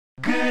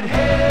good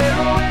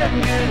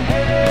heroin, good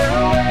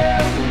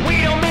heroin.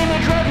 We don't mean the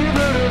drug you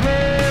heard of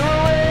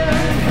heroin.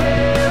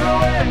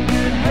 Heroin,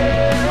 good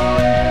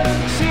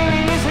heroin.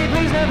 Seriously,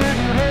 please never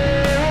do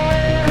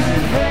heroin.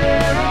 Good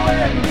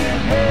heroin,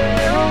 good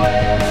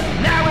heroin.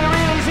 Now it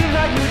really seems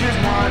like you just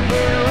want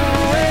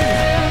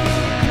heroin.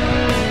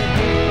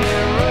 Good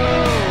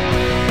heroin.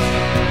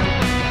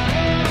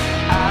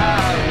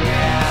 Oh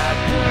yeah,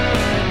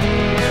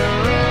 good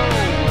heroin.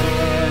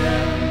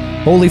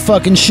 Holy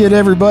fucking shit,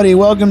 everybody.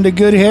 Welcome to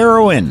Good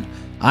Heroin.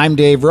 I'm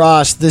Dave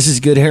Ross. This is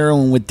Good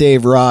Heroin with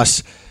Dave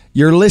Ross.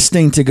 You're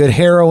listening to Good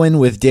Heroin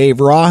with Dave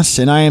Ross,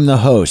 and I am the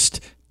host,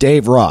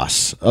 Dave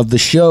Ross, of the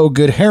show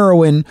Good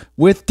Heroin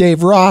with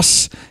Dave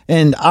Ross.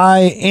 And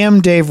I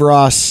am Dave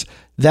Ross.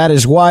 That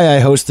is why I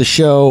host the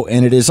show,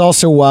 and it is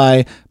also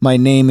why my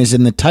name is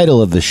in the title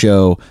of the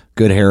show,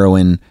 Good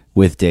Heroin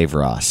with Dave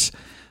Ross.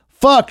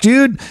 Fuck,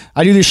 dude.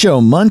 I do the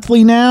show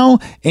monthly now,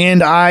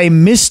 and I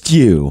missed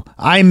you.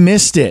 I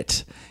missed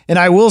it. And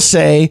I will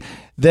say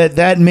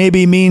that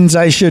maybe means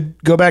I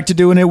should go back to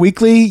doing it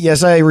weekly.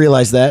 Yes, I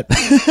realize that.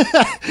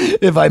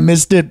 If I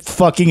missed it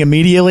fucking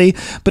immediately.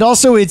 But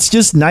also, it's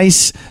just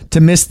nice to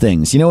miss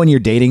things. You know, when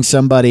you're dating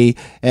somebody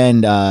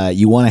and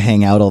you want to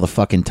hang out all the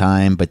fucking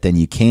time, but then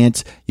you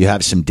can't. You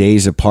have some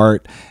days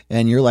apart,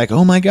 and you're like,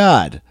 oh my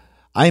God,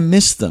 I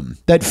miss them.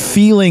 That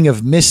feeling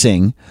of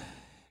missing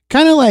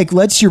kind of like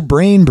lets your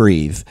brain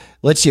breathe,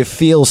 lets you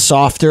feel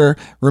softer,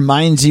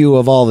 reminds you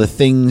of all the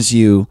things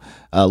you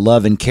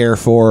love and care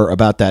for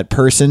about that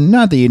person.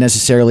 Not that you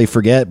necessarily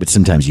forget, but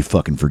sometimes you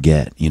fucking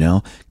forget, you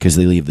know, because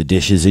they leave the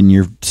dishes in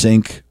your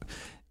sink,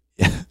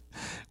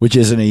 which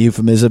isn't a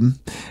euphemism.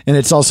 And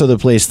it's also the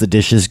place the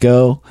dishes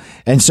go.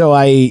 And so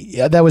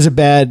that was a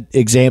bad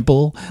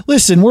example.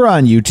 Listen, we're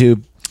on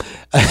YouTube.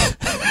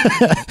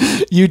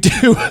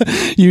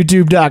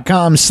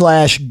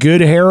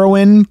 YouTube.com/good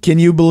heroin. Can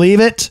you believe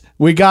it?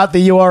 We got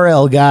the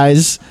URL,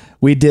 guys.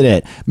 We did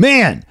it.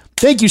 Man,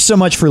 thank you so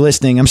much for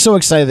listening. I'm so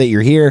excited that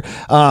you're here.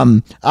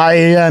 I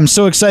am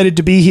so excited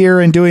to be here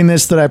and doing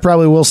this that I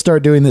probably will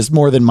start doing this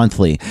more than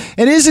monthly.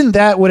 And isn't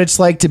that what it's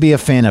like to be a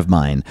fan of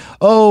mine?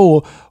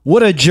 Oh,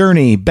 what a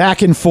journey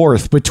back and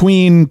forth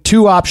between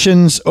two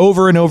options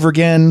over and over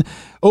again.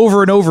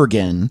 Over and over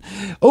again.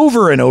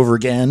 Over and over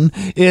again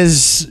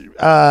is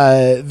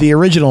the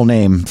original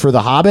name for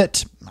The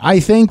Hobbit, I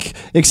think,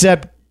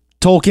 except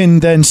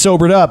Tolkien then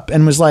sobered up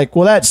and was like,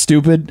 well, that's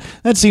stupid.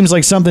 That seems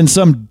like something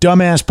some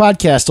dumbass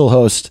podcast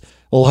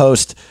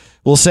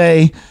will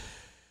say,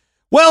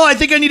 well, I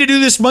think I need to do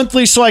this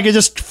monthly so I can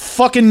just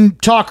fucking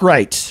talk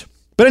right.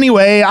 But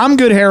anyway, I'm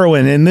Good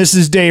Heroin, and this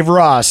is Dave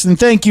Ross, and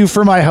thank you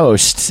for my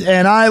host.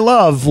 And I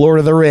love Lord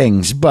of the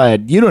Rings,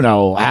 but you don't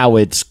know how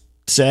it's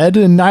said,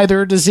 and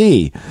neither does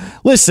he.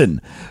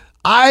 Listen,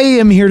 I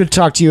am here to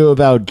talk to you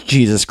about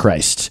Jesus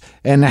Christ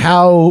and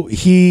how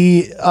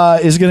he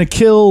is going to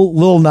kill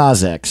Lil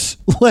Nas X.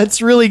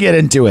 Let's really get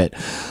into it.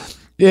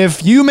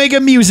 If you make a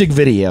music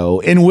video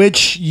in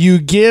which you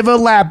give a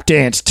lap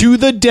dance to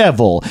the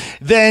devil,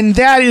 then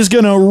that is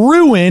going to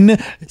ruin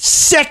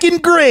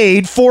second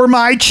grade for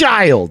my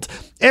child.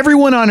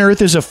 Everyone on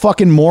earth is a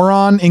fucking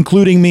moron,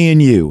 including me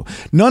and you.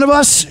 None of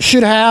us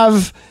should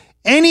have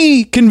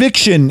any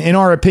conviction in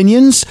our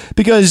opinions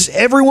because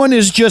everyone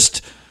is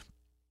just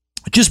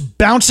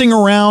bouncing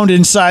around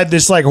inside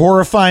this like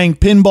horrifying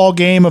pinball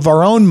game of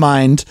our own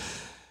mind,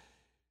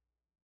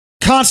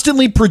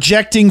 constantly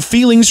projecting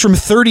feelings from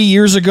 30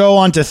 years ago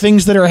onto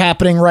things that are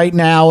happening right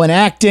now and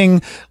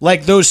acting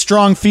like those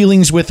strong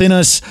feelings within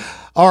us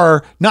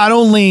are not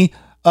only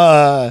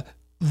the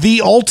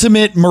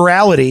ultimate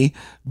morality,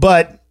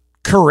 but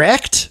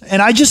correct.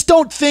 And I just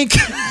don't think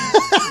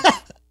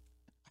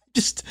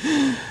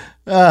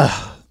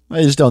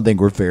I just don't think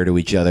we're fair to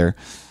each other.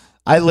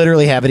 I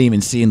literally haven't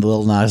even seen the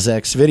Lil Nas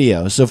X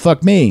video, so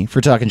fuck me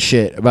for talking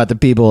shit about the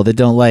people that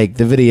don't like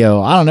the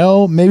video. I don't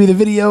know, maybe the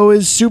video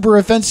is super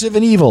offensive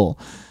and evil.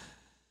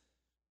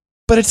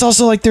 But it's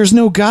also like there's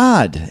no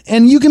God,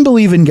 and you can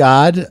believe in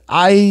God.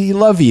 I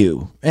love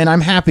you, and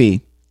I'm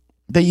happy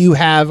that you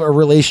have a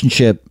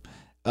relationship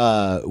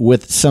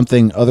with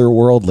something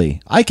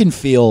otherworldly. I can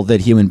feel that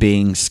human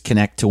beings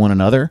connect to one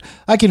another.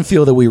 I can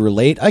feel that we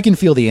relate. I can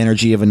feel the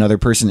energy of another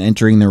person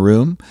entering the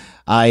room.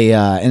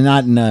 And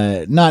not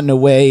in a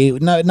way,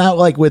 not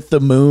like with the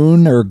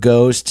moon or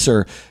ghosts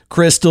or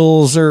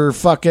crystals or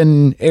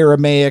fucking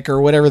Aramaic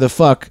or whatever the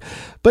fuck,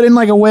 but in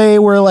like a way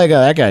where like, oh,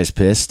 that guy's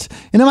pissed.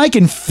 And if I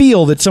can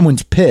feel that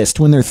someone's pissed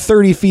when they're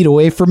 30 feet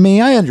away from me,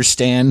 I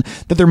understand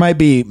that there might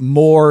be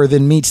more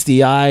than meets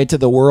the eye to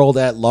the world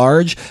at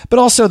large, but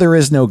also there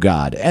is no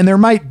God, and there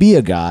might be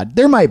a God.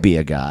 There might be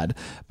a God,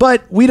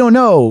 but we don't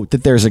know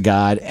that there's a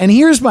God. And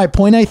here's my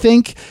point, I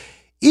think.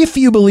 If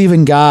you believe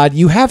in God,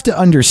 you have to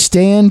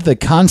understand the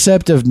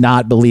concept of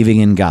not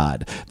believing in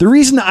God. The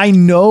reason I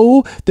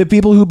know that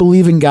people who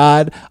believe in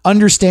God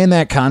understand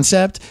that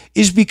concept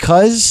is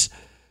because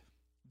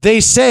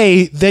they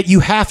say that you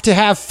have to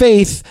have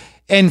faith,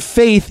 and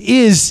faith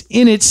is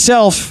in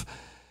itself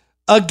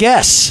a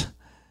guess.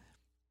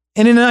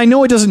 And I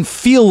know it doesn't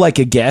feel like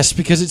a guess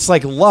because it's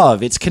like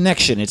love, it's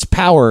connection, it's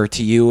power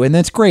to you. And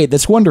that's great.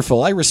 That's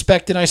wonderful. I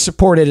respect and I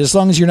support it as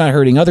long as you're not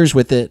hurting others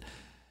with it.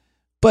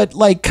 But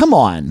like, come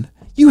on.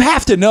 You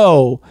have to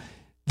know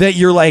that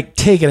you're like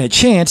taking a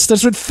chance.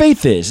 That's what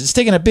faith is. It's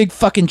taking a big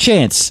fucking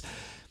chance.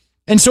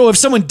 And so if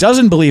someone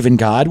doesn't believe in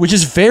God, which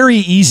is very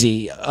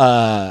easy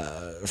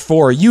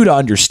for you to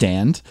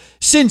understand,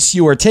 since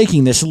you are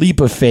taking this leap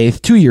of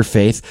faith to your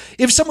faith,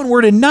 if someone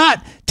were to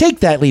not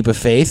take that leap of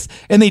faith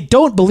and they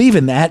don't believe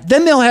in that,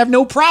 then they'll have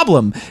no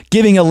problem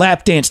giving a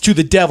lap dance to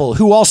the devil,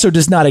 who also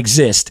does not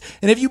exist.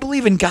 And if you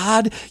believe in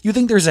God, you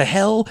think there's a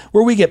hell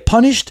where we get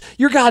punished?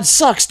 Your God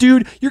sucks,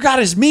 dude. Your God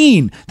is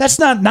mean. That's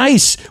not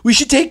nice. We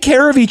should take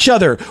care of each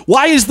other.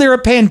 Why is there a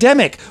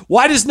pandemic?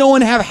 Why does no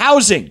one have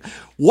housing?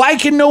 Why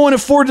can no one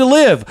afford to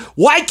live?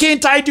 Why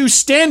can't I do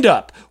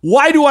stand-up?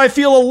 Why do I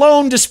feel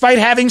alone despite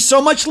having so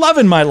much love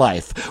in my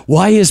life?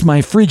 Why is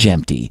my fridge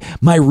empty?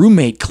 My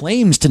roommate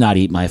claims to not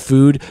eat my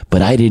food,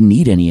 but I didn't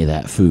eat any of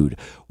that food.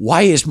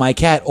 Why is my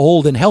cat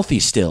old and healthy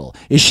still?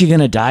 Is she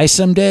going to die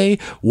someday?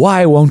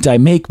 Why won't I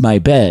make my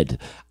bed?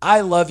 I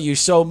love you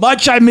so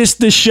much. I missed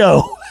this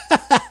show.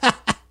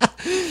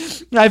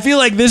 I feel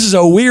like this is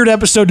a weird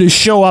episode to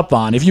show up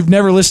on. If you've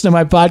never listened to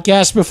my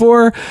podcast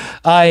before,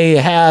 I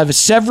have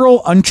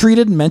several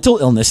untreated mental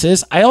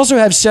illnesses. I also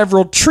have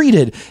several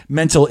treated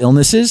mental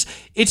illnesses.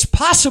 It's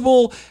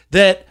possible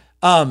that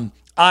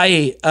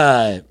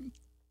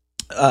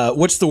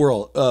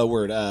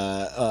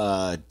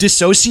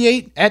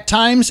dissociate at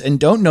times and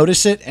don't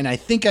notice it, and I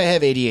think I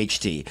have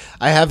ADHD.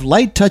 I have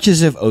light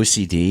touches of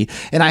OCD,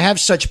 and I have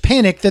such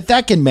panic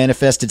that can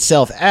manifest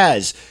itself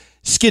as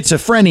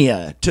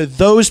schizophrenia to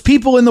those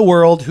people in the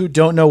world who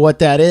don't know what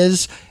that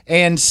is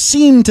and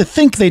seem to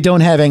think they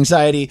don't have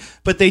anxiety,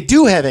 but they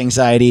do have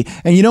anxiety.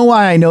 And you know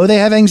why I know they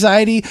have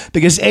anxiety?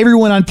 Because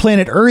everyone on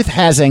planet Earth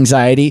has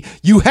anxiety.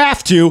 You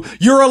have to.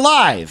 You're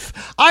alive.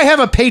 I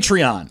have a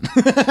Patreon.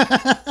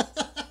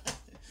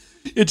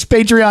 It's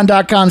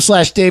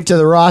patreon.com/Dave to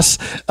the Ross.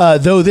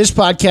 Though this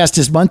podcast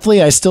is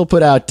monthly, I still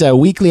put out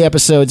weekly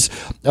episodes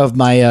of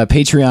my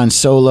Patreon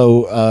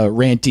solo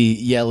ranty,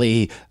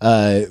 yelly,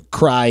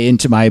 cry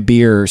into my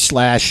beer /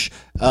 celebrate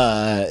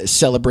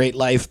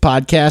life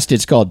podcast.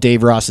 It's called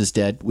Dave Ross is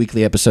Dead.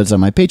 Weekly episodes on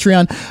my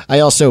Patreon. I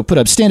also put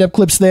up stand-up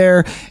clips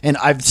there, and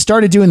I've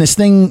started doing this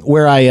thing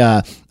where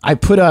I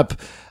put up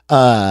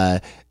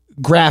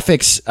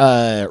graphics,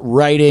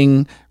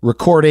 writing,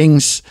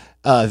 recordings,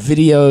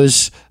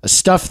 videos,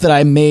 stuff that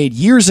I made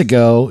years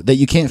ago that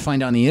you can't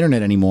find on the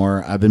internet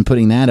anymore. I've been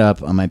putting that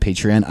up on my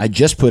Patreon. I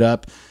just put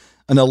up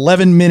an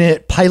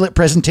 11-minute pilot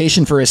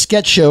presentation for a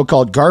sketch show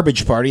called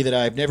Garbage Party that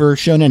I've never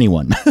shown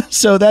anyone.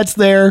 So that's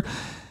there.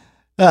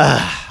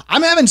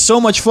 I'm having so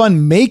much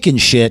fun making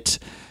shit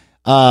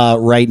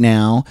right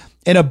now.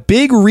 And a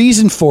big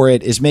reason for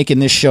it is making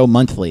this show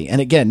monthly.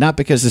 And again, not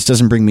because this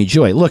doesn't bring me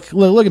joy. Look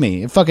at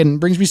me. It fucking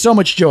brings me so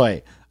much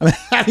joy. I'm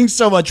having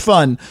so much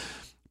fun.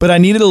 But I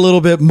needed a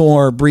little bit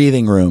more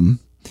breathing room,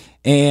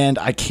 and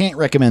I can't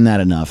recommend that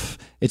enough.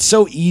 It's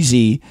so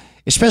easy,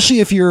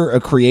 especially if you're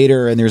a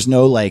creator and there's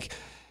no like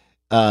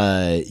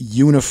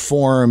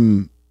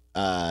uniform,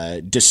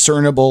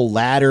 discernible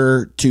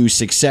ladder to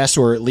success,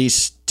 or at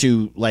least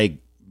to like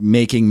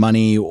making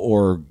money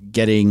or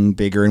getting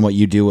bigger in what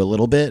you do a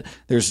little bit.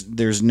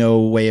 There's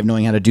no way of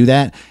knowing how to do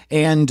that.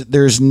 And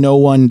there's no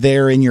one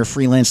there in your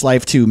freelance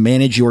life to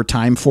manage your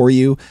time for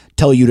you,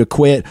 tell you to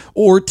quit,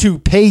 or to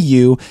pay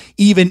you,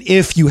 even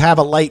if you have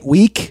a light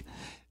week.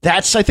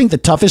 That's, I think, the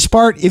toughest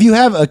part. If you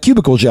have a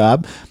cubicle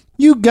job,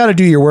 you got to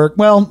do your work.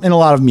 Well, in a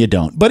lot of them you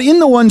don't. But in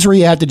the ones where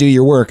you have to do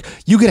your work,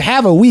 you could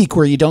have a week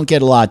where you don't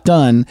get a lot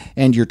done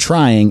and you're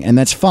trying, and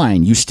that's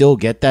fine. You still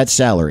get that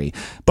salary.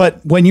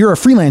 But when you're a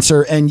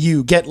freelancer and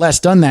you get less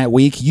done that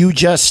week, you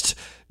just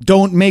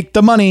don't make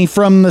the money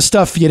from the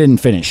stuff you didn't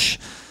finish.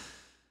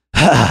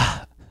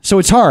 So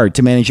it's hard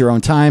to manage your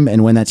own time.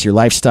 And when that's your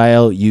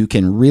lifestyle, you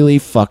can really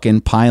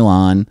fucking pile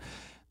on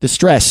the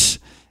stress,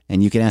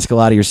 and you can ask a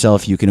lot of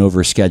yourself. You can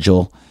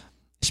overschedule.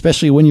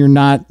 Especially when you're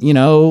not,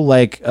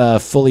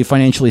 fully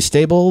financially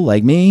stable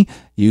like me.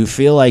 You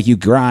feel like you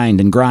grind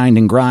and grind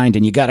and grind,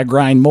 and you got to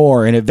grind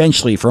more. And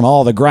eventually, from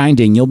all the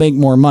grinding, you'll make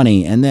more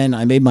money. And then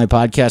I made my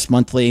podcast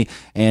monthly,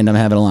 and I'm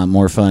having a lot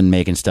more fun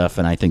making stuff.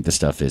 And I think the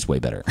stuff is way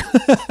better.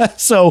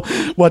 So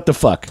what the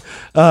fuck?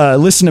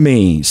 Listen to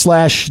me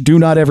 / do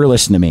not ever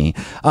listen to me.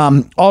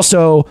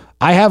 Also,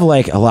 I have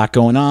like a lot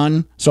going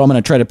on, so I'm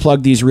going to try to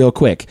plug these real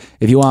quick.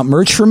 If you want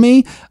merch from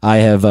me, I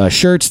have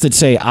shirts that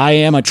say I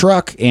am a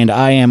truck and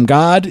I am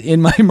God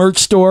in my merch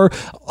store.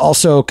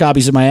 Also,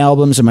 copies of my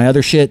albums and my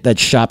other shit.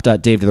 That's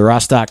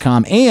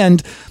shop.davetotheross.com.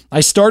 And I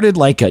started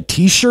like a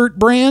t-shirt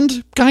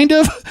brand, kind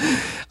of.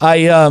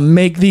 I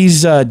make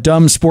these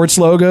dumb sports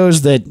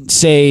logos that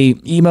say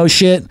emo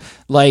shit,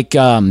 like,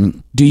 do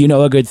you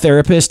know a good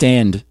therapist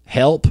and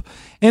help?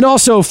 And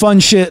also fun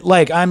shit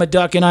like I'm a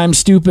duck and I'm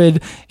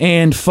stupid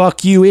and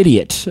fuck you,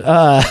 idiot.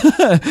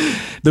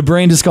 The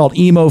brand is called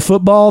Emo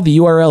Football. The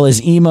URL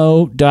is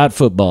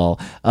emo.football.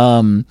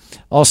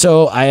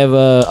 Also, I have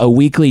a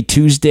weekly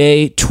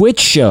Tuesday Twitch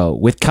show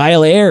with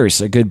Kyle Ayers,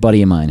 a good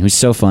buddy of mine who's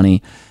so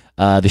funny.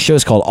 The show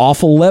is called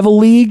Awful Level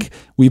League.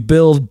 We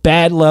build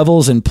bad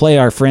levels and play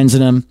our friends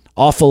in them.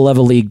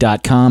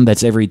 AwfulLevelLeague.com.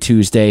 That's every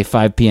Tuesday,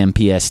 5 p.m.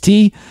 PST.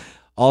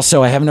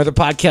 Also, I have another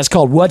podcast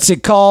called What's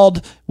It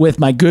Called with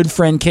my good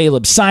friend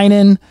Caleb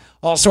Sinan.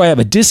 Also, I have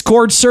a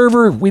Discord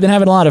server. We've been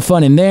having a lot of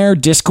fun in there.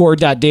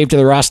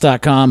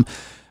 Discord.DaveToTheRoss.com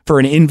for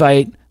an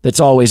invite that's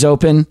always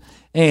open.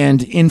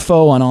 And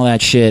info on all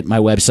that shit, my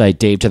website,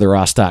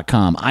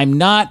 DaveToTheRoss.com. I'm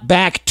not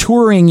back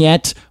touring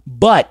yet,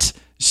 but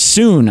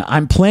soon.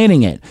 I'm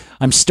planning it.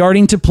 I'm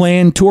starting to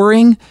plan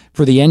touring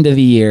for the end of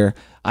the year.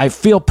 I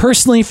feel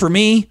personally for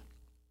me,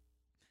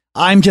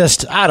 I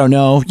don't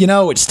know.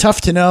 It's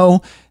tough to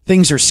know.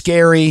 Things are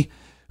scary.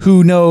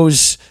 Who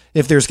knows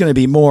if there's going to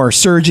be more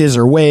surges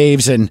or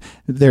waves, and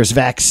there's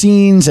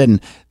vaccines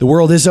and the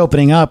world is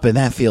opening up and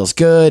that feels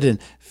good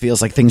and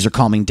feels like things are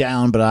calming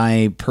down. But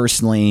I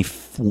personally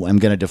am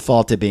going to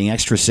default to being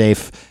extra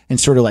safe and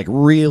sort of like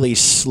really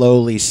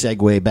slowly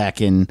segue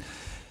back in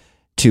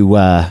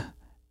to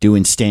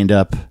doing stand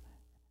up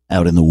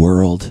out in the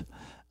world.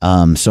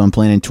 So I'm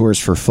planning tours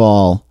for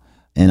fall,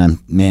 and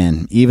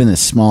even the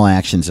small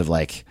actions of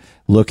like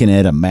looking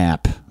at a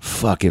map,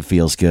 fuck, it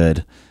feels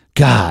good.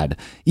 God,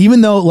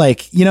 even though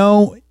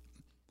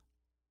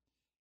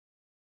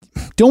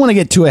don't want to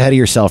get too ahead of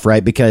yourself,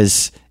 right?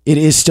 Because it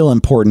is still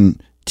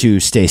important to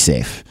stay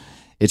safe.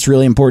 It's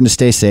really important to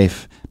stay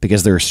safe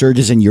because there are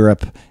surges in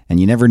Europe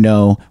and you never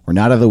know. We're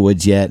not out of the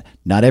woods yet.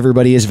 Not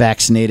everybody is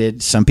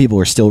vaccinated. Some people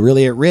are still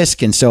really at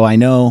risk. And so I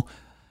know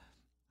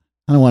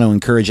I don't want to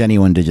encourage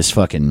anyone to just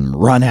fucking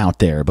run out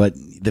there, but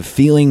the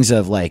feelings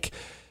of like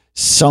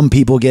some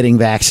people getting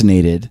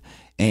vaccinated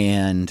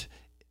and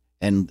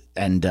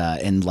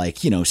like,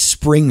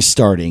 spring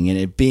starting and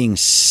it being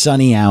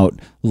sunny out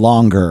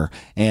longer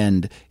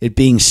and it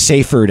being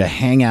safer to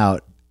hang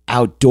out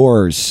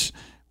outdoors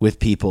with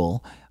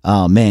people.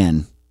 Oh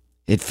man,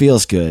 it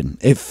feels good.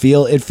 It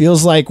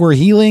feels like we're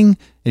healing.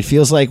 It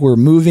feels like we're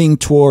moving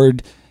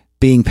toward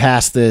being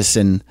past this,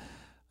 and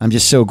I'm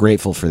just so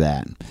grateful for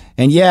that.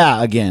 And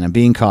yeah, again, I'm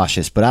being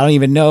cautious, but I don't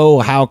even know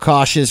how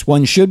cautious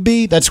one should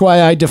be. That's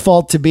why I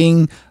default to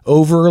being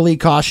overly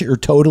cautious or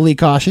totally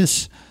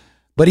cautious.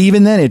 But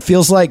even then, it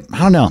feels like, I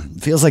don't know,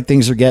 it feels like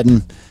things are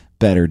getting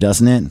better,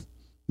 doesn't it?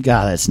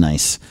 God, that's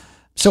nice.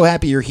 So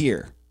happy you're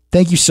here.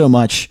 Thank you so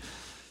much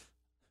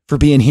for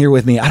being here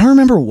with me. I don't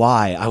remember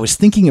why. I was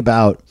thinking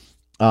about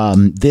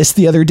this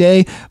the other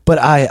day, but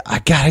I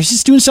was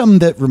just doing something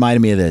that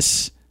reminded me of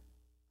this.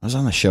 I was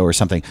on the show or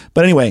something.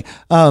 But anyway,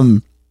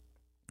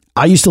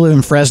 I used to live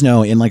in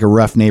Fresno in like a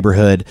rough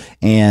neighborhood,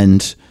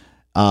 and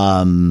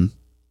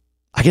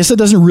I guess that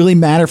doesn't really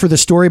matter for the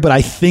story, but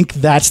I think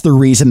that's the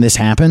reason this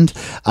happened.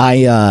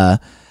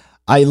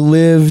 I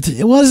lived,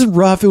 it wasn't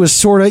rough. It was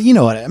sort of, you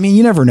know what I mean?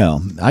 You never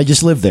know. I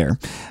just lived there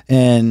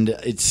and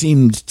it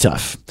seemed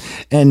tough.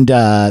 And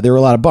there were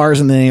a lot of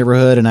bars in the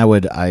neighborhood, and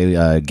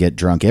I get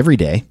drunk every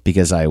day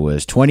because I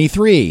was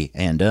 23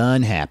 and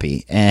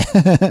unhappy. And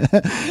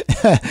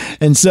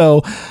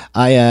so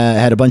I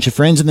had a bunch of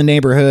friends in the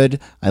neighborhood.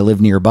 I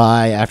lived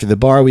nearby. After the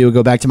bar, we would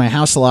go back to my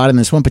house a lot. And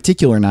this one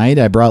particular night,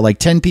 I brought like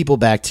 10 people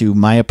back to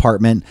my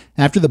apartment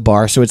after the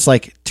bar. So it's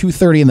like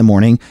 2:30 in the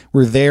morning.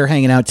 We're there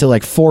hanging out till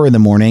like 4 in the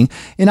morning.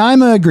 And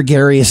I'm a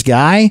gregarious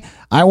guy.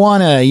 I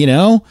want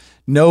to,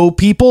 know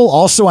people.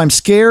 Also, I'm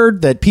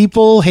scared that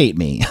people hate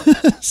me.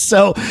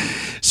 So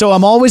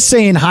I'm always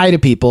saying hi to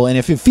people. And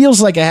if it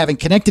feels like I haven't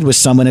connected with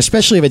someone,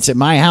 especially if it's at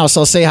my house,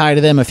 I'll say hi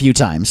to them a few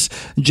times.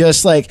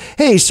 Just like,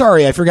 hey,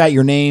 sorry, I forgot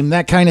your name,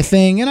 that kind of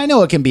thing. And I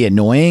know it can be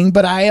annoying,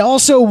 but I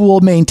also will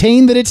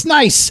maintain that it's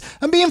nice.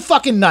 I'm being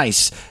fucking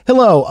nice.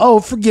 Hello. Oh,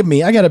 forgive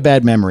me. I got a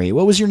bad memory.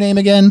 What was your name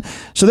again?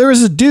 So there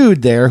was a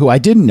dude there who I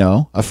didn't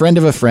know. A friend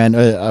of a friend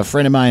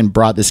of mine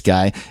brought this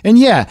guy. And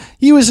yeah,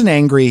 he was an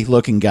angry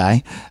looking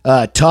guy.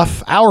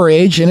 Tough, our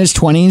age, in his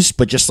 20s,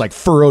 but just like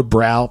furrowed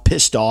brow,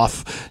 pissed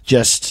off,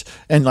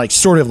 and like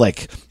sort of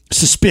like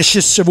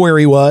suspicious of where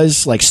he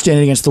was, like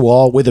standing against the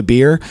wall with a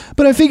beer.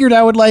 But I figured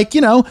I would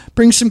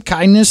bring some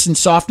kindness and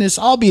softness.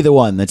 I'll be the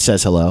one that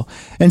says hello.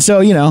 And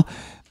so,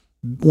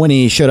 when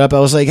he showed up, I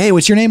was like, hey,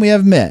 what's your name? We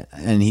haven't met.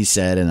 And he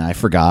said, and I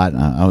forgot.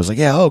 I was like,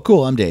 yeah, oh,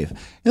 cool. I'm Dave.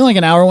 And like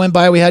an hour went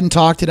by. We hadn't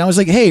talked. And I was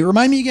like, hey,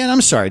 remind me again.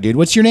 I'm sorry, dude.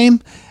 What's your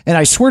name? And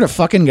I swear to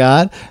fucking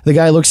God, the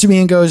guy looks at me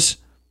and goes,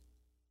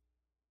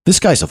 this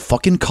guy's a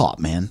fucking cop,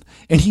 man.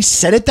 And he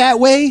said it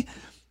that way.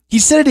 He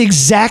said it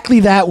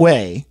exactly that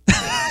way.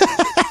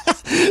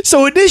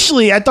 So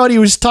initially, I thought he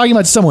was talking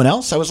about someone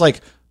else. I was like,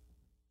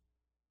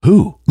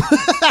 who?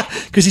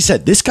 Because he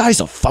said, this guy's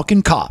a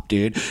fucking cop,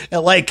 dude.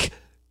 And like,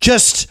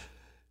 just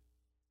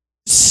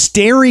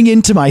staring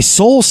into my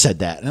soul said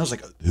that. And I was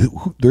like,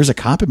 there's a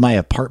cop in my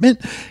apartment?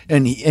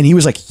 And he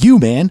was like, you,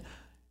 man,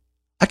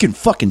 I can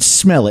fucking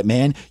smell it,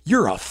 man.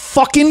 You're a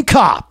fucking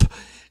cop.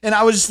 And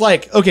I was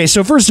like, okay,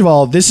 so first of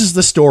all, this is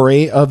the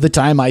story of the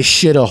time I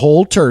shit a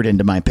whole turd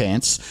into my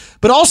pants.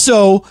 But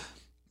also,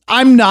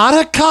 I'm not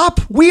a cop.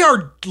 We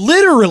are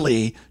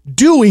literally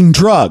doing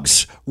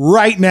drugs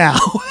right now.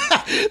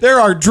 There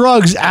are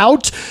drugs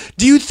out.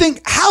 Do you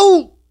think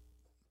how...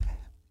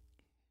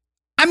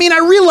 I mean,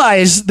 I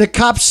realize the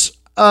cops,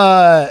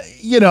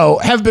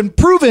 have been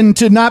proven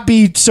to not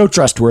be so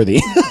trustworthy.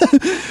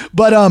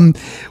 But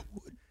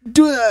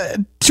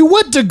to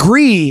what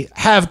degree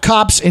have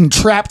cops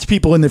entrapped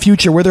people in the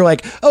future where they're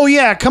like, oh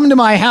yeah, come to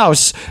my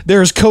house.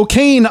 There's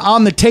cocaine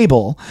on the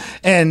table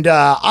and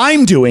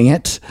I'm doing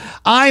it.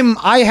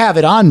 I have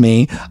it on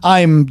me.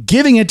 I'm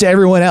giving it to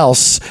everyone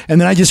else. And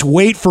then I just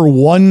wait for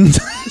one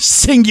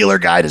singular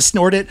guy to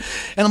snort it.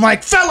 And I'm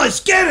like,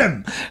 fellas, get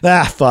him.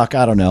 Fuck.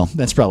 I don't know.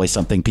 That's probably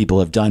something people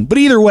have done. But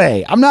either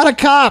way, I'm not a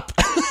cop.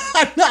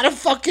 I'm not a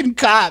fucking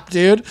cop,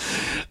 dude.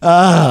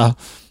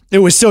 It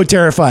was so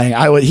terrifying.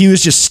 He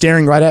was just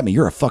staring right at me.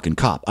 You're a fucking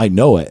cop. I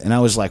know it. And I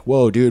was like,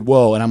 whoa, dude,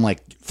 whoa. And I'm like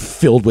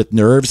filled with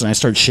nerves and I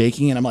started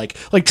shaking and I'm like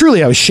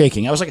truly I was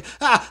shaking. I was like,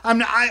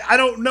 I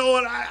don't know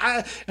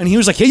what and he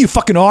was like, yeah, you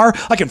fucking are.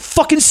 I can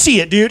fucking see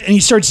it, dude. And he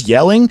starts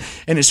yelling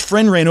and his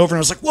friend ran over and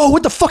I was like, whoa,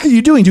 what the fuck are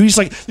you doing, dude? He's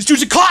like, this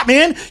dude's a cop,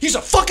 man. He's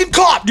a fucking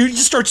cop, dude. He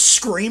just starts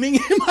screaming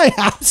in my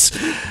house.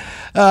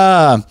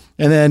 And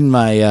then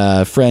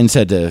my friends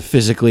had to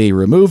physically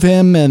remove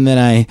him, and then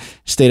I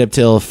stayed up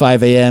till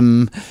 5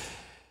 a.m.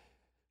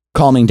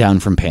 calming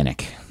down from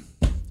panic.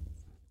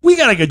 We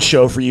got a good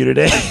show for you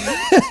today.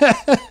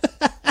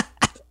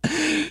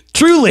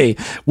 Truly,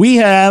 we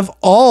have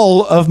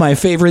all of my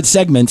favorite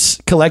segments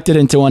collected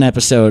into one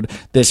episode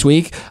this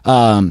week.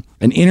 An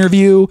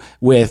interview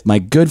with my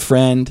good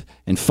friend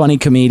and funny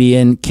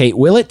comedian, Kate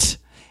Willett.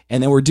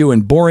 And then we're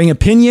doing Boring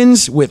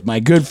Opinions with my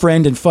good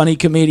friend and funny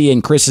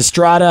comedian, Chris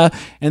Estrada.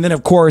 And then,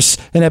 of course,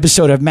 an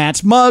episode of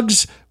Matt's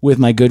Mugs with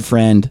my good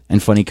friend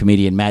and funny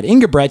comedian, Matt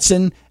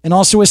Ingebretson. And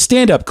also a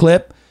stand-up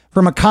clip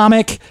from a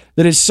comic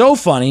that is so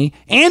funny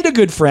and a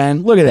good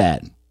friend. Look at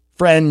that.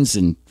 Friends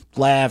and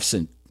laughs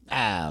and,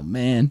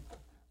 man,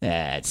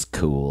 that's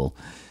cool.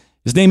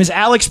 His name is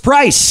Alex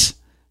Price.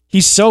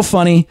 He's so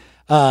funny.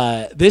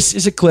 This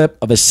is a clip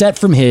of a set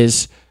from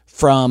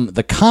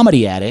the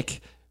Comedy Attic,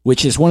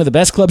 which is one of the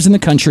best clubs in the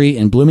country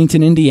in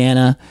Bloomington,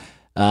 Indiana.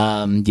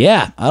 I don't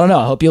know.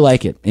 I hope you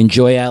like it.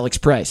 Enjoy Alex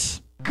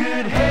Price.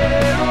 Good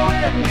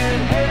heroin,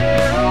 good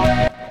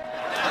heroin.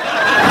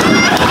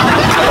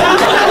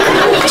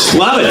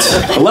 Love it.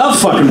 I love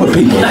fucking with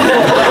people.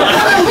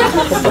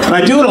 And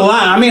I do it a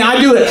lot. I mean, I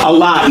do it a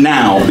lot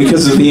now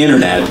because of the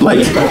internet.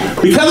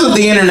 Because of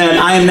the internet,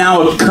 I am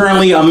now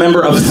currently a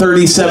member of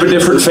 37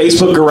 different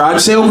Facebook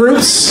garage sale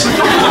groups.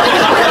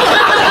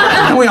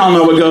 And we all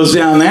know what goes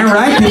down there,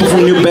 right? People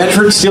from New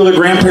Bedford steal their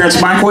grandparents'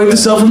 microwave to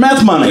sell for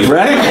meth money,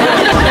 right?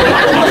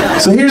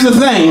 So here's the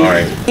thing.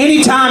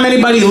 Anytime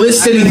anybody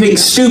lists anything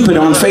stupid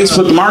on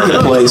Facebook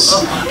Marketplace,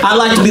 I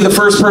like to be the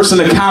first person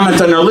to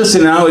comment on their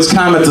listing, and I always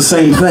comment the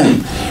same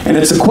thing. And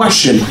it's a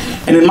question.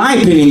 And in my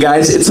opinion,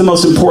 guys, it's the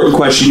most important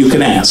question you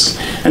can ask.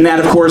 And that,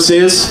 of course,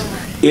 is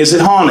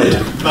it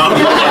haunted?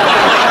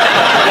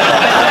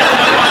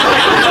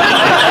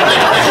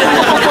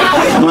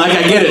 Like,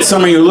 I get it.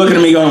 Some of you are looking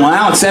at me going, well,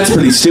 Alex, that's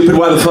pretty stupid.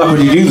 Why the fuck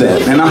would you do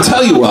that? And I'll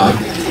tell you why.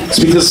 It's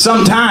because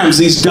sometimes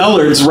these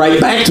dullards write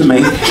back to me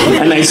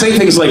and they say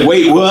things like,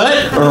 wait, what?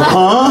 Or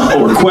huh?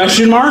 Or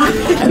question mark?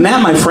 And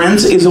that, my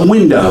friends, is a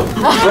window.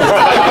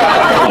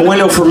 A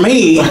window for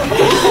me,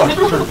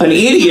 an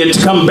idiot,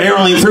 to come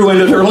barreling through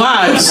into their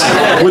lives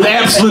with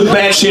absolute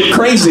batshit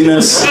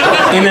craziness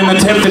in an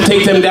attempt to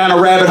take them down a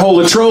rabbit hole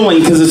of trolling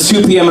because it's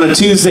 2 p.m. on a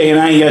Tuesday and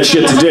I ain't got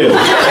shit to do.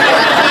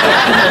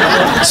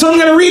 So I'm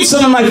going to read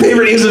some of my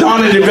favorite Is It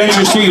Haunted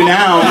adventures to you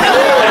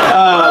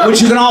now,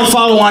 which you can all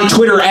follow on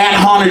Twitter at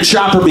Haunted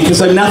Shopper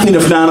because I'm nothing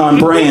if not on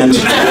brand.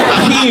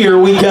 Here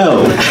we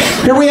go.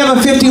 Here we have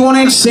a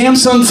 51-inch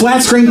Samsung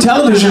flat screen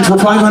television for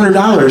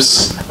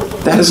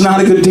 $500. That is not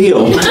a good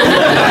deal.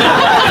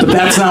 But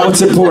that's not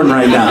what's important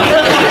right now.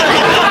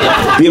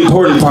 The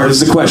important part is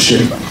the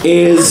question,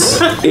 is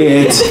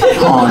it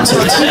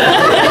haunted?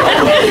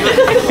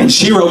 And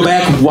she wrote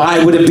back,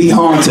 why would it be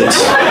haunted?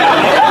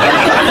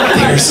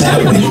 There's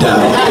that window.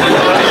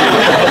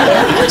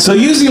 So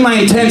using my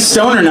intense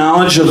stoner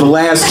knowledge of the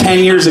last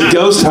 10 years of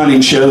ghost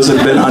hunting shows that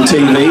have been on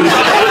TV,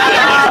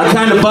 I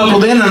kind of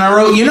buckled in and I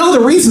wrote, the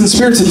reason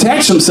spirits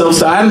attach themselves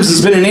to items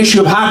has been an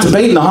issue of hot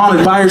debate in the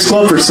Haunted Buyers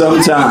Club for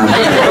some time.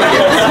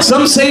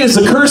 Some say it's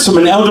a curse from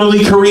an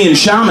elderly Korean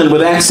shaman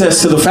with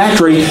access to the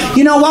factory,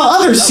 while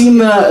others seem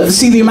to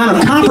see the amount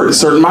of copper in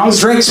certain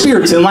models drag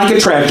spirits in like a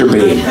tractor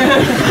beam.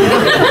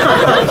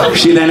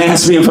 She then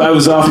asked me if I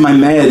was off my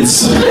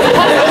meds.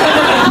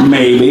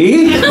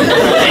 Maybe.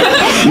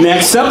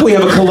 Next up, we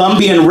have a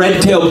Colombian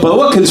red-tailed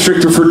boa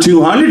constrictor for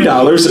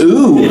 $200.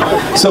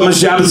 Ooh, someone's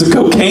job as a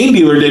cocaine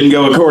dealer didn't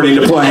go according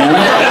to plan.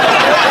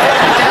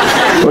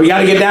 But we got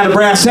to get down to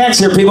brass tacks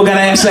here. People got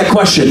to ask that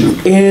question.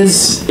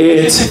 Is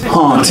it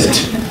haunted?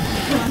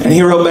 And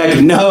he wrote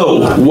back,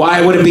 no, why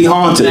would it be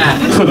haunted?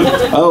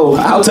 Oh,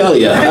 I'll tell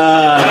you.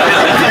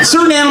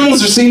 Certain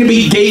animals are seen to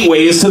be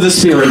gateways to the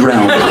spirit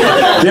realm.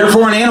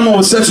 Therefore, an animal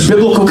with such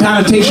biblical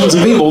connotations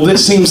of evil,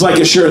 this seems like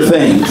a sure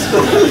thing.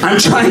 I'm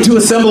trying to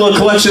assemble a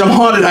collection of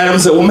haunted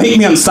items that will make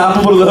me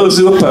unstoppable to those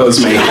who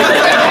oppose me.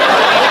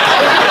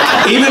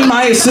 Even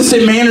my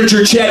assistant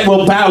manager, Chet,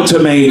 will bow to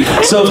me.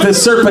 So if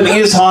this serpent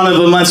is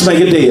haunted, then let's make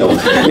a deal.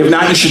 If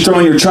not, you should throw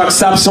in your truck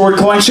stop sword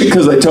collection,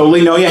 because I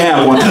totally know you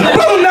have one.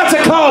 Boom, that's a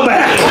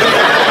callback.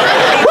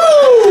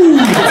 Woo!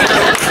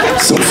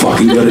 So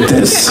fucking good at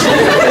this.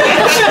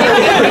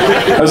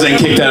 I was getting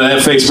kicked out of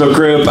that Facebook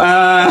group.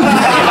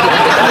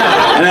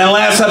 And then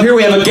last up here,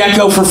 we have a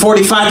gecko for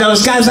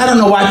 $45. Guys, I don't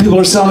know why people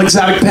are selling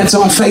exotic pets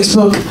on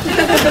Facebook.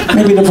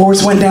 Maybe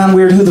divorce went down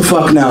weird, who the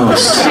fuck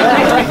knows?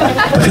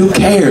 But who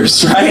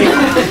cares, right?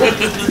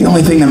 The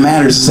only thing that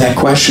matters is that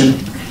question,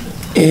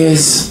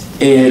 is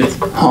it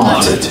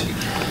haunted?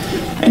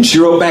 And she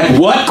wrote back,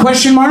 what,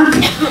 question mark?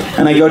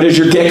 And I go, does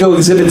your gecko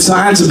exhibit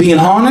signs of being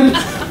haunted?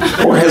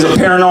 Or has a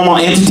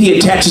paranormal entity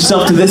attached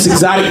itself to this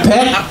exotic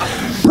pet?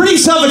 Pretty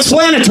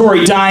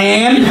self-explanatory,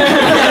 Diane.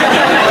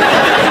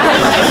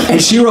 And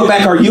she wrote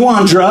back, are you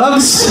on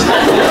drugs?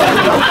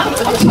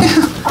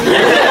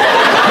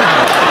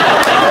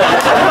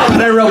 But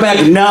I wrote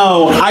back,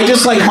 no, I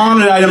just like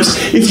haunted items.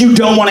 If you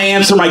don't want to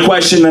answer my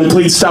question, then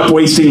please stop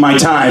wasting my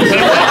time.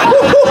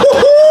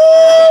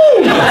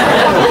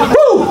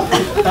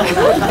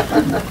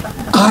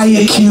 I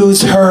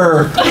accuse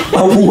her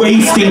of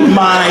wasting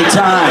my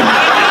time.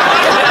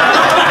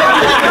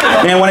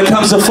 Man, when it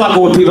comes to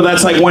fucking with people,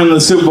 that's like winning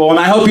the Super Bowl. And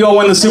I hope you all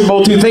win the Super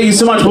Bowl too. Thank you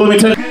so much,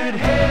 Bloomington.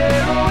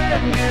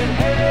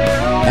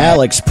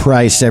 Alex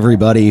Price,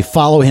 everybody.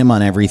 Follow him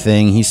on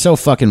everything. He's so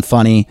fucking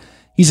funny.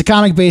 He's a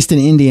comic based in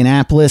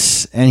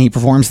Indianapolis, and he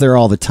performs there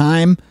all the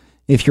time.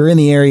 If you're in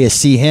the area,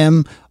 see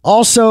him.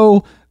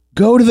 Also,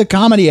 go to the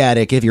Comedy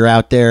Attic if you're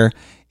out there.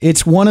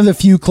 It's one of the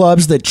few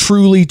clubs that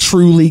truly,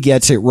 truly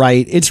gets it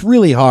right. It's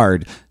really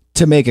hard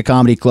to make a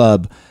comedy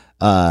club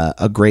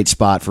a great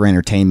spot for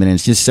entertainment. And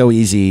it's just so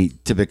easy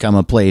to become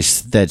a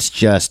place that's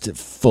just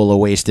full of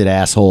wasted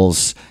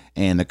assholes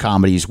and the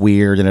comedy's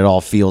weird and it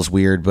all feels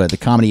weird. But the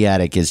Comedy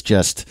Attic is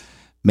just,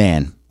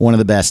 man, one of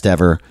the best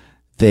ever.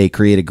 They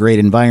create a great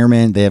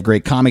environment. They have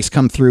great comics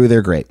come through.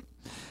 They're great.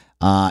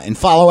 And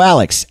follow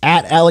Alex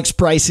at Alex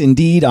Price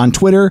Indeed on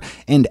Twitter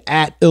and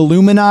at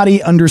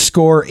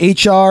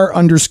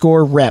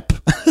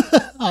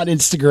Illuminati_HR_rep on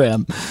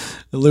Instagram.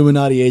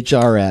 Illuminati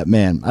HR app.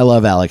 Man, I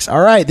love Alex.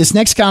 All right, this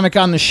next comic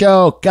on the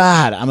show,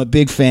 God, I'm a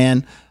big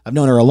fan. I've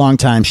known her a long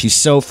time. She's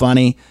so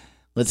funny.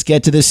 Let's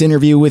get to this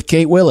interview with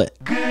Kate Willett.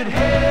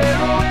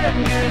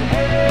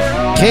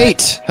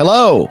 Kate,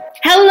 hello.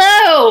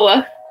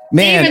 Hello.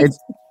 Man, David, it's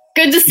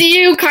good to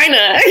see you, kind of.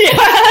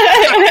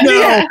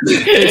 no,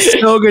 it's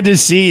so good to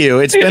see you.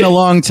 It's been a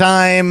long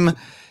time.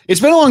 It's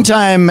been a long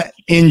time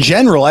in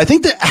general. I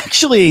think the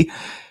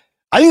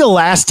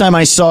last time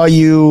I saw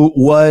you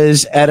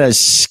was at a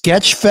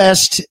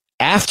Sketchfest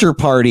after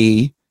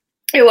party.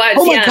 It was.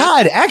 Oh my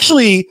God.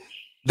 Actually,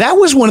 that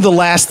was one of the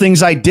last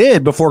things I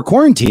did before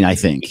quarantine, I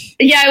think.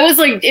 Yeah,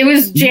 it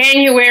was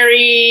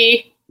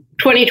January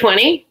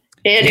 2020.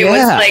 And it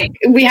was like,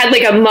 we had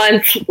like a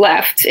month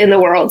left in the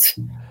world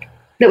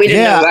that we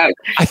didn't know about.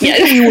 I think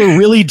that we were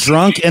really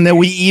drunk and that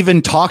we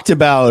even talked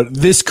about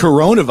this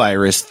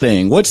coronavirus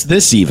thing. What's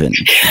this even?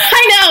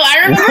 I know.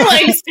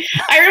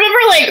 I remember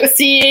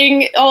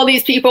seeing all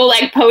these people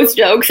like post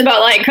jokes about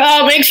like,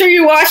 oh, make sure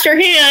you wash your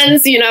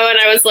hands, and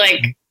I was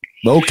like,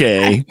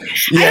 okay. I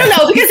don't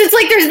know, because it's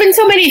like there's been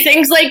so many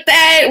things like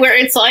that where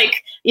it's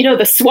like,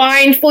 the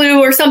swine flu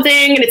or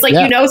something, and it's like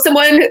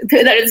someone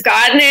that has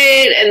gotten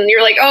it, and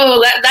you're like,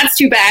 oh, that's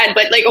too bad,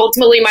 but like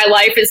ultimately my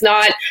life is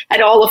not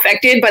at all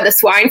affected by the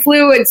swine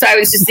flu, and so I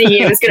was just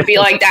thinking it was going to be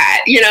like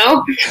that,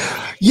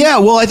 Yeah,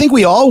 well, I think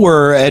we all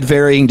were at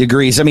varying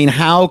degrees. I mean,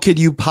 how could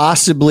you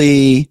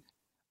possibly?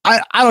 I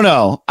don't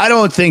know. I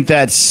don't think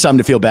that's something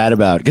to feel bad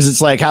about, because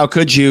it's like, how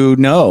could you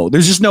know?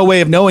 There's just no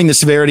way of knowing the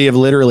severity of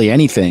literally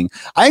anything.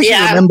 I actually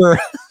remember,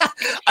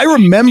 I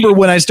remember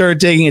when I started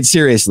taking it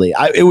seriously.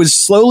 It was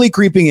slowly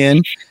creeping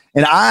in,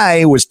 and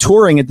I was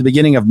touring at the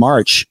beginning of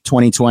March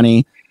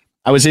 2020.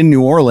 I was in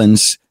New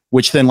Orleans,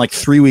 which then like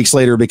 3 weeks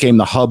later became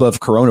the hub of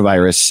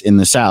coronavirus in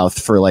the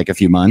South for like a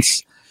few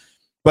months.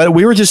 But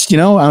we were just,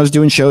 I was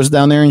doing shows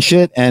down there and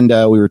shit, and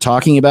we were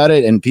talking about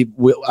it, and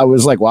I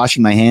was like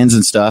washing my hands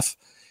and stuff.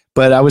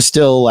 But I was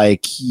still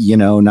like,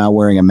 not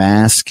wearing a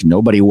mask.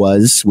 Nobody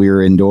was. We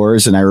were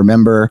indoors. And I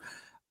remember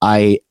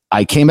I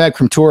came back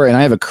from tour, and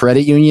I have a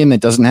credit union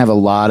that doesn't have a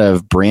lot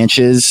of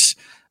branches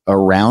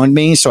around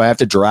me. So I have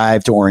to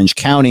drive to Orange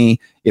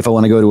County if I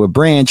want to go to a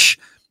branch,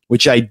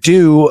 which I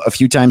do a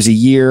few times a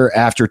year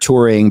after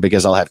touring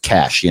because I'll have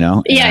cash,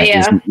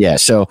 Yeah.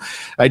 So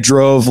I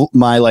drove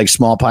my like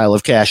small pile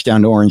of cash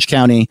down to Orange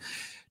County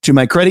to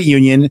my credit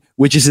union,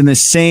 which is in the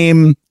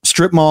same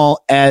strip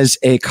mall as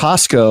a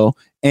Costco.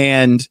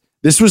 And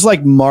this was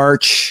like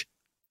March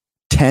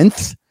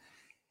 10th.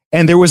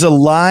 And there was a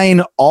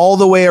line all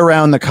the way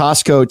around the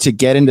Costco to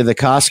get into the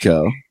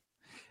Costco.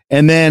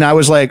 And then I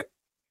was like,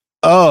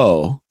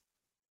 oh.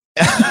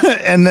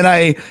 And then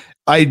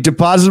I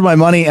deposited my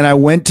money and I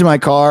went to my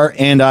car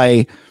and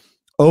I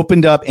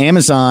opened up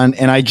Amazon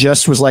and I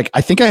just was like,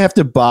 I think I have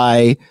to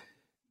buy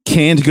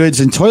canned goods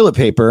and toilet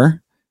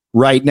paper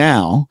right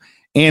now.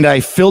 And I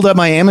filled up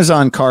my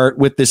Amazon cart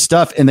with this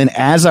stuff. And then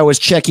as I was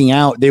checking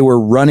out, they were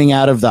running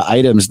out of the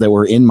items that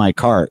were in my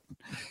cart.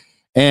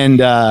 And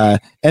that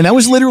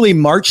was literally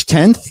March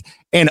 10th.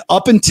 And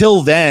up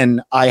until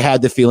then, I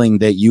had the feeling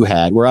that you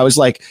had, where I was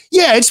like,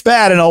 yeah, it's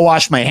bad and I'll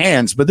wash my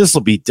hands, but this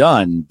will be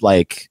done.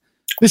 Like,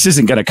 this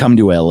isn't going to come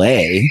to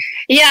LA.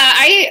 Yeah,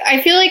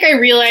 I feel like I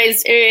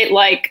realized it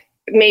like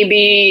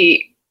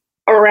maybe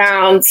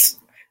around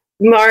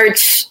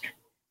March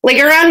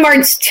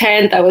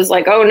 10th. I was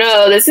like, oh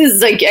no, this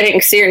is like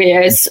getting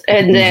serious.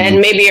 And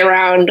then maybe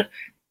around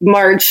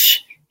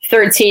March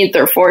 13th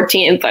or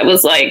 14th, I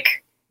was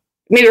like,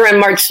 maybe around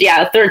March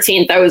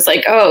 13th, I was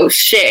like, oh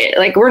shit,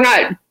 like we're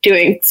not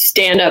doing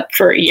stand up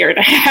for a year and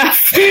a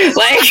half.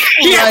 Like,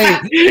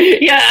 yeah,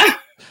 yeah.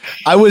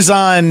 I was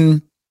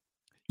on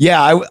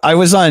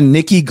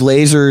Nikki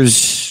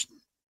Glazer's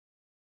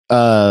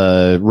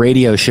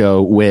radio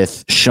show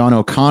with Sean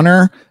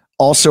O'Connor,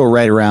 also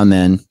right around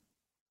then.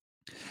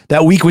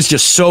 That week was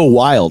just so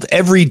wild.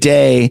 Every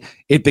day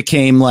it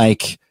became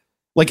like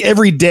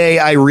every day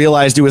I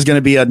realized it was going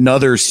to be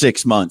another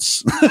 6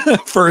 months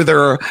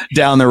further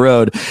down the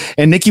road.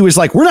 And Nikki was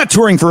like, we're not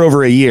touring for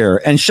over a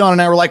year. And Sean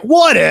and I were like,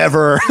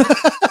 whatever.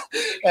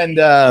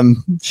 And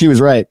she was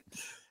right.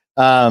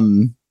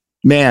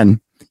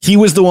 Man, he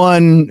was the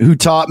one who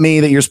taught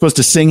me that you're supposed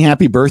to sing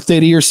happy birthday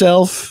to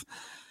yourself.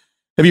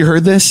 Have you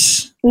heard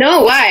this?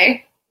 No,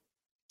 why?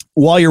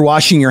 While you're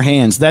washing your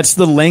hands. That's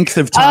the length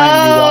of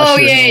time you wash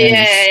your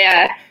hands.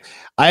 Yeah.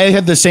 I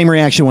had the same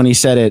reaction when he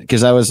said it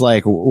because I was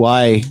like,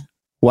 why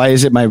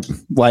is it my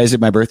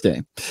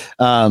birthday?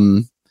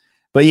 But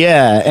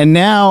yeah, and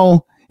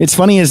now it's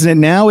funny, isn't it?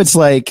 Now it's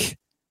like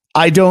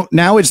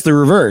now it's the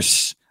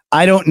reverse.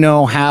 I don't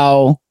know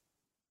how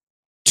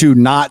to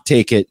not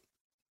take it.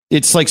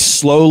 It's like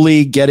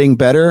slowly getting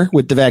better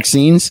with the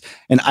vaccines,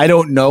 and I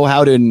don't know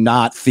how to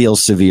not feel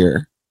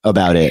severe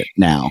about it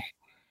now.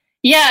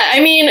 Yeah, I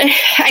mean,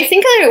 I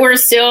think that we're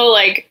still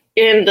like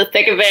in the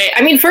thick of it.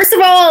 I mean, first of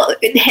all,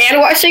 hand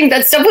washing,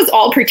 that stuff was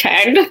all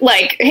pretend.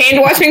 Like,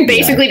 hand washing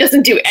basically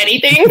doesn't do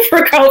anything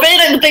for COVID,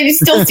 and then you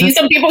still see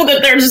some people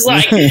that they're just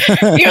like,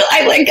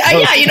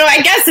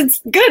 I guess it's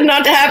good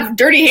not to have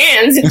dirty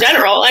hands in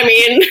general. I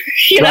mean,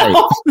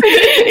 know,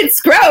 it's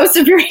gross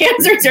if your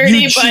hands are dirty,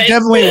 you should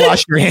definitely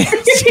wash your hands.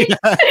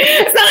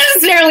 It's not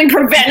necessarily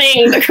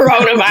preventing the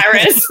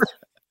coronavirus.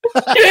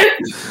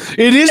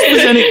 It is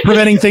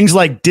preventing things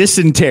like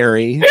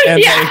dysentery. And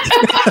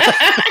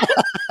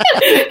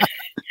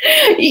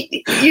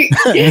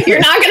you're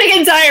not going to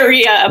get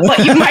diarrhea, but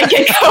you might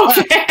get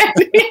COVID.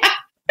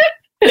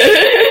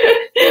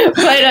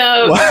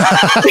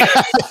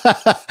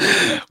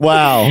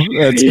 Wow,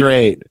 that's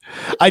great.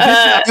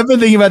 I've been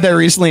thinking about that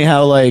recently.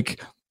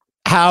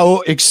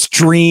 How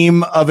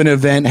extreme of an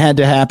event had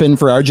to happen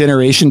for our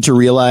generation to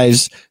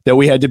realize that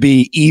we had to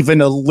be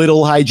even a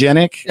little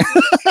hygienic.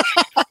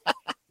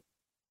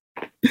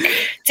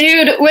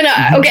 Dude, when the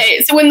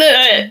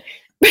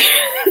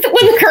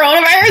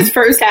coronavirus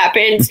first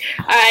happened,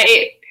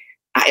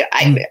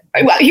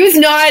 he was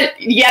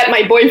not yet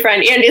my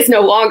boyfriend and is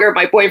no longer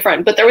my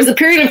boyfriend, but there was a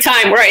period of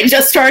time where I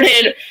just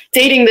started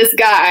dating this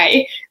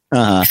guy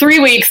 3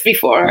 weeks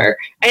before,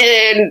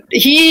 and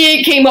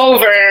he came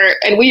over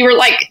and we were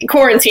like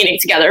quarantining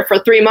together for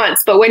 3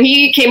 months. But when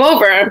he came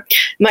over,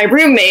 my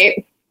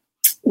roommate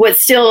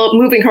was still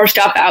moving her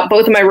stuff out.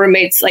 Both of my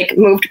roommates like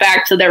moved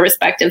back to their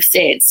respective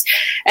states.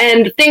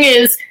 And the thing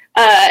is,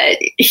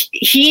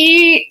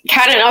 he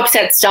had an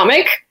upset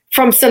stomach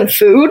from some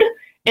food.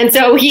 And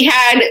so he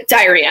had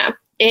diarrhea.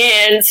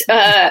 And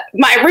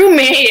my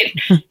roommate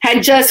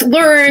had just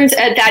learned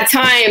at that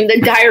time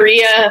that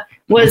diarrhea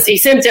was a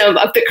symptom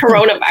of the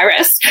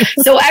coronavirus.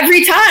 So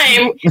every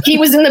time he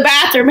was in the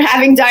bathroom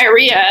having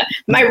diarrhea,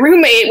 my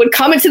roommate would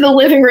come into the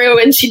living room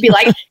and she'd be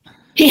like,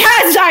 he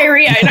has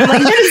diarrhea. And I'm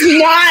like,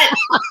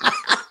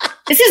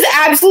 this is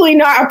absolutely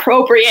not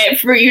appropriate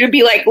for you to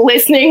be like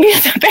listening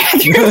at the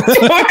bathroom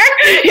door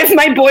if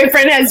my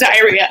boyfriend has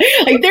diarrhea.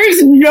 Like,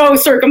 there's no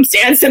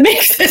circumstance that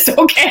makes this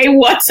okay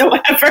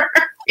whatsoever.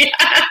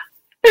 Yeah.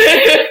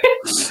 It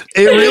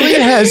really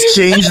has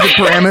changed the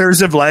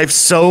parameters of life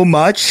so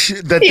much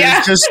that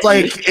there's just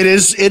like it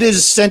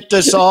is sent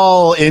us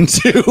all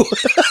into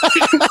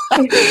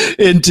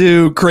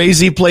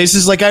crazy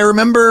places. Like, I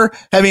remember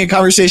having a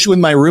conversation with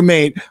my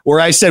roommate where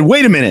I said,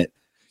 wait a minute,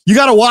 you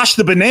got to wash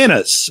the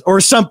bananas or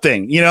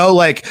something,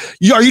 like,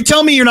 are you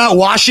telling me you're not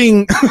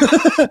washing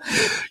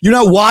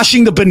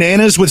the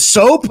bananas with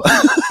soap?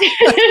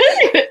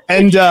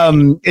 And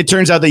it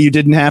turns out that you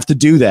didn't have to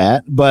do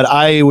that. But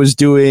I was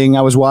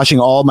washing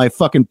all my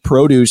fucking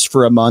produce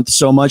for a month,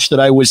 so much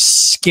that I was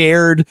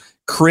scared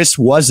Chris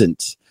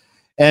wasn't.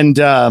 And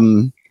I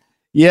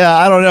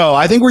don't know.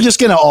 I think we're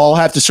just going to all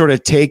have to sort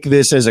of take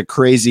this as a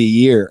crazy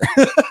year.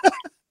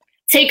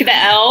 take the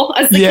L,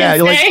 as the Yeah,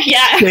 kids like, say.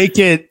 Yeah. take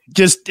it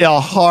just a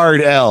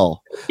hard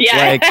L. Yeah.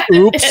 Like,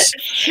 oops,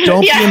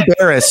 don't Yeah. be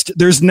embarrassed.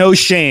 There's no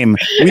shame.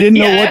 We didn't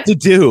know Yeah. what to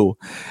do.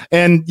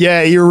 And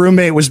yeah, your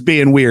roommate was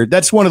being weird.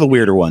 That's one of the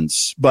weirder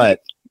ones,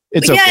 but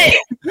it's okay.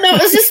 No,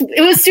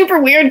 it was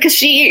super weird because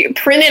she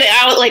printed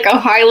out like a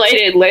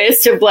highlighted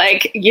list of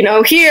like, you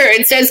know, here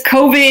it says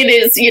COVID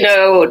is, you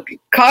know,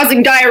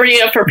 causing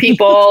diarrhea for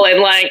people and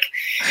like,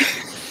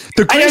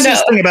 The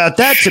craziest thing about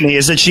that to me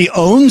is that she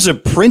owns a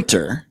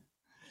printer.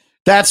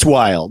 That's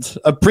wild.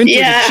 A printer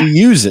that she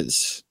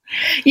uses.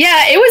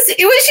 yeah, it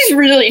was just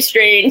really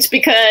strange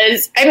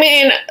because I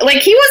mean, like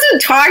he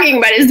wasn't talking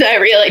about his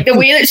diarrhea. Like the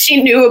way that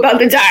she knew about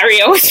the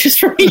diarrhea was just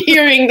from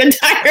hearing the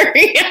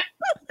diarrhea.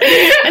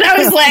 And I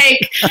was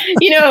like,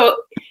 you know,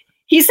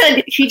 he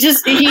said he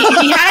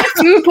had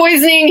food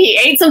poisoning. He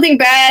ate something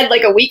bad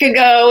like a week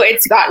ago.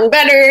 It's gotten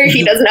better.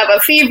 He doesn't have a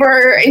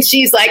fever. And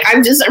she's like,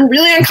 I'm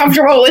really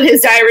uncomfortable with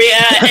his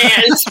diarrhea.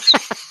 And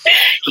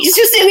he's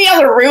just in the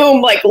other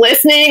room, like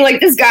listening.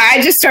 Like this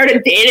guy just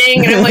started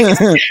dating. And I'm like,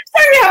 starting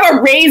to have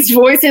a raised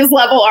voices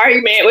level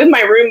argument with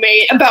my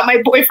roommate about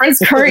my boyfriend's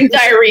current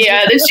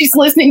diarrhea that she's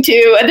listening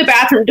to at the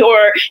bathroom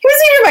door. He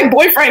wasn't even my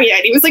boyfriend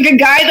yet. He was like a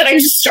guy that I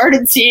just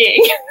started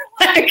seeing.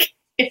 Like,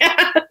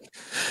 yeah.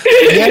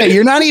 Yeah,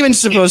 you're not even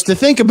supposed to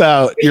think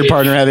about your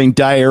partner having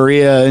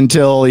diarrhea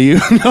until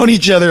you've known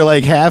each other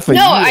like half a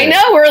year. No, I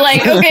know. We're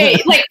like,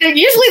 okay, like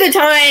usually the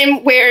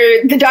time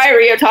where the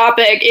diarrhea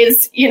topic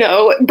is, you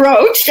know,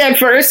 broached at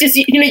first is,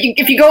 you know,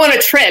 if you go on a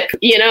trip,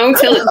 you know,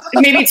 to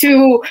maybe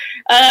to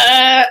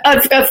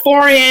a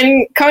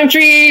foreign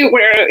country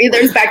where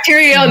there's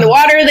bacteria in the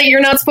water that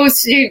you're not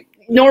supposed to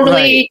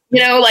normally,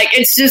 you know, like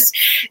it's just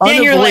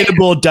then you're like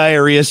unavoidable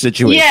diarrhea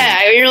situation.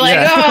 Yeah, you're like,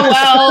 oh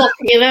well,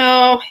 you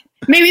know,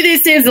 maybe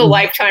this is a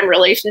lifetime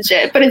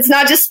relationship, but it's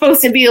not just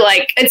supposed to be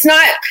like it's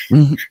not.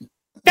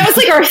 That was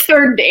like our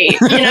third date,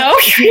 you know.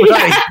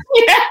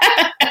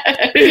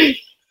 Right.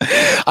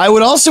 I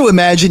would also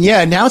imagine,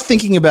 now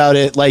thinking about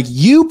it, like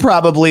you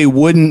probably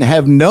wouldn't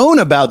have known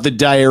about the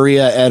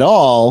diarrhea at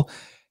all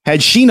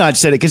had she not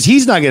said it, because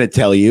he's not going to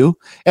tell you.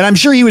 And I'm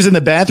sure he was in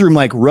the bathroom,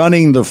 like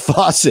running the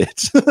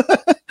faucet.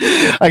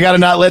 I got to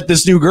not let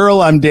this new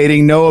girl I'm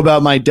dating know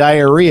about my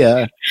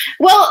diarrhea.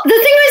 Well, the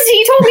thing is,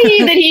 he told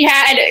me that he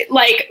had,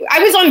 like, I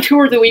was on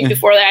tour the week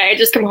before that. I had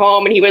just come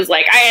home and he was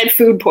like, I had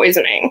food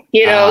poisoning,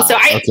 you know? So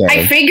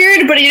I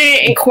figured, but he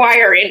didn't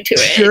inquire into it.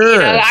 Sure. You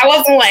know, I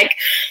wasn't like,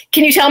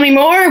 can you tell me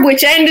more?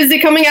 Which end is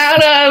it coming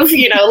out of?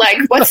 You know, like,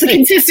 what's the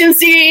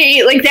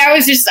consistency? Like, that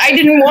was just, I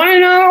didn't want to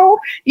know,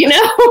 you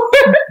know?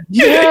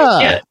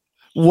 Yeah.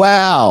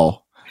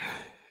 Wow.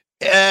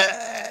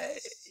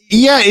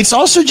 Yeah, it's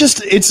also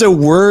just, it's a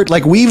word,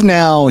 like we've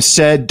now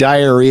said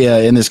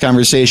diarrhea in this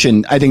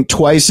conversation, I think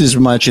twice as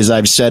much as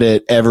I've said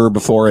it ever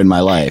before in my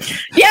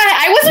life. Yeah,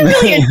 I wasn't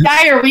really a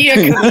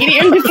diarrhea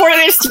comedian before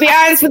this, to be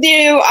honest with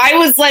you. I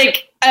was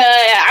like,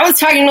 I was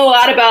talking a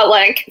lot about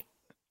like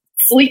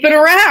sleeping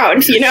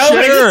around, you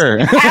know? Sure.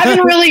 I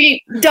haven't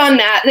really done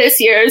that this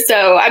year,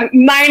 so I'm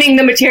mining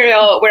the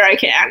material where I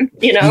can,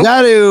 you know? You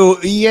got to,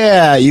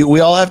 we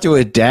all have to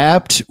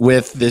adapt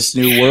with this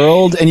new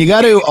world. And you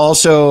got to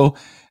also,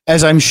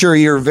 as I'm sure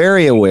you're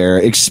very aware,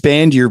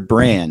 expand your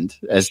brand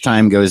as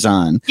time goes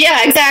on.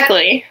 Yeah,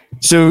 exactly.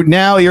 So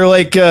now you're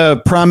like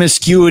a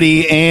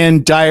promiscuity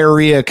and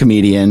diarrhea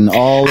comedian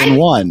all in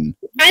one.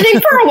 I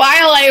think for a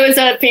while I was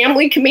a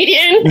family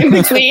comedian in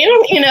between,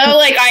 you know,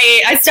 like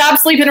I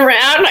stopped sleeping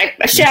around. I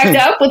shacked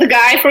up with a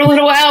guy for a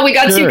little while. We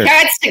got two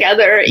cats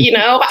together, you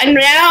know, and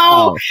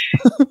now...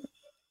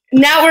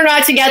 Now we're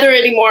not together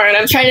anymore, and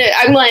I'm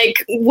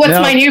like, what's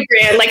my new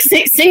brand? Like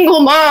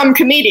single mom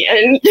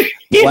comedian.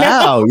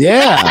 Wow,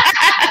 yeah.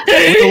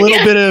 With a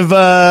little bit of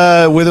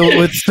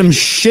with some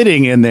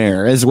shitting in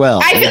there as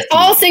well.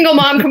 All single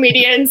mom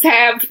comedians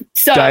have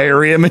some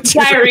diarrhea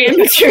material.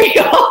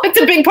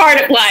 It's a big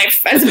part of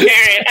life as a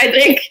parent. I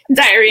think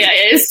diarrhea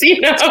is,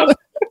 you know.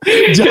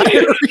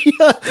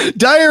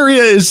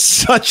 Diarrhea is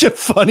such a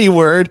funny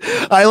word.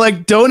 I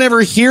don't ever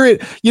hear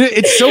it. You know,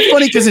 it's so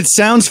funny because it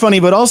sounds funny,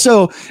 but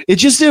also it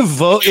just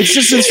it's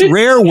just this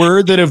rare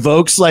word that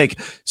evokes like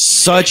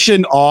such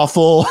an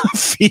awful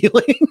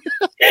feeling.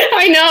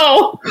 I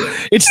know.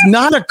 It's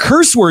not a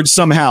curse word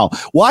somehow.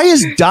 Why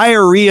is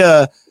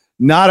diarrhea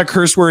not a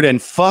curse word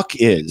and fuck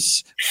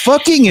is?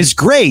 Fucking is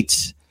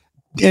great.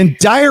 And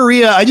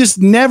diarrhea, I just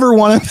never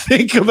want to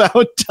think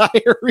about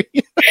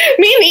diarrhea.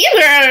 Me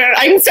neither.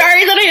 I'm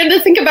sorry that I had to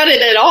think about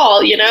it at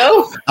all, you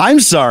know? I'm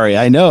sorry.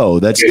 I know.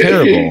 That's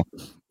terrible.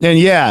 And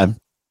yeah,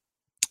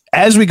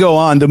 as we go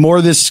on, the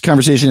more this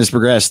conversation has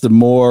progressed, the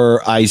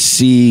more I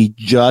see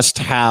just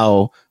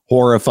how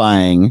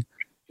horrifying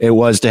it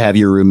was to have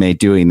your roommate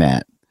doing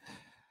that.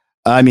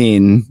 I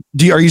mean,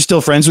 are you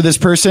still friends with this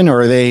person,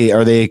 or are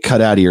they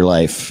cut out of your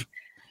life?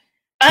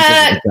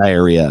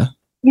 Diarrhea.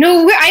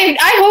 No,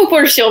 I hope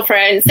we're still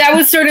friends. That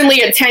was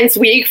certainly a tense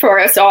week for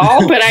us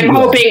all, but I'm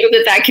hoping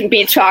that can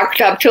be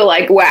chalked up to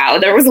like, wow,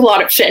 there was a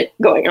lot of shit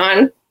going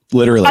on.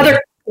 Literally.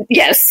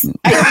 Yes.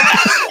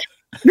 I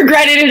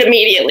regretted it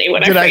immediately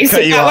when I phrased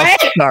it that way.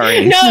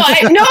 Sorry. No,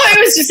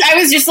 I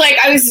was just like,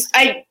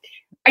 I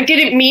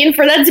didn't mean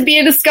for that to be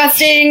a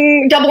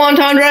disgusting double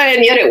entendre,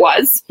 and yet it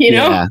was, you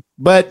know? Yeah,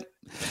 but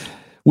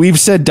we've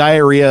said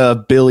diarrhea a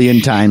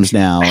billion times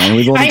now, and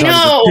we've only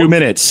talked for 2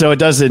 minutes, so it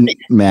doesn't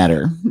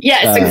matter.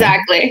 Yes,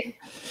 exactly.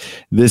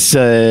 This,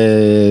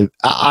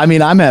 I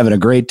mean, I'm having a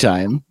great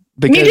time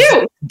because Me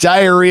too.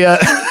 diarrhea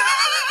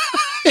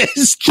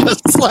is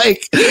just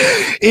like,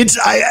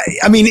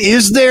 I mean,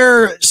 is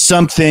there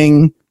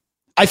something,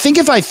 I think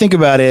if I think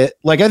about it,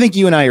 like, I think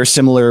you and I are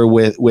similar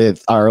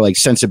with our like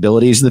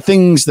sensibilities. The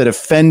things that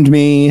offend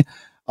me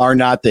are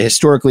not the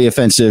historically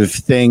offensive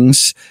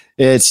things.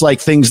 It's like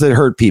things that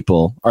hurt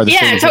people are the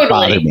things that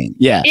bother me.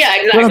 Yeah. Yeah,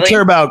 exactly. I don't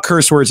care about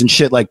curse words and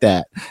shit like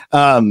that.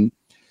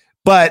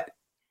 But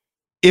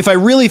if I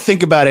really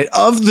think about it,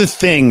 of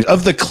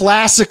the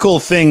classical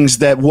things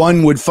that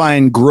one would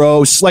find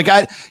gross, like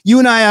you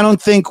and I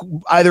don't think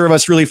either of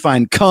us really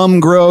find cum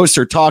gross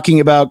or talking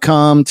about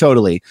cum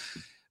totally.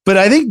 But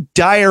I think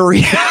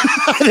diarrhea,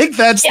 I think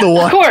that's the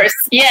one. Of course.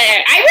 Yeah.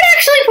 I would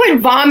actually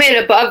put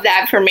vomit above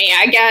that for me,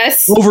 I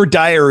guess. Over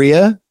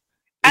diarrhea?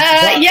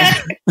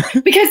 Yeah.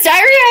 Because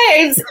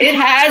diarrhea it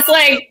has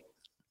like,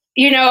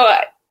 you know,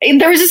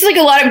 there was just like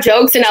a lot of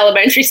jokes in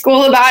elementary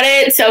school about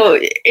it. So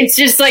it's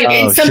just like,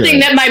 it's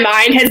something that my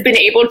mind has been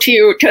able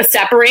to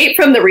separate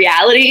from the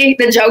reality,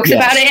 the jokes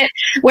about it.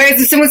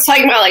 Whereas if someone's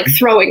talking about like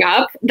throwing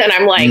up, then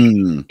I'm like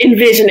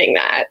envisioning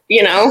that,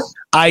 you know?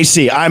 I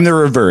see. I'm the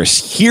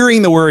reverse.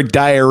 Hearing the word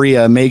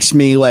diarrhea makes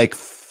me like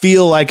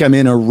feel like I'm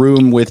in a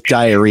room with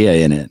diarrhea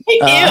in it.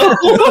 Now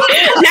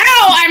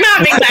I'm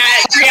having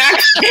that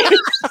reaction.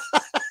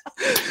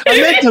 I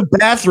meant the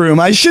bathroom.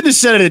 I should have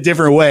said it a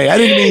different way. I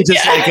didn't mean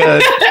just like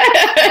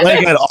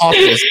an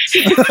office.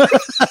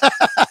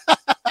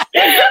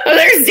 Oh,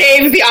 there's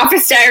Dave, the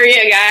office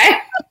diarrhea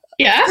guy.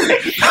 Yeah.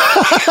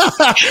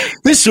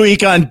 This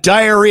week on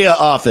Diarrhea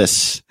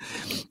Office,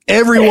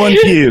 everyone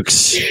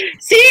pukes.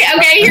 See,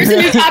 okay, here's a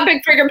new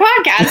topic for your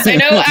podcast. I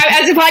know,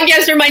 as a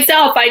podcaster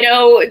myself, I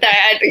know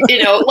that,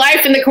 you know,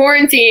 life in the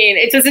quarantine,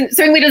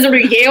 certainly doesn't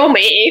regale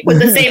me with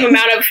the same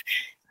amount of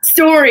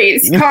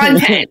stories,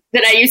 content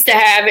that I used to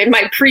have in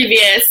my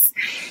previous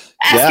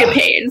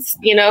escapades,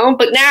 you know?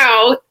 But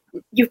now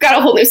you've got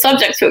a whole new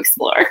subject to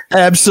explore.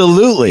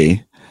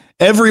 Absolutely.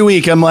 Every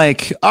week I'm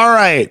like, all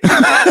right,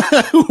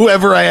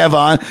 whoever I have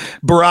on,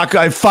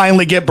 I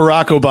finally get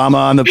Barack Obama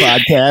on the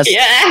podcast,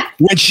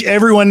 which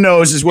everyone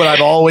knows is what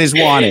I've always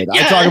wanted. I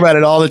talk about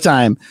it all the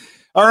time.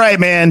 All right,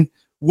 man.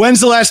 When's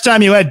the last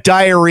time you had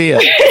diarrhea?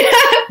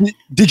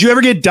 Did you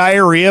ever get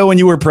diarrhea when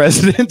you were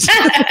president?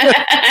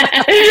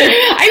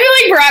 I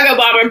feel like Barack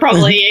Obama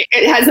probably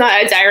has not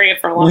had diarrhea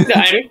for a long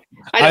time.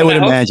 I would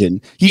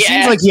imagine. He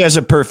seems like he has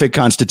a perfect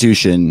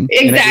constitution.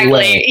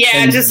 Exactly. Yeah,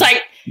 and just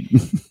like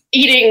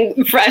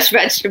eating fresh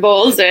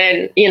vegetables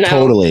and, you know.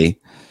 Totally.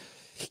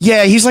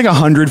 Yeah, he's like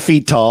 100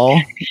 feet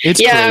tall. It's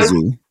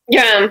crazy.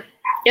 Yeah.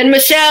 And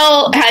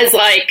Michelle has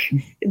like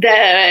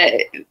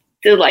the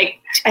like,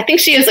 I think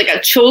she has like a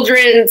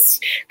children's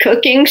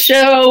cooking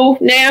show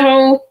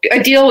now,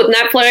 a deal with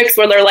Netflix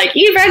where they're like,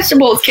 eat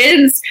vegetables,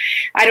 kids.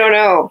 I don't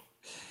know.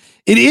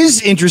 It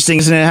is interesting,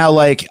 isn't it? How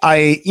like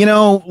I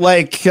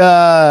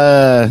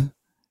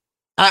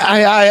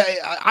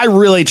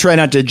really try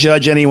not to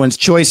judge anyone's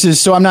choices,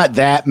 so I'm not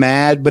that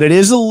mad, but it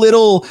is a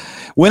little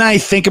when I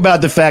think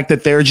about the fact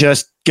that they're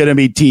just going to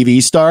be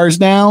TV stars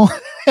now.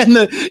 And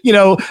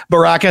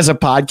Barack has a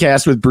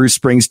podcast with Bruce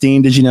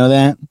Springsteen. Did you know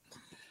that?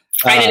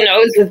 I didn't know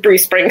it was with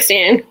Bruce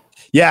Springsteen.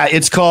 Yeah,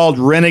 it's called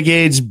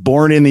Renegades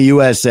Born in the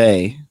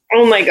USA.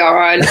 Oh my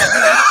God.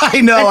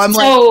 I know. That's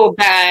so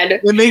bad.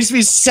 It makes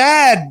me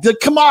sad.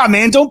 Come on,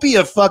 man. Don't be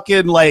a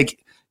fucking like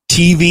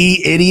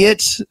TV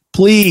idiot,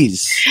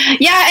 please.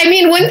 Yeah, I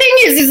mean, one thing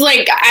is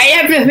like I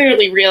have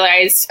definitely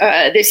realized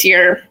this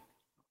year,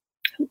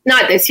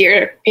 not this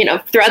year, you know,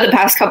 throughout the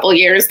past couple of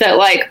years that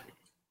like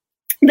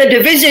the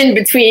division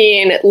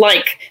between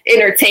like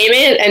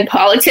entertainment and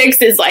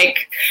politics is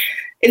like,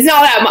 it's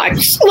not that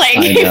much. Like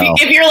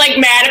if you're like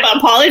mad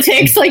about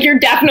politics, like you're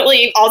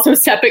definitely also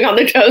stepping on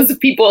the toes of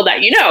people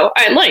that you know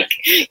and like,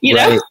 you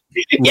know,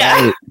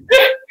 yeah.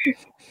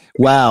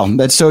 Wow,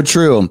 that's so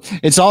true.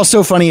 It's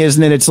also funny,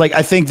 isn't it? It's like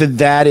I think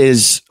that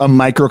is a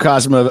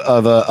microcosm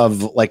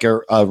of like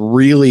a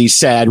really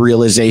sad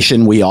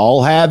realization we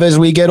all have as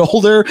we get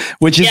older,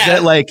 which is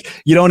that like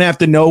you don't have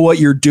to know what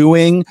you're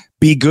doing,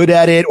 be good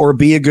at it, or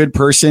be a good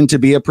person to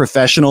be a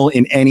professional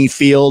in any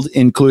field,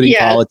 including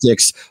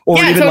politics or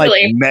even like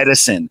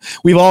medicine.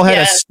 We've all had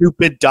a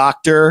stupid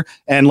doctor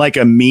and like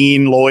a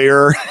mean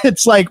lawyer.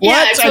 It's like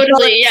what? Yeah,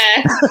 totally.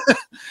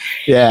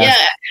 Yeah.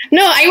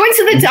 No, I went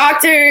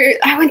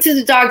to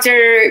the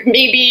doctor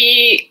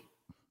maybe,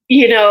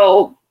 you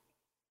know,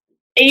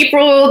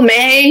 April,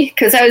 May,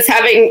 because I was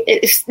having,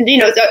 you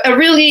know, a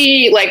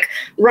really like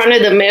run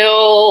of the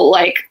mill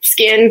like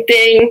skin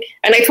thing.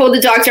 And I told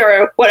the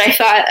doctor what I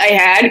thought I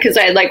had because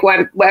I had like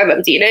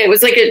WebMD'd it. It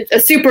was like a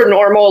super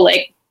normal,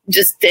 like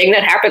just thing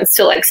that happens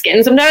to like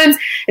skin sometimes.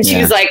 And she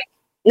was like,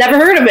 never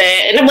heard of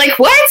it. And I'm like,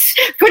 what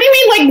do you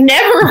mean, like,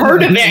 never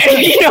heard of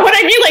it? You know what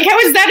I mean? Like, how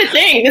is that a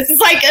thing? This is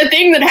like a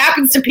thing that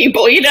happens to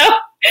people, you know?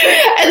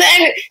 And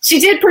then she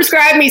did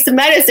prescribe me some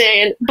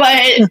medicine,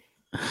 but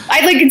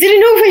I like didn't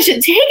know if I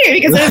should take it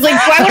because I was like,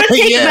 do I want to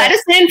take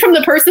medicine from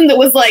the person that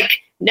was like,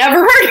 never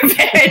heard of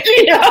it,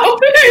 you know?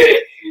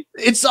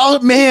 It's all,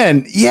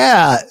 man,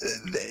 yeah.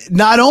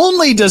 Not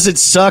only does it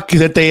suck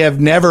that they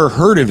have never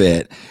heard of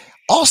it,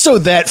 also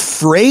that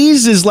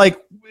phrase is like,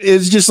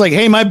 it's just like,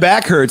 hey, my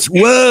back hurts.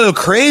 Whoa,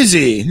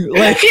 crazy.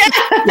 Like,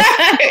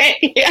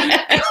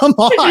 come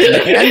on,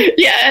 man.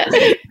 Yeah,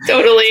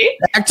 totally.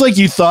 Act like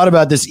you thought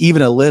about this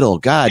even a little.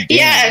 God damn.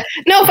 Yeah.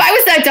 No, if I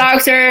was that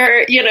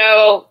doctor, you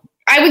know,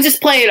 I would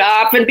just play it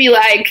off and be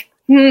like,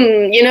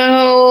 you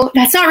know,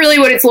 that's not really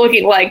what it's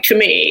looking like to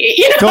me.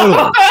 You know?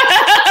 Totally.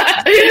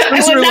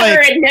 I would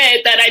never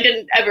admit that I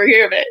didn't ever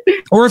hear of it.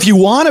 Or if you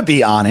want to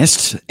be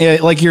honest,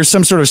 like you're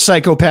some sort of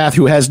psychopath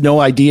who has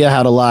no idea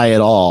how to lie at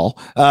all,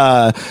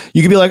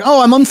 you could be like,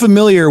 oh, I'm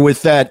unfamiliar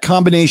with that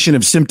combination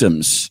of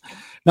symptoms.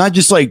 Not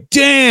just like,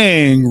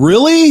 dang,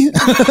 really?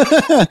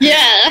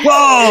 Yeah.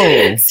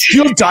 Whoa.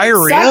 You have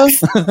diarrhea?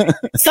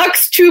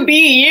 Sucks to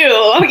be you,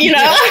 you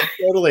know?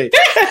 Yeah, totally.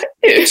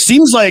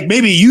 Seems like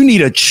maybe you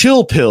need a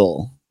chill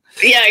pill.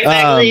 Yeah,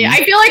 exactly.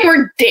 I feel like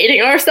we're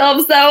dating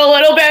ourselves, though, a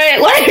little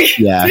bit. Like,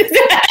 yeah.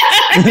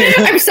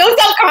 I'm so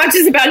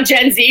self-conscious about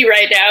Gen Z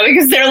right now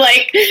because they're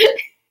like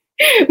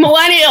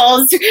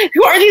millennials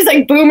who are these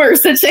like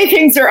boomers that say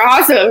things are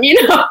awesome,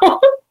 you know?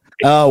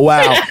 Oh,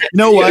 wow. You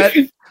know what?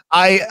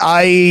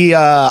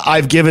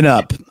 I've given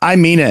up. I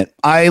mean it.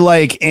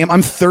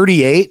 I'm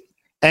 38.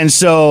 And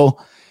so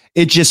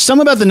it just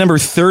something about the number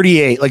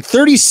 38, like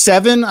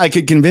 37. I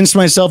could convince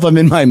myself I'm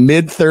in my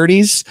mid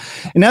 30s.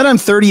 And now that I'm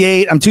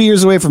 38, I'm 2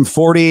 years away from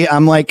 40.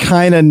 I'm like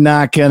kind of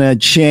not going to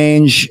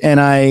change. And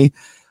I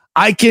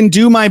can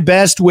do my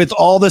best with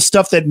all the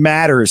stuff that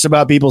matters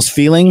about people's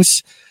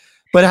feelings,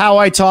 but how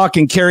I talk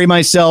and carry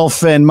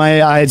myself and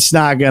it's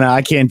not gonna,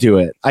 I can't do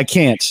it. I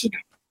can't.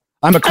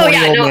 I'm a corny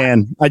old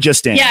man. I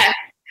just am. Yeah,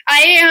 I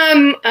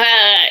am.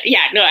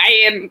 I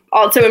am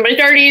also in my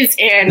 30s,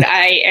 and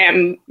I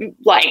am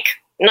like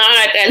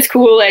not as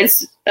cool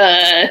as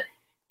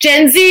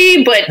Gen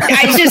Z, but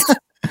I just,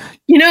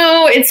 you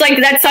know, it's like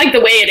that's like the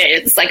way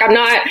it is. Like I'm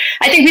not.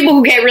 I think people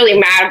who get really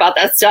mad about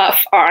that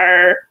stuff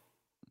are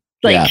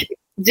like,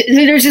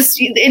 there's just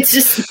it's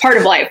just part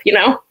of life, you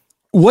know.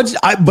 But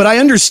I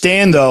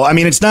understand though. I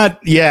mean, it's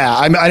not. Yeah,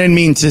 I didn't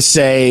mean to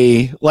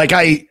say like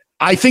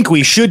I think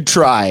we should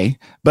try,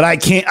 but I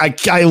can't.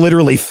 I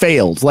literally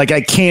failed. Like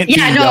I can't.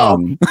 Yeah, no.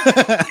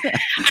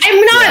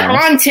 I'm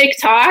not on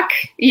TikTok.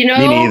 You know,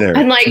 me neither.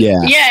 I'm like,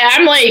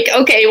 I'm like,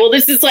 okay, well,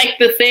 this is like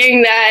the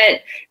thing that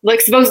like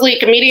supposedly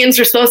comedians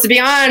are supposed to be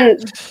on,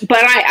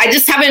 but I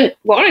just haven't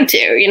wanted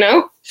to. You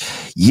know.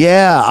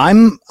 Yeah,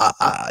 I'm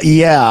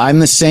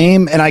the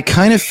same, and I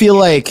kind of feel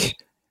like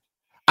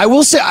I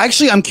will say.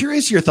 Actually, I'm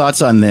curious your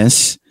thoughts on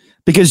this.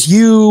 Because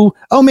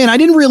I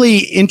didn't really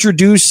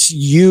introduce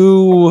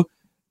you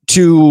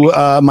to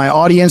my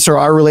audience or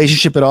our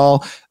relationship at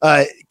all.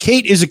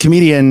 Kate is a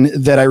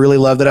comedian that I really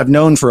love that I've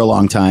known for a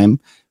long time,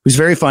 who's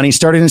very funny,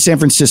 started in San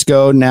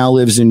Francisco, now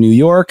lives in New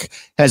York,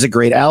 has a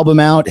great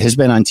album out, has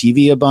been on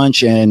TV a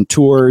bunch and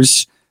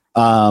tours,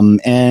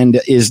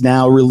 and is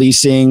now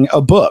releasing a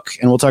book.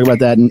 And we'll talk about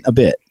that in a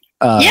bit.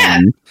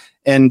 And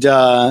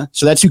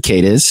so that's who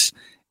Kate is.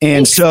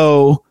 And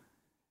so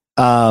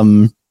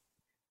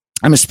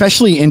I'm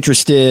especially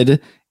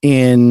interested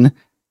in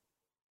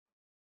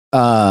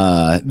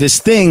this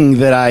thing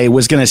that I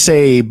was going to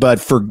say, but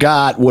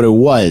forgot what it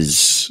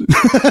was.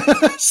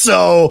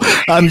 So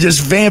I'm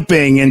just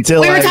vamping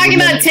until we were talking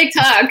about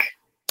TikTok.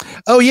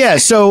 Oh, yeah.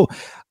 So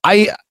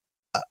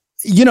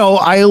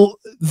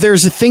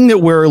there's a thing that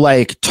we're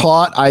like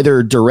taught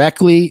either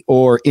directly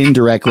or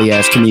indirectly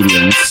as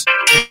comedians.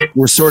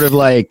 We're sort of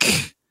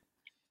like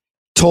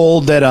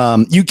told that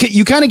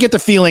you kind of get the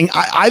feeling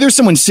either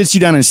someone sits you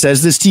down and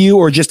says this to you,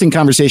 or just in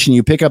conversation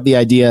you pick up the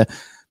idea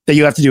that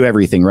you have to do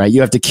everything, right?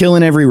 You have to kill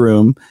in every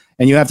room,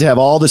 and you have to have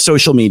all the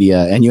social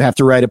media, and you have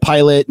to write a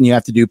pilot, and you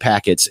have to do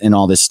packets and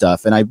all this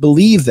stuff. And I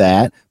believe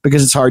that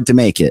because it's hard to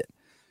make it.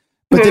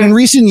 But then in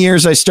recent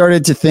years, I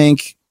started to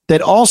think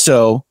that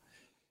also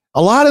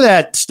a lot of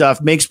that stuff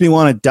makes me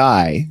want to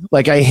die.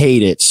 Like I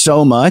hate it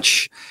so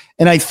much.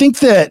 And I think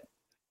that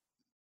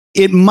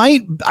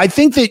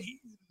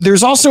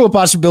there's also a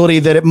possibility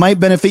that it might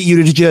benefit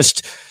you to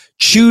just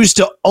choose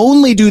to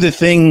only do the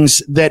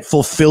things that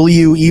fulfill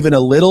you even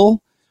a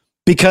little,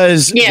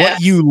 because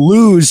what you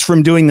lose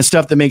from doing the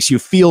stuff that makes you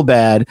feel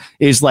bad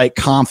is like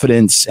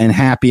confidence and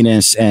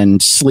happiness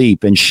and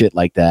sleep and shit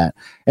like that.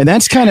 And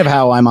that's kind of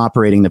how I'm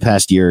operating the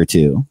past year or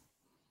two.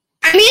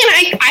 I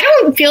mean, I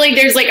don't feel like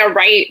there's like a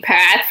right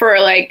path for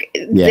like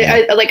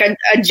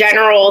a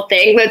general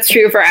thing that's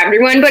true for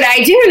everyone, but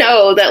I do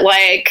know that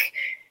like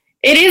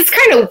It is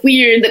kind of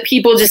weird that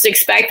people just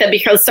expect that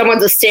because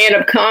someone's a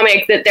stand-up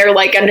comic that they're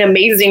like an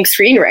amazing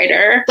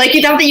screenwriter. Like, you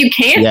know that you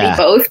can't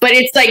be both, but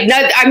it's like,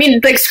 not, I mean,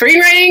 like,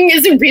 screenwriting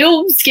is a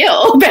real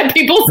skill that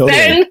people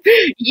spend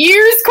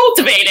years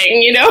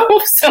cultivating, you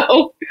know?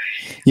 So,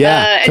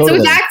 and so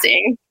is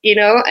acting, you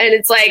know? And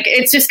it's like,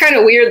 it's just kind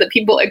of weird that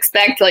people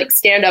expect like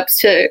stand-ups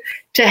to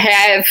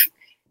have,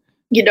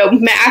 you know,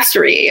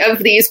 mastery of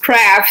these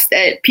crafts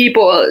that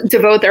people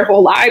devote their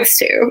whole lives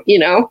to, you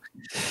know?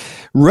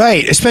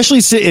 Right. Especially,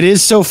 it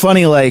is so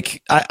funny.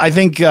 Like, I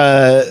think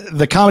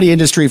the comedy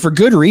industry, for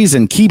good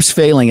reason, keeps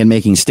failing in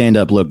making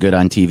stand-up look good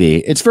on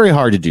TV. It's very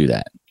hard to do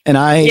that. And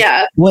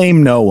I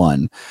blame no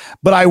one.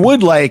 But I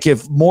would like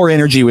if more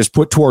energy was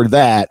put toward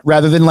that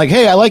rather than like,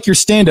 hey, I like your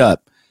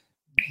stand-up.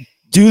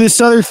 Do this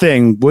other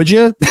thing, would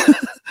you?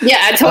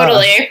 Yeah,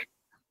 totally.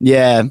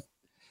 Yeah.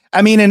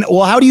 I mean, and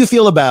well, how do you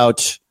feel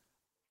about,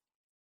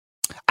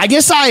 I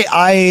guess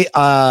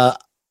I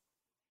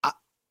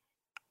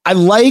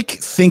like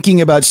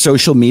thinking about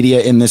social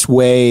media in this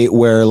way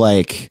where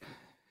like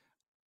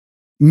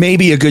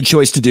maybe a good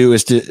choice to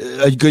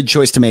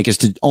make is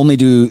to only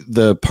do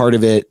the part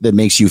of it that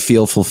makes you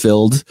feel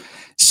fulfilled,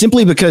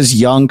 simply because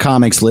young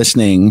comics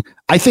listening,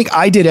 I think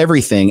I did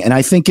everything and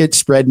I think it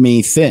spread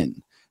me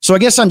thin. So I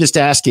guess I'm just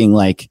asking,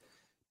 like,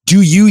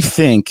 do you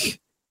think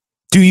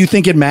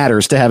it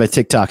matters to have a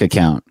TikTok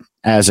account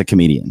as a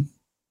comedian?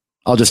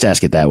 I'll just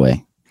ask it that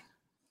way.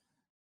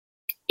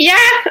 Yeah,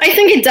 I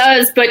think it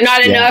does, but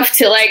not enough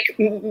to like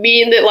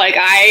mean that like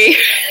I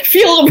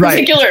feel a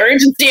particular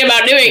urgency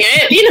about doing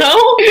it, you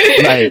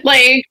know? Right.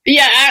 Like,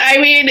 yeah, I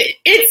mean,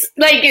 it's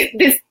like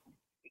this,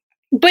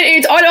 but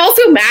it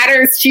also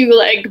matters to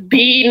like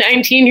be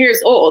 19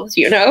 years old,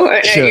 you know?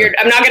 And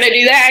I'm not going to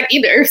do that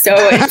either. So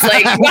it's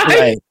like,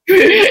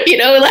 you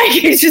know,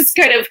 like it's just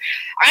kind of,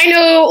 I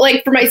know,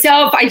 like, for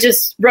myself, I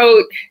just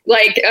wrote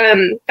like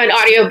an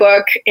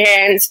audiobook,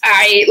 and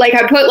I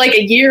put like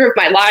a year of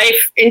my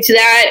life into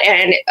that,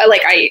 and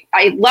like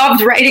I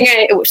loved writing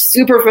it. It was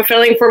super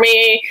fulfilling for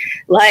me.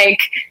 Like,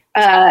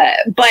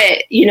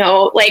 but you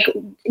know, like,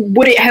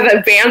 would it have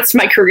advanced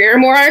my career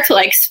more to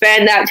like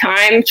spend that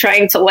time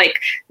trying to like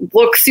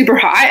look super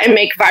hot and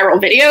make viral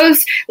videos?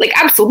 Like,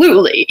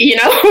 absolutely, you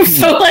know?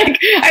 So like,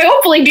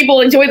 hopefully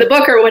people enjoy the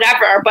book or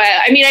whatever. But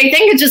I mean, I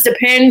think it just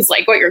depends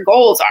like what your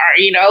goals are,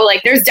 you know?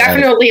 Like, there's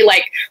definitely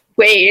like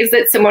ways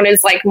that someone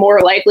is like more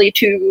likely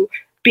to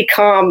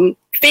become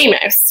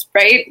famous,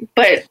 right?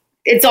 But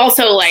it's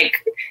also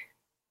like,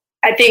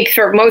 I think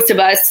for most of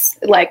us,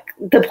 like,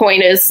 the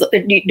point is,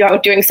 you know,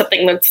 doing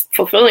something that's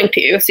fulfilling to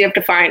you. So you have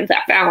to find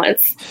that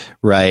balance.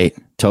 Right.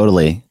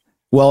 Totally.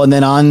 Well, and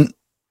then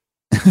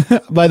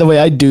by the way,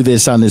 I do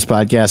this on this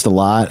podcast a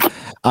lot.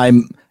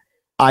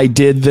 I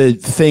did the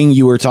thing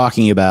you were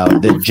talking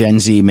about that Gen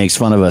Z makes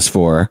fun of us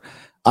for.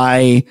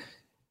 I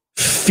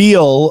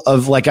feel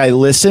of like I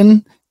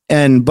listen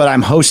but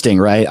I'm hosting,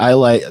 right? I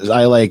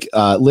like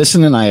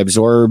listen and I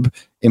absorb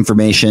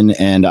information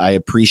and I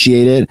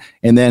appreciate it.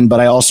 But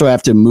I also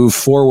have to move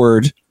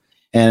forward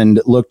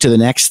and look to the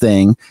next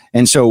thing.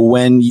 And so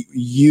when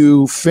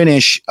you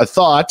finish a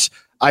thought,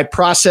 I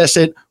process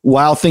it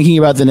while thinking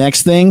about the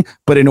next thing.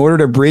 But in order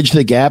to bridge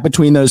the gap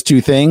between those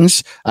two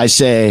things, I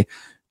say,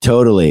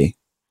 totally.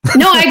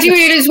 No, I do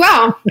it as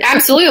well.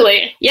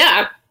 Absolutely.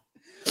 Yeah.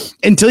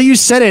 Until you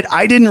said it,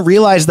 I didn't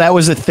realize that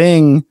was a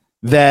thing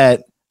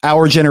that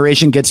our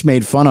generation gets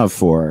made fun of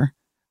for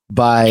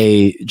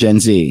by Gen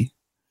Z.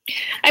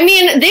 I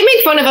mean, they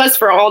make fun of us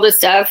for all this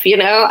stuff, you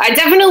know. I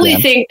definitely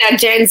think that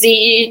Gen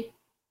Z,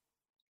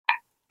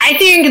 I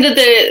think that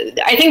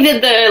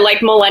the like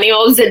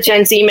millennials that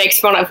Gen Z makes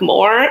fun of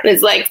more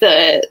is like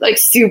the like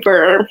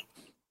super,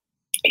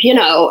 you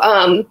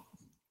know,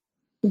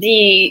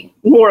 the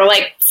more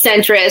like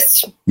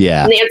centrist,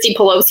 Nancy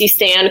Pelosi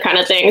stand kind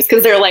of things,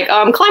 because they're like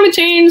climate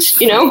change,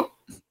 you know.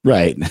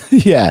 Right.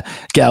 Yeah.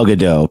 Gal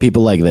Gadot,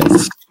 people like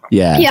this.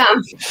 Yeah. Yeah.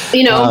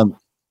 You know.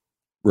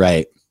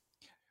 Right.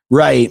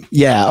 Right.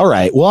 Yeah. All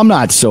right. Well, I'm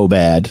not so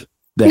bad.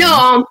 Then.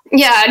 No.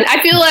 Yeah.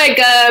 I feel like,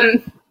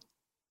 I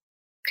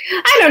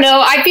don't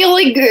know. I feel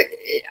like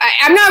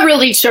I'm not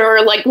really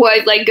sure like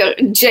what like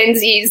Gen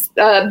Z's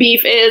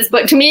beef is,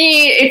 but to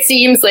me, it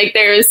seems like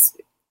there's,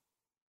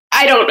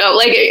 I don't know,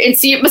 like it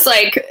seems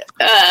like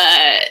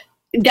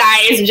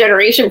Guy's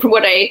generation, from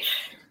what I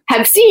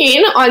have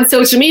seen on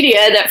social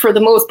media, that for the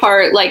most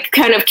part, like,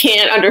 kind of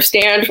can't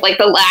understand like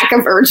the lack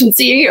of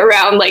urgency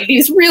around like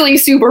these really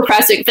super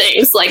pressing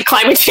things like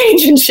climate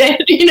change and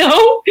shit, you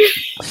know?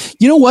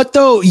 You know what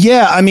though?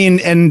 Yeah, I mean,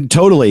 and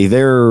totally,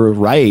 they're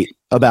right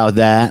about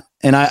that.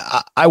 And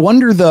I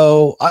wonder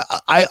though,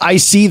 I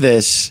see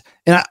this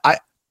and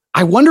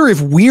I wonder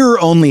if we're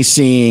only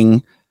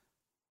seeing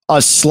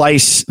the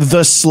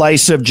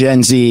slice of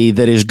Gen Z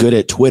that is good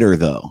at Twitter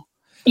though.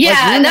 Yeah,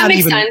 like, that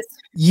makes sense.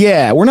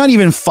 Yeah, we're not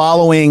even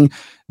following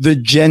the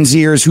Gen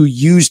Zers who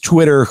use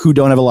Twitter who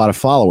don't have a lot of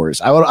followers.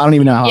 I don't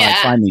even know how I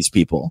find these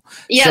people.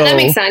 Yeah, so, that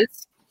makes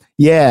sense.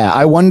 Yeah,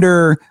 I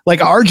wonder,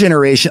 like our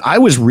generation, I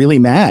was really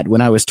mad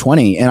when I was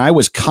 20 and I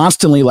was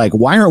constantly like,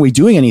 why aren't we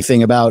doing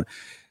anything about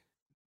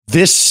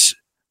this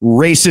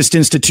racist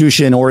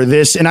institution or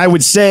this, and I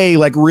would say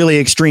like really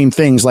extreme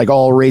things like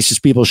all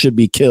racist people should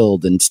be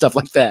killed and stuff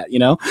like that, you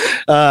know?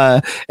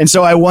 And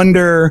so I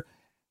wonder,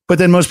 but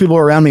then most people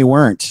around me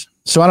weren't.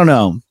 So I don't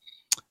know.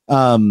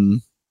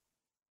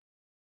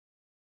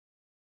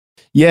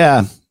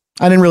 Yeah,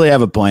 I didn't really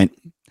have a point.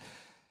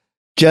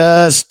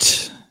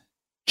 Just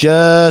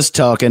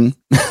talking.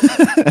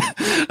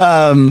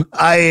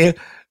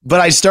 But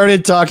I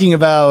started talking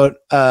about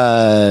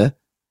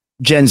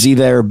Gen Z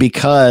there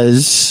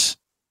because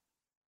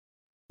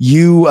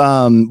you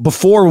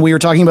before when we were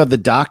talking about the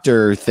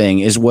doctor thing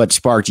is what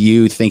sparked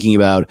you thinking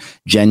about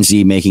Gen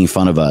Z making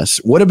fun of us.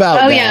 What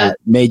about that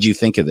made you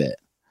think of it?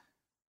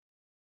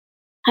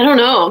 I don't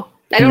know.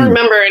 I don't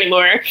remember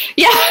anymore.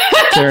 Yeah.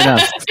 Fair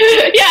enough.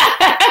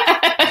 Yeah.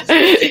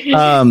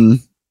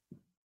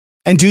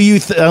 And do you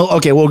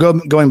okay, well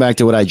going back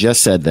to what I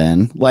just said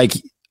then, like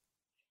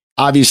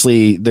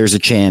obviously there's a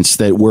chance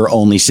that we're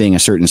only seeing a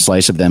certain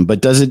slice of them,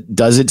 but does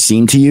it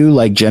seem to you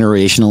like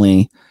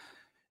generationally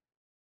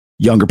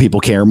younger people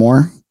care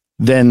more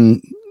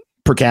than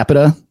per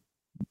capita?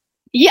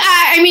 Yeah,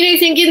 I mean, I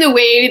think in the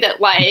way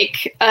that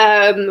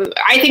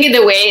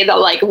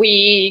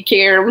we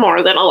care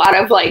more than a lot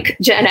of like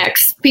Gen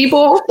X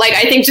people. Like,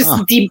 I think just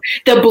the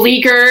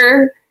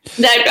bleaker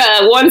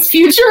that one's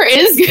future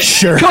is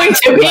going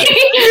to be,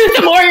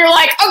 the more you're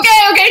like,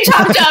 okay,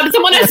 chop,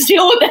 someone has to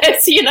deal with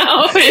this, you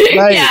know?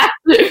 Right. Yeah.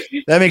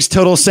 That makes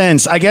total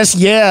sense. I guess,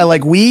 yeah,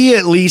 like we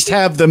at least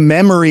have the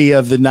memory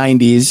of the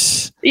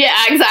 90s.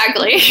 Yeah,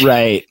 exactly.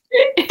 Right.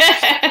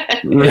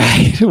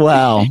 Right.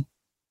 Wow.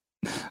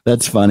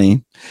 That's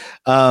funny.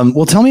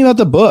 Well, tell me about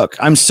the book.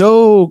 I'm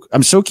so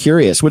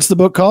curious. What's the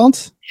book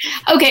called?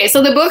 Okay,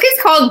 so the book is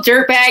called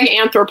Dirtbag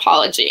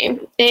Anthropology,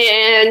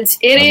 and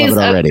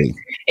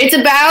it's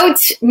about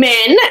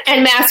men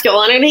and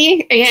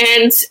masculinity.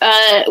 And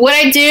what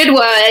I did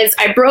was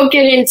I broke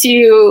it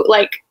into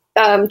like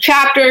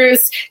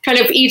chapters, kind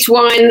of each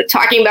one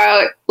talking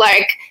about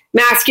like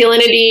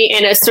masculinity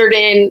in a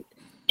certain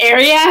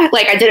area.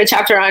 Like I did a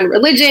chapter on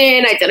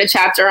religion, I did a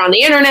chapter on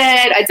the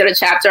internet, I did a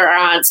chapter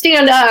on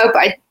stand-up,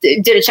 I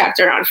did a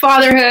chapter on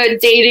fatherhood,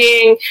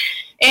 dating,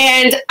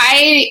 and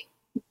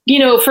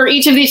for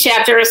each of these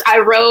chapters, I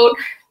wrote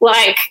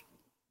like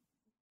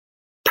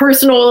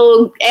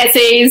personal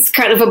essays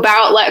kind of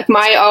about like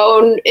my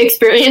own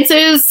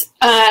experiences,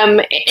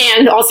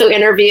 and also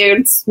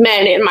interviewed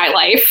men in my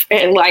life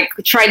and like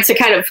tried to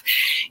kind of,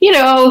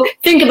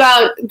 think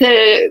about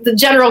the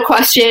general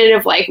question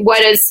of like,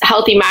 what does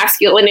healthy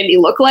masculinity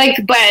look like?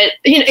 But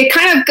it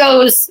kind of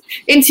goes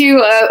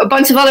into a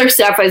bunch of other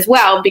stuff as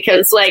well,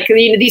 because like,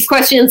 these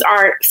questions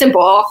aren't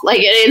simple. Like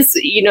it is,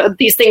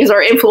 these things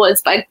are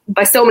influenced by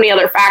so many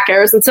other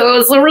factors. And so it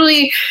was a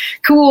really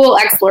cool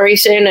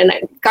exploration, and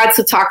I got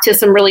to talk to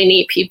some really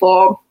neat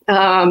people.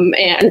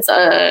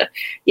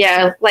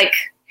 Like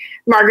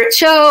Margaret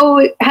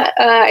Cho,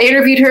 I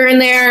interviewed her in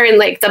there, and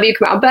like W.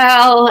 Kamau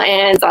Bell,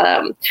 and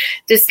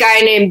this guy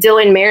named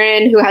Dylan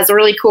Marin, who has a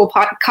really cool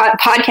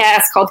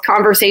podcast called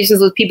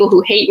Conversations with People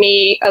Who Hate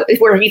Me,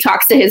 where he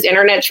talks to his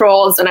internet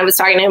trolls. And I was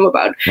talking to him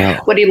about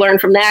what he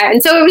learned from that.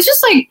 And so it was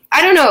just like,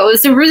 I don't know, it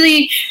was a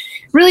really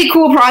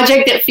cool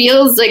project that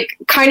feels like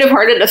kind of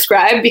hard to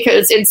describe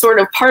because it's sort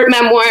of part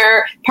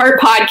memoir,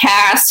 part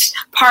podcast,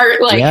 part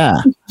like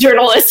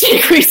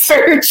journalistic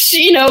research,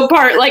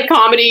 part like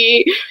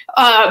comedy.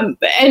 And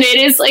it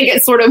is like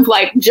it's sort of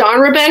like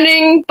genre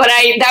bending, but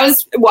that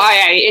was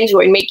why I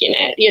enjoyed making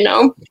it,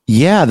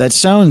 Yeah, that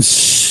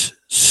sounds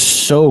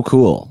so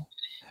cool.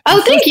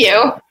 Oh, thank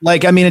you.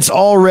 Like, I mean, this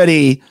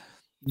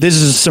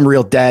is some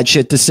real dad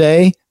shit to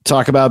say,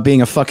 talk about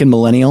being a fucking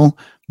millennial,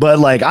 but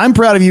like, I'm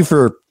proud of you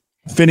for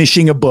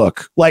finishing a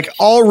book. Like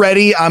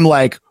already I'm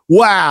like,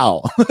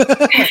 wow.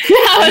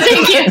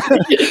 Thank you.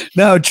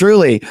 No,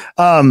 truly.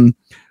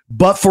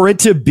 But for it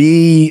to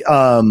be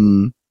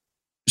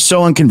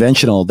so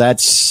unconventional,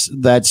 that's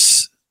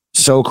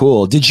so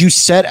cool. Did you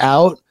set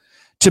out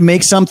to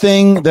make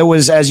something that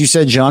was, as you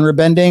said, genre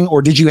bending,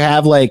 or did you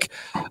have like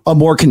a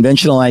more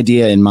conventional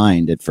idea in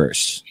mind at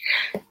first?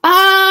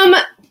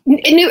 I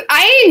knew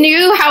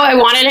how I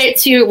wanted it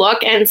to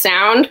look and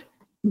sound,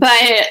 but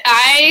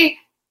I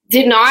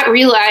did not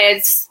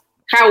realize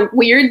how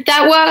weird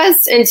that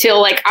was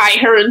until like I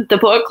heard the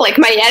book. Like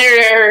my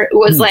editor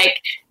was like,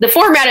 the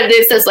format of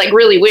this is like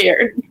really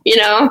weird,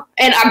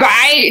 And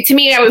to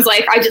me, I was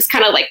like, I just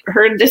kind of like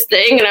heard this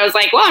thing, and I was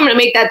like, well, I'm gonna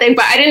make that thing,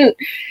 but I didn't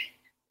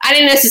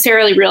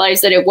necessarily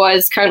realize that it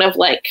was kind of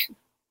like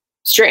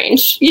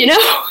strange,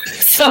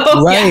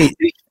 So right.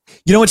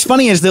 Yeah. What's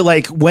funny is that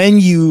like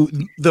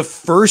the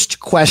first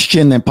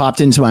question that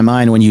popped into my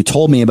mind when you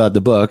told me about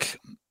the book,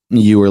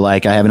 you were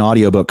like, I have an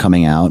audiobook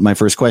coming out. My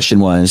first question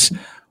was,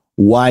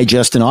 why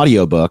just an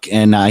audiobook?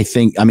 And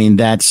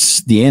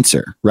that's the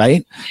answer,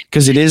 right?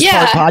 Because it is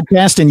part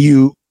podcast, and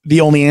the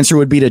only answer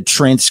would be to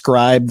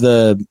transcribe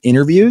the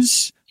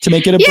interviews to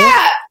make it a book.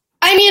 Yeah.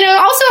 I mean, it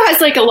also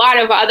has like a lot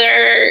of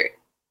other,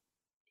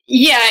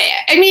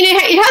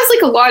 it has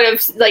like a lot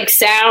of like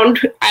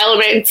sound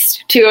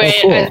elements to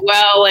it as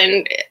well.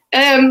 And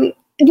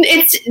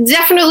it's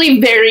definitely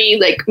very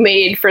like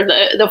made for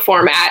the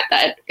format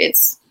that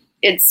it's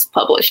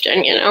published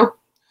in, you know.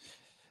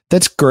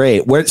 That's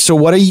great.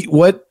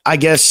 What I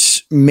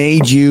guess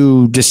made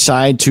you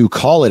decide to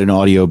call it an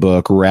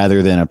audiobook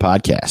rather than a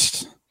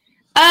podcast?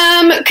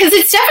 Because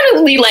it's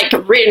definitely like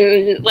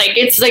written, like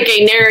it's like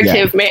a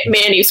narrative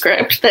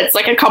manuscript that's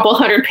like a couple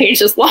 100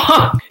 pages long.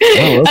 Oh,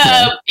 okay.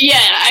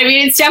 I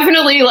mean, it's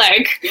definitely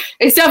like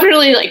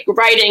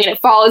writing, and it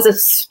follows a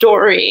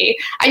story.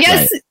 I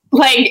guess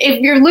like if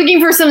you're looking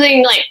for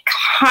something like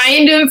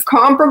kind of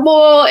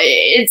comparable,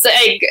 it's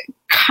like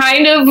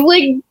kind of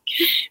like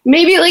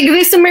maybe like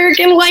This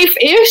American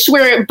Life-ish,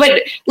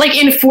 but like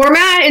in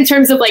format, in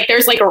terms of like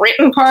there's like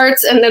written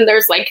parts, and then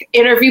there's like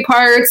interview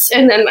parts,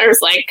 and then there's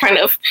like kind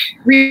of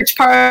research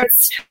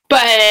parts.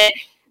 But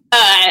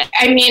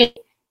I mean,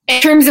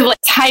 in terms of like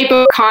type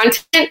of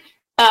content,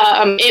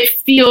 it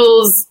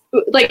feels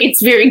like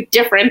it's very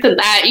different than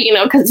that, you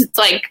know, because it's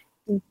like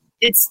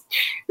it's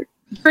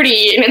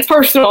pretty and it's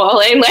personal,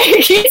 and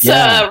like it's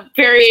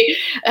very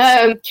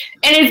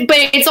but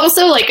it's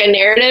also like a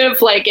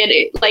narrative, like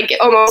it like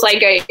almost like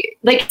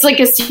it's like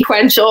a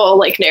sequential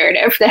like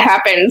narrative that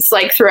happens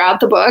like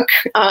throughout the book.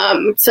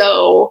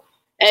 So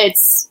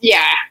it's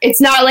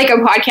not like a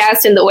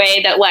podcast in the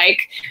way that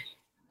like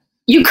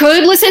you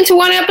could listen to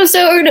one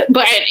episode,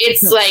 but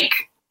it's like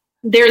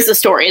there's a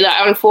story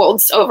that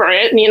unfolds over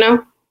it, you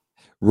know.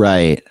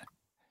 Right.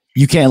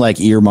 You can't like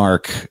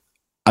earmark.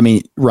 I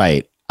mean,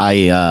 right.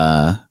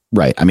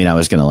 Right. I mean, I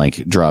was going to like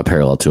draw a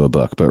parallel to a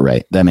book, but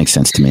right. That makes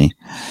sense to me.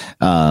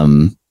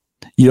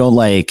 You don't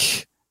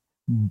like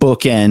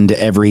bookend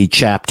every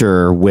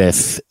chapter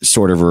with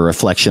sort of a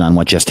reflection on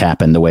what just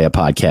happened the way a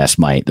podcast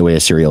might, the way a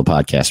serial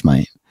podcast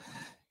might,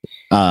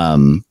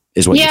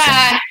 is what you're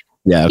saying.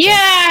 Yeah. Okay.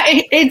 Yeah.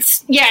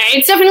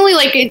 It's definitely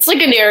like, it's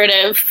like a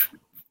narrative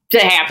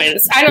that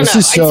happens. I don't know. This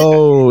is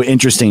so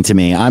interesting to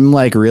me. I'm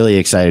like really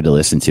excited to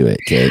listen to it,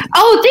 Kate.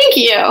 Oh, thank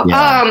you.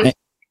 Yeah.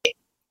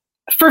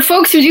 For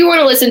folks who do want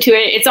to listen to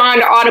it, it's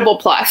on Audible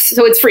Plus,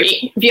 so it's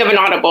free if you have an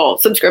Audible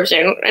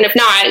subscription. And if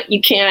not,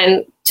 you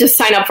can just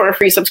sign up for a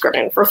free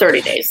subscription for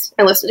 30 days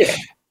and listen to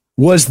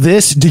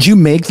it. Did you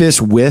make this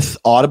with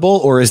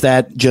Audible, or is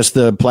that just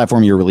the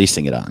platform you're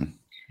releasing it on?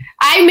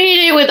 I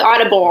made it with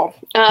Audible.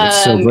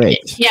 That's so great.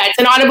 Yeah, it's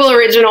an Audible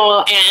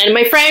original, and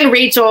my friend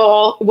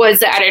Rachel was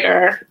the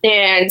editor,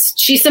 and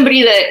she's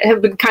somebody that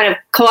I've been kind of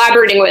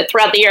collaborating with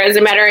throughout the years. I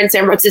met her in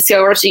San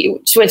Francisco, when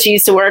she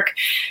used to work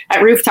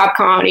at Rooftop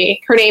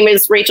Comedy. Her name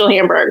is Rachel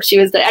Hamburg. She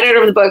was the editor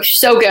of the book. She's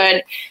so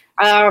good.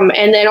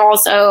 And then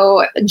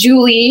also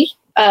Julie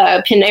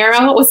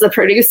Pinero was the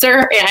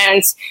producer,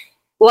 and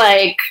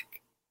like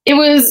there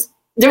was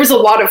a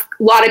lot of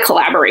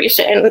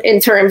collaboration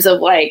in terms of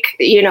like,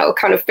 you know,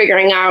 kind of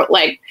figuring out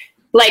like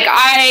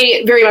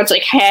I very much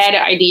like had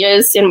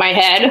ideas in my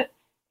head,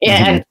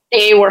 and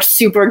they were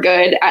super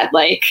good at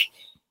like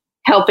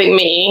helping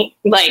me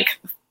like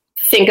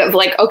think of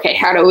like, okay,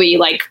 how do we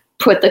like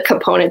put the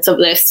components of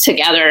this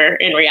together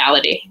in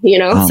reality, you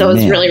know? Oh, so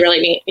it's really, really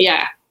neat.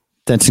 Yeah.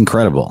 That's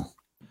incredible.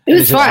 It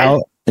was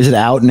fun. Is it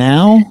out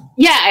now?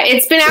 Yeah.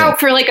 It's been out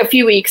for like a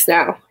few weeks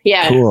now.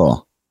 Yeah.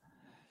 Cool.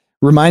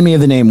 Remind me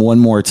of the name one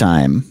more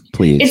time,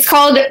 please. It's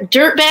called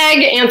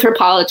Dirtbag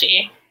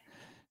Anthropology.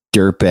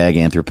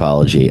 Dirtbag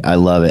Anthropology. I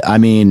love it. I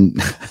mean,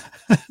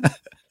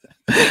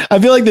 I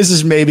feel like this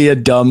is maybe a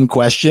dumb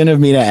question of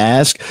me to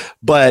ask,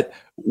 but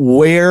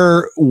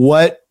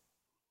what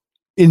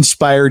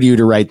inspired you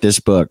to write this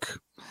book?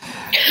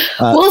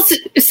 Well, so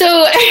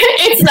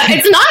it's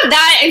not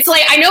that. It's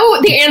like, I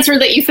know the answer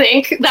that you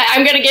think that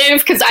I'm going to give,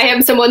 because I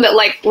am someone that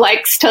like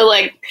likes to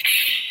like,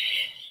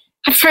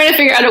 I'm trying to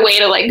figure out a way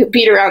to like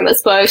beat around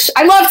this bush.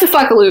 I love to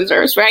fuck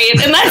losers, right?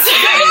 And that's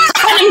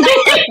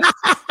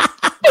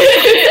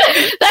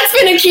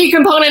that's been a key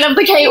component of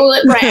the Kate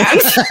Willett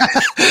brand.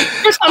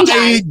 For some time.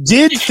 I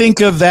did think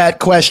of that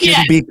question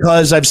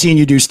because I've seen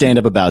you do stand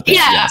up about that.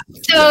 Yeah.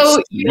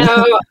 So, you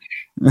know,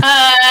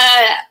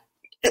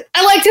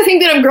 I like to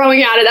think that I'm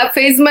growing out of that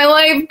phase of my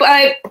life,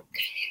 but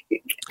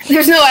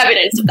there's no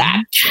evidence of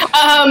that.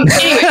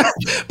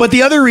 Anyway. But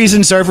the other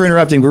reason, sorry for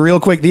interrupting, but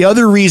real quick, the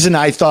other reason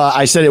I thought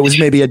I said it was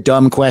maybe a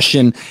dumb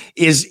question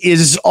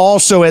is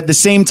also at the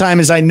same time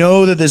as I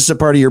know that this is a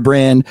part of your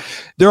brand,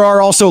 there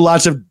are also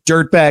lots of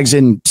dirtbags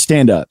in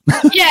stand up.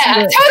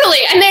 Yeah, totally.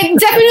 And then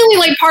definitely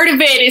like part of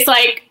it is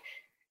like,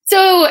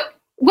 so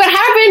what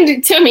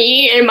happened to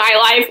me in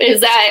my life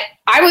is that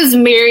I was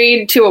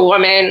married to a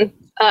woman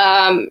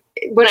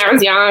when I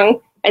was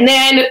young, and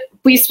then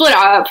we split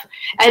up,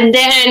 and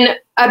then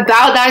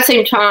about that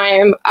same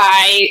time,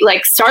 I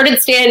like started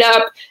stand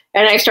up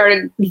and I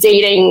started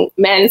dating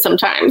men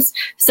sometimes.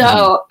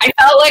 So I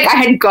felt like I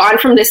had gone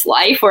from this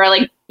life where I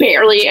like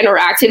barely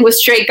interacted with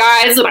straight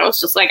guys, and I was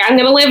just like, I'm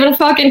gonna live in a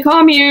fucking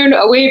commune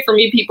away from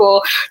you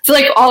people, to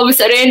like all of a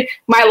sudden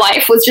my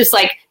life was just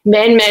like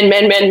men. And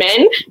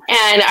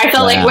I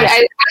felt like when I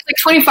was like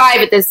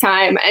 25 at this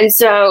time, and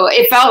so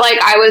it felt like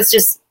I was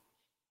just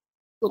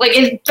like,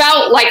 it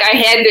felt like I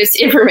had this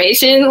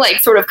information like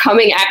sort of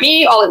coming at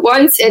me all at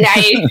once, and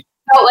I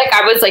felt like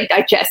I was like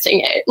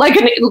digesting it, like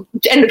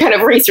and kind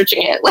of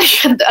researching it,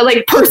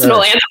 like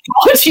personal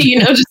anthropology. You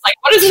know, just like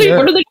what are they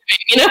doing?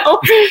 You know,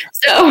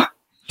 so.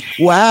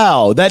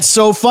 Wow, that's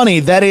so funny.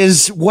 That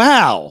is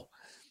wow.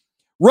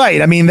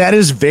 Right. I mean, that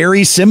is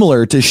very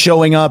similar to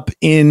showing up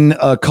in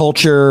a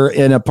culture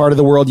in a part of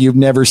the world you've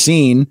never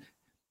seen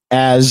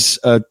as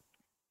a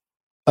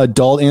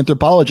adult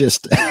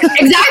anthropologist.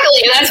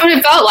 Exactly. That's what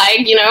it felt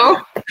like, you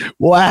know?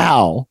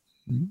 Wow.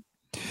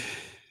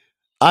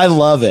 I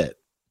love it.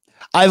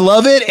 I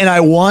love it. And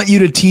I want you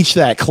to teach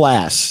that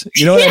class.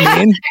 You know what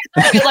I mean?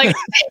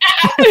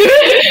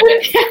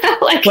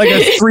 Like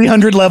a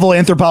 300 level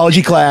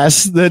anthropology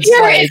class. That's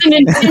like, it's a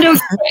Nintendo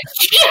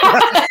Switch.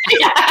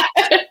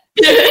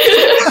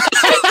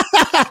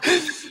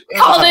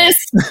 Call this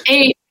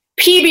a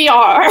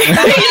PBR.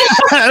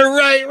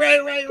 Right.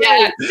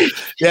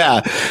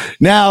 Yeah.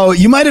 Now,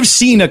 you might have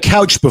seen a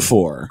couch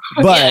before,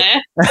 but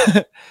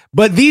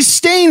but these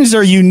stains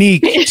are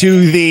unique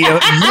to the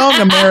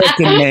young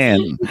American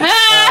man.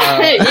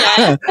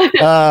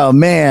 Oh,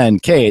 man,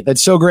 Kate,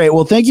 that's so great.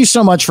 Well, thank you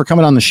so much for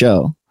coming on the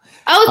show.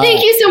 Oh,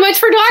 thank you so much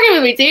for talking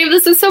with me, Dave.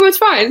 This is so much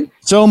fun.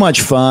 So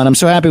much fun. I'm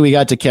so happy we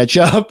got to catch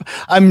up.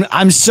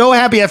 I'm so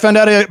happy I found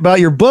out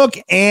about your book,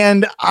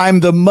 and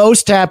I'm the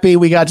most happy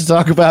we got to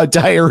talk about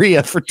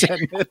diarrhea for 10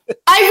 minutes.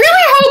 I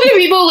really hope that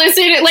people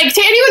listen. Like,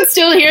 to anyone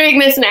still hearing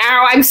this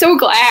now, I'm so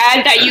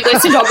glad that you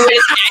listened all the way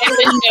to the end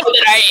and know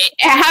that I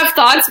have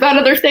thoughts about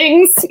other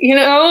things. You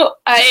know,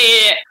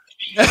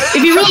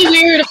 it'd be really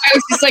weird if I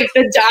was just like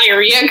the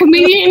diarrhea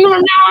comedian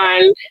from now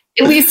on.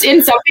 At least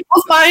in some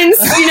people's minds,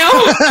 you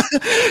know?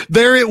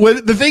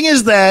 The thing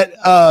is that,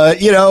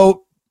 you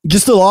know,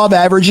 just the law of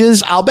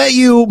averages, I'll bet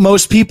you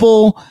most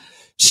people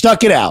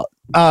stuck it out.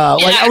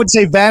 Like I would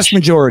say vast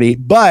majority,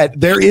 but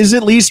there is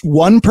at least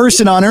one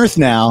person on earth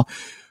now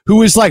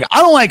who is like,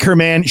 I don't like her,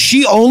 man.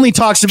 She only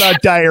talks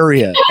about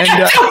diarrhea. And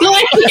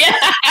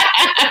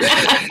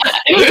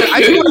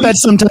I think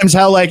that's sometimes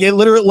how, like, it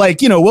literally,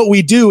 like, you know, what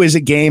we do is a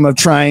game of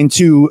trying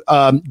to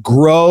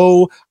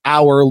grow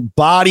our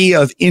body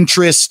of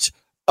interest,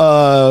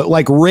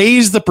 like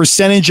raise the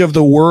percentage of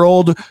the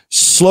world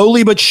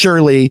slowly but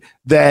surely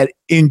that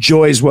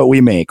enjoys what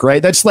we make,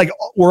 right? That's like,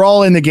 we're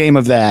all in the game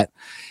of that.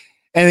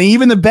 And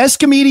even the best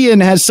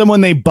comedian has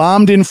someone they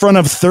bombed in front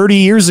of 30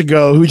 years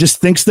ago who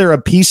just thinks they're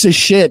a piece of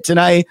shit.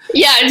 And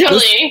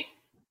totally.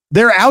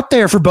 They're out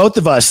there for both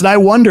of us. And I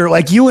wonder,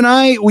 like, you and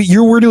I,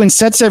 we're doing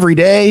sets every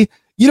day.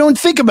 You don't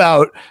think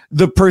about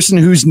the person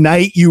whose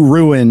night you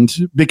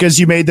ruined because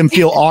you made them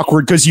feel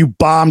awkward because you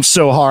bombed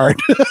so hard.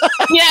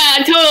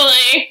 Yeah,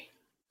 totally.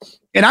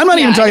 And I'm not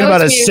even talking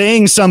about us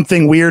saying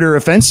something weird or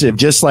offensive.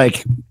 Just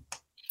like,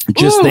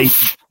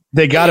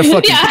 they got a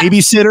fucking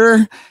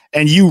babysitter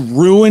and you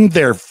ruined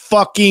their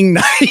fucking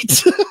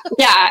night.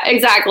 Yeah,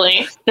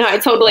 exactly. No, I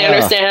totally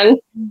understand.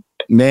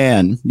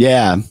 Man,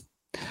 yeah.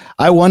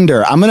 I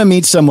wonder, I'm going to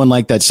meet someone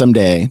like that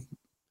someday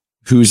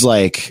who's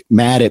like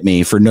mad at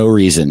me for no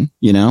reason,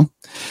 you know?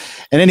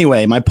 And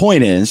anyway, my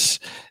point is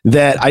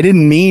that I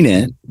didn't mean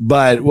it,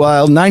 but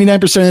while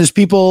 99% of those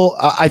people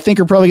I think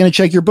are probably going to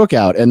check your book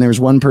out. And there's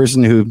one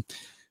person who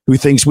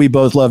thinks we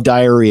both love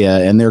diarrhea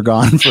and they're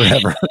gone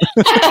forever.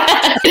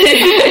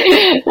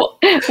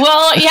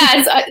 Well,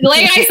 yes,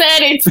 like I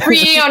said, it's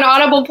free on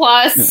Audible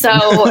Plus.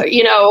 So,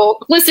 you know,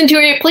 listen to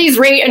it. Please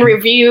rate and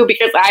review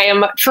because I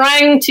am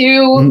trying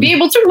to be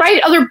able to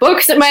write other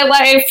books in my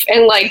life,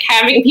 and like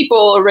having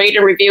people rate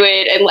and review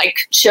it and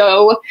like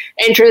show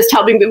interest,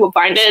 helping people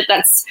find it.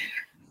 That's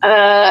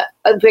a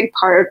big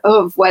part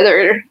of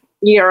whether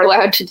you're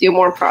allowed to do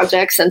more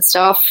projects and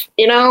stuff,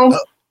 you know?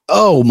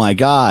 Oh my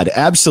God.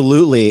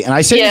 Absolutely. And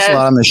I say this a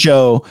lot on the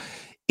show.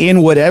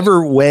 In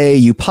whatever way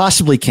you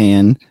possibly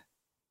can,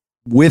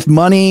 with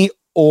money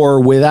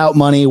or without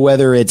money,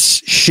 whether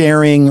it's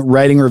sharing,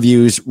 writing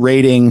reviews,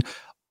 rating,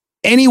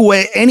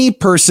 any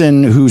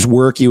person whose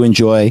work you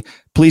enjoy,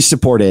 please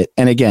support it.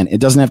 And again, it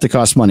doesn't have to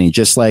cost money.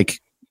 Just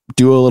like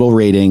do a little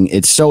rating.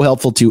 It's so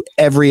helpful to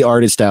every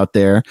artist out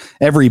there,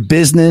 every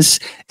business,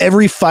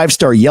 every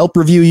 5-star Yelp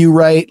review you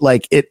write.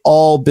 Like, it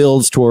all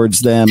builds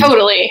towards them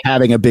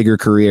having a bigger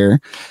career.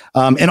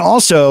 And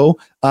also,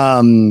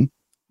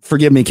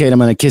 forgive me, Kate, I'm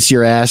going to kiss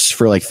your ass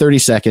for like 30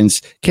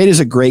 seconds. Kate is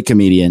a great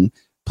comedian.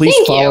 Please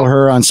follow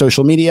her on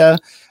social media.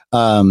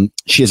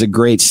 She has a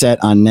great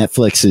set on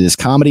Netflix's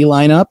comedy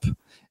lineup.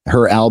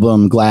 Her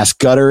album Glass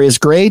Gutter is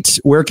great.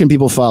 Where can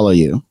people follow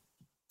you?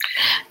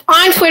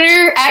 On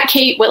Twitter at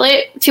Kate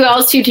Willett, 2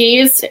 L's, 2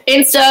 T's,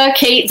 Insta,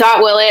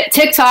 Kate.Willett,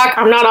 TikTok,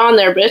 I'm not on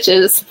there,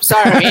 bitches.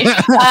 Sorry. And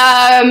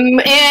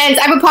I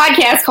have a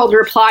podcast called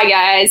Reply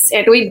Guys.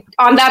 And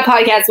on that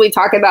podcast, we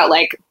talk about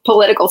like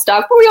political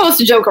stuff, but we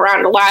also joke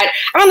around a lot.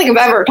 I don't think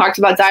I've ever talked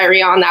about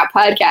diarrhea on that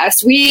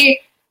podcast. We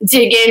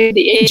dig into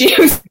the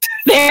issues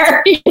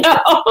there, you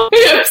know?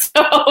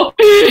 So,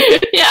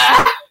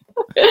 yeah.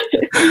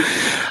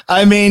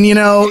 I mean, you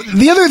know,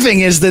 the other thing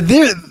is that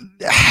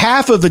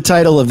half of the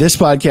title of this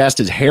podcast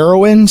is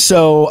heroin.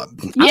 So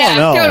I don't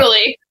know.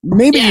 Totally.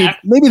 Maybe Yeah.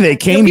 maybe they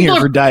came People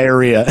here for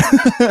diarrhea.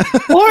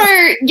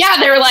 Or yeah,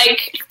 they're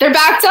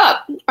backed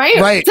up, right?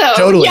 Right, So,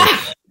 totally. Yeah,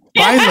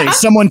 Finally,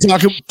 someone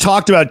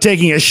talked about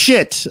taking a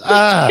shit. totally.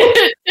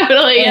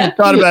 I Yeah. haven't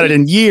thought about it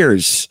in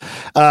years.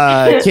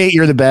 Kate,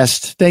 you're the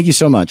best. Thank you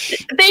so much.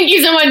 Thank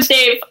you so much,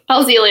 Dave.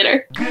 I'll see you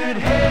later.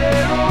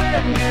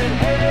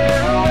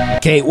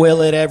 Kate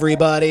Willett,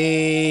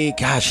 everybody.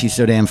 Gosh, she's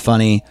so damn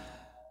funny.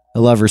 I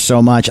love her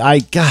so much.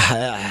 I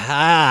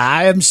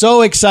am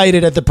so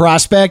excited at the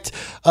prospect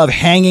of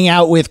hanging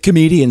out with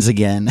comedians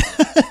again.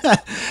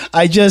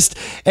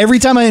 Every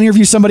time I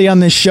interview somebody on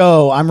this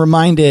show, I'm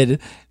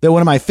reminded that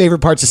one of my favorite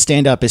parts of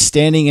stand-up is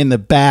standing in the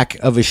back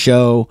of a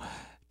show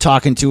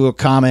talking to a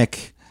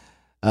comic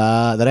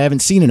that I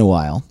haven't seen in a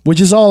while,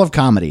 which is all of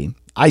comedy.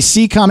 I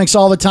see comics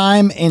all the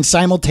time and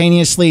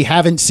simultaneously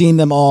haven't seen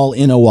them all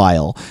in a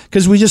while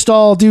because we just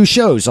all do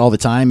shows all the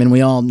time and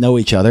we all know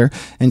each other.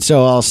 And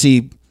so I'll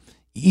see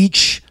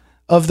each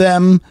of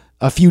them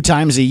a few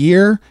times a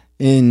year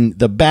in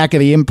the back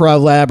of the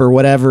improv lab or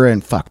whatever.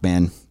 And fuck,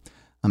 man,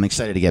 I'm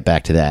excited to get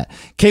back to that.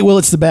 Kate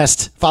Willett's the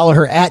best. Follow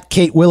her at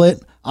Kate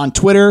Willett on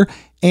Twitter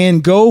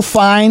and go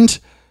find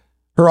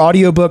her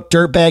audiobook,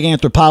 Dirtbag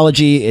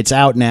Anthropology. It's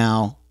out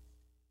now.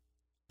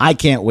 I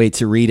can't wait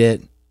to read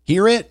it.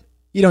 Hear it?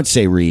 You don't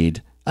say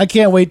read. I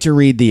can't wait to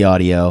read the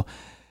audio.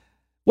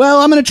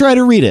 Well, I'm going to try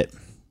to read it.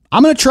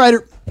 I'm going to try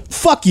to...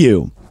 Fuck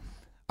you.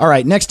 All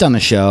right, next on the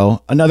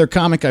show, another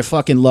comic I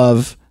fucking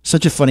love.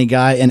 Such a funny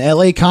guy. An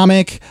LA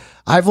comic.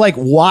 I've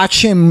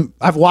watched him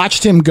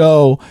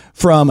go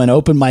from an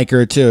open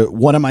micer to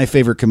one of my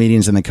favorite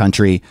comedians in the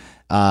country.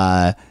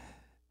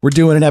 We're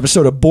doing an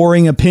episode of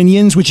Boring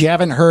Opinions, which you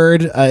haven't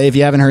heard. If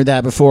you haven't heard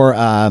that before,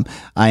 I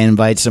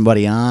invite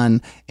somebody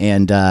on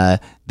and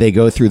they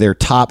go through their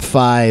top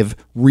 5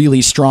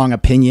 really strong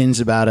opinions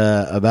about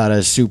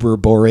a super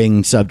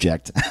boring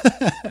subject.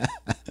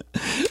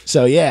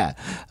 So yeah,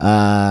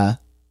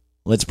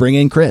 let's bring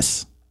in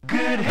Chris.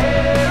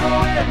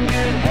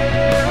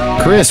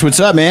 Chris, what's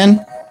up,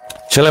 man?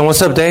 Chilling.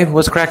 What's up, Dave?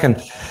 What's cracking?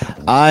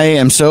 I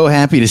am so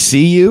happy to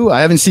see you.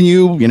 I haven't seen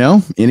you, in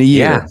a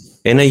year. Yeah,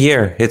 in a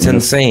year. It's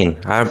insane.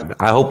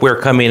 I hope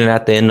we're coming in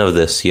at the end of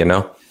this,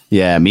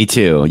 Yeah, me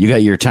too. You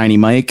got your tiny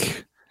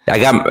mic. I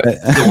got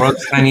the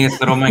world's tiniest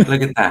little mic.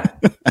 Look at that.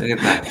 Look at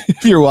that.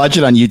 If you're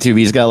watching on YouTube,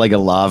 he's got like a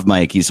lav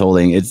mic he's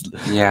holding.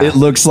 It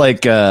looks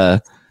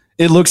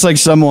like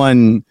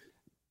someone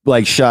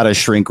like shot a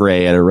shrink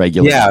ray at a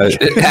regular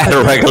at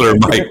a regular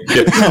mic.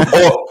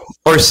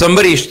 Or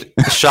somebody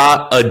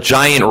shot a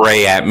giant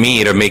ray at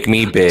me to make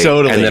me big.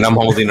 Totally. And then I'm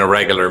holding a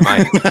regular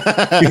mic.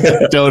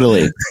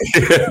 Totally.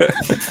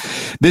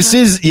 This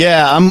is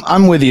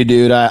I'm with you,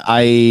 dude.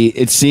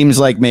 It seems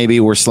like maybe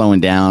we're slowing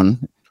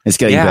down. It's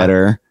getting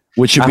better,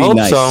 which should be hope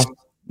nice. So.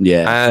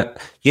 Yeah.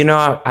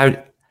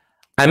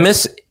 I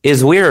miss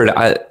is weird.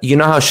 You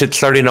know how shit's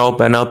starting to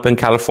open up in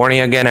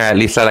California again, or at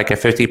least at like a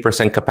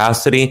 50%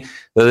 capacity.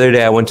 The other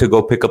day I went to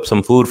go pick up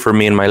some food for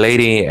me and my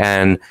lady,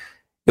 and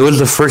it was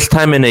the first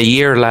time in a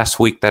year last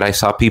week that I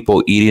saw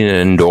people eating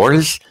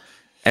indoors,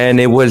 and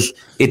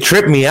it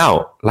tripped me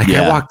out. Like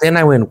I walked in,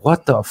 I went,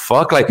 "What the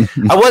fuck?" Like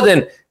I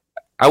wasn't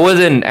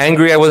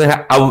angry. I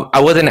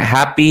wasn't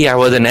happy. I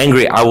wasn't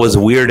angry. I was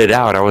weirded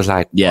out. I was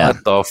like,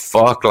 "What the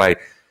fuck?"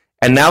 Like,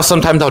 and now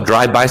sometimes I'll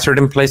drive by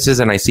certain places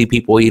and I see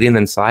people eating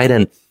inside,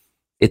 and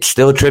it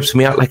still trips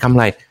me out. Like I'm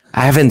like,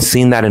 I haven't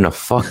seen that in a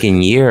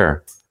fucking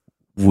year.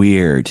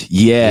 Weird.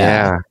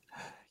 Yeah.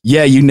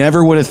 You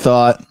never would have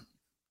thought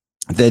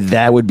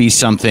that would be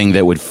something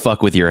that would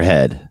fuck with your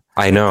head.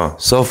 I know.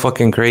 So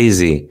fucking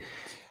crazy.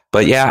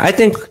 But yeah, I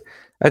think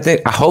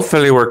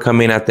hopefully we're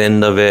coming at the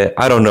end of it.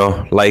 I don't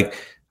know. Like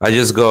I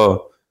just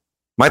go,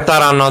 my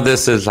thought on all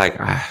this is like,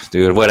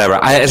 dude, whatever.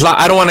 I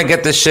don't want to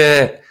get this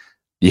shit.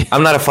 Yeah.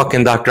 I'm not a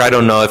fucking doctor. I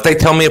don't know. If they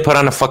tell me to put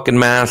on a fucking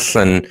mask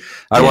and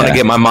I don't want to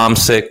get my mom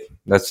sick,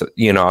 that's,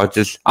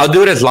 I'll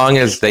do it as long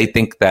as they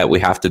think that we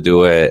have to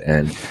do it.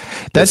 And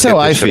that's how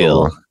I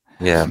feel.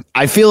 Yeah.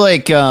 I feel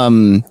like, I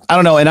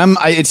don't know. And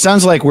it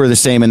sounds like we're the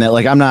same in that,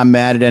 like, I'm not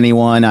mad at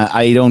anyone.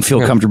 I don't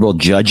feel comfortable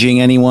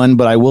judging anyone,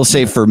 but I will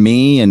say for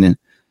me and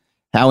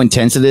how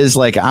intense it is,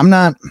 like, I'm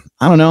not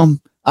in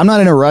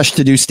a rush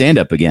to do stand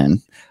up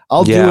again.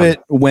 I'll do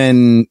it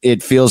when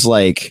it feels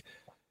like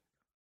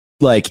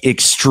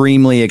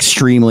extremely,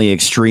 extremely,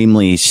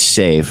 extremely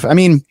safe. I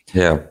mean,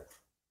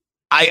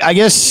 I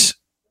guess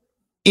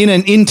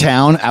in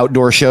town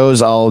outdoor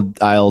shows,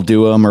 I'll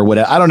do them or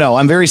whatever. I don't know.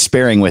 I'm very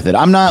sparing with it.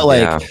 I'm not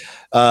like,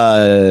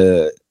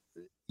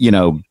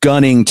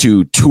 gunning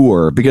to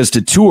tour, because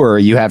to tour,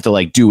 you have to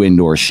like do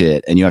indoor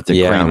shit and you have to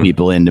crank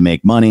people in to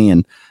make money.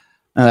 And,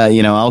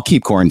 I'll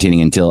keep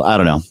quarantining until, I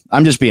don't know.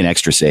 I'm just being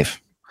extra safe.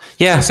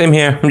 Yeah, same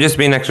here. I'm just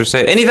being extra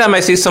safe. Anytime I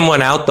see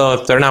someone out, though,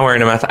 if they're not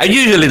wearing a mask, I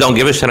usually don't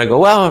give a shit. I go,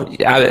 well,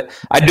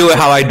 I do it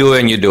how I do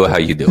it, and you do it how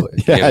you do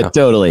it. Yeah,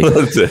 totally.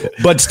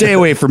 But stay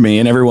away from me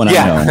and everyone I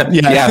know.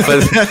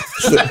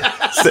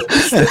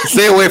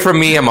 Stay away from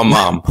me and my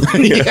mom.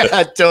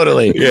 Yeah,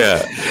 totally.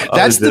 Yeah.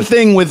 That's the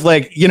thing with,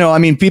 like,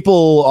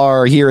 people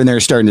are here and they're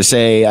starting to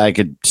say I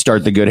could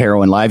start the Good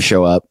Heroin live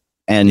show up.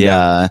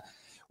 And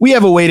we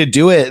have a way to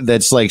do it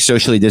that's like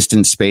socially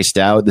distanced, spaced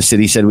out. The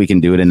city said we can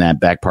do it in that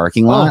back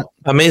parking lot.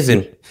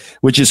 Amazing.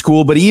 Which is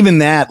cool. But even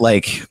that,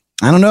 like,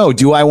 I don't know.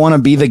 Do I want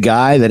to be the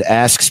guy that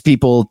asks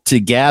people to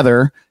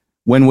gather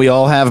when we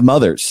all have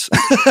mothers?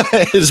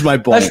 Is my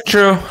point. That's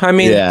true. I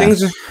mean,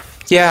 things.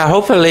 Yeah,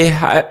 hopefully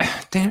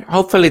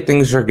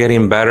things are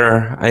getting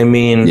better. I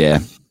mean,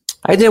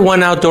 I did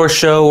one outdoor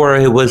show where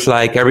it was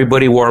like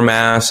everybody wore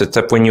masks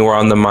except when you were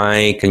on the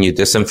mic and you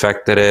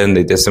disinfected it and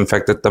they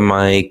disinfected the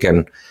mic.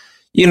 And,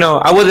 you know,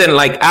 I wasn't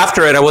like,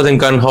 after it, I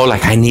wasn't gung-ho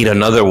like, I need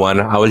another one.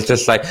 I was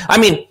just like, I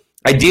mean,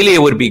 ideally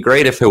it would be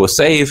great if it was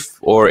safe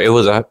or it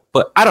was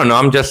but I don't know.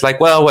 I'm just like,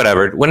 well,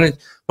 whatever. When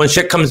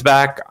shit comes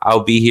back,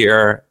 I'll be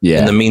here.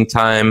 In the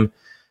meantime,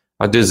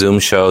 I'll do Zoom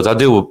shows.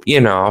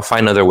 I'll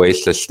find other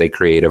ways to stay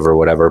creative or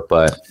whatever.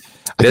 But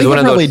it is one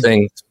of those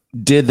things.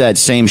 Did that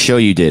same show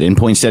you did in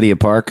Poinsettia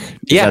Park?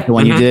 Is that the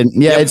one you did?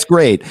 Yeah, it's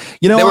great.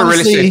 You know, they were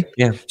honestly, really safe.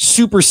 Yeah.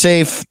 Super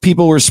safe.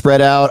 People were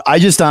spread out. I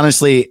just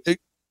honestly,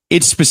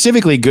 it's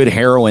specifically Good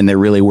Heroin that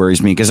really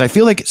worries me because I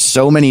feel like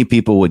so many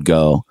people would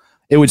go.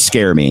 It would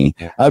scare me.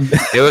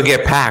 It would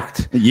get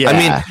packed. Yeah. I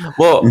mean,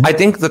 well, I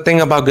think the thing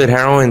about Good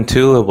Heroin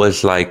too, it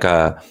was like,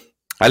 at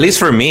least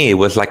for me, it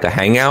was like a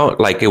hangout.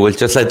 Like it was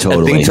just a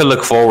thing to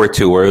look forward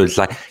to where it was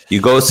like,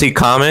 you go see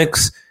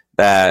comics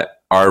that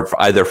are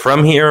either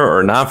from here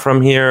or not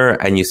from here.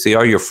 And you see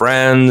all your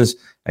friends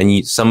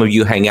and some of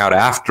you hang out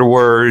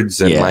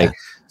afterwards. And like,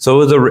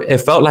 so it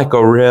felt like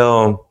a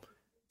real,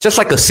 just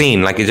like a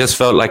scene. Like it just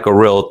felt like a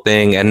real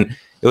thing. And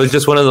it was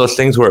just one of those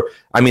things where,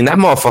 I mean, that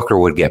motherfucker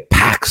would get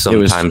packed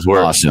sometimes. It was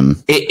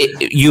awesome.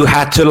 You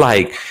had to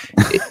like,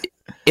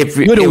 if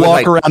you had to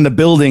walk around the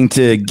building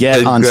to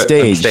get on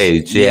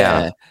stage.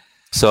 Yeah.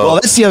 So, well,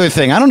 that's the other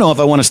thing. I don't know if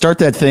I want to start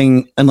that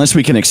thing unless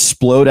we can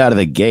explode out of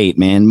the gate,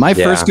 man. My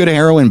first Good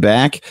Heroin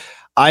back,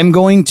 I'm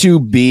going to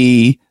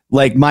be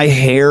like, my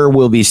hair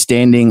will be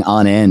standing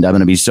on end. I'm going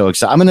to be so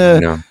excited. I'm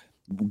going to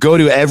go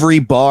to every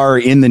bar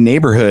in the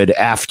neighborhood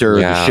after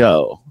the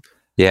show.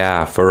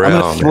 Yeah, for real.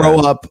 I'm going to throw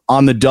up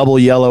on the double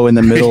yellow in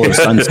the middle of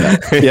Sunset.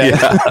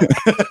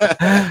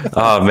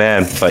 Oh,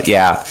 man. But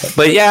yeah,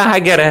 I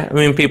get it. I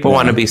mean, people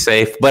want to be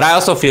safe. But I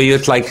also feel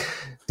it's like,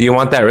 do you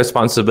want that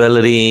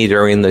responsibility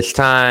during this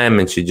time?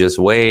 And she just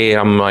wait.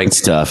 I'm like, it's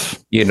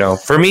tough. You know,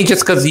 for me,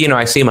 just because, you know,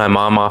 I see my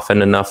mom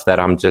often enough that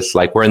I'm just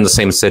like, we're in the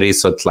same city.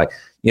 So it's like,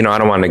 you know, I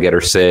don't want to get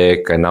her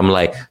sick. And I'm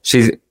like,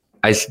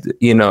 I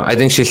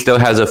think she still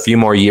has a few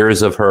more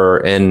years of her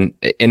in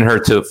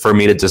her for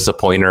me to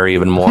disappoint her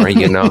even more,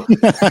 you know?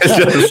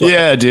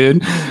 Yeah,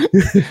 dude.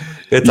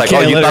 It's like,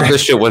 oh, you thought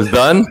this shit was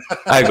done?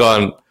 I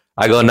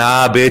go,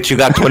 nah, bitch, you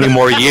got 20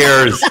 more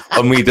years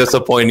of me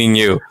disappointing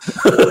you.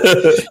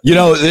 You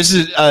know, this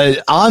is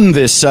on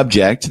this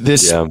subject.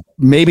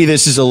 Maybe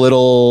this is a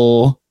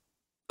little,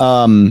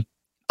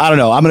 I don't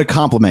know. I'm going to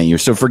compliment you.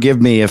 So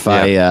forgive me if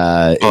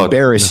I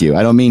embarrass you.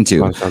 I don't mean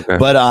to. Okay.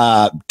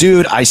 But,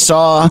 dude, I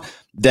saw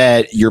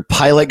that your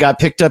pilot got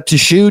picked up to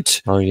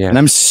shoot. Oh, yeah. And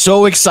I'm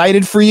so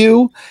excited for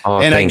you. Oh,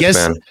 and thanks, I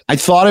guess man. I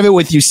thought of it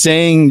with you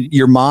saying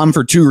your mom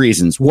for two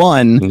reasons.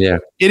 One,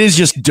 it is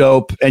just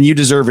dope and you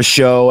deserve a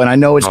show. And I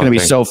know it's going to be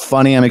so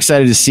funny. I'm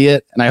excited to see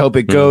it. And I hope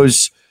it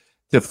goes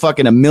to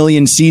fucking 1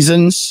 million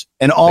seasons.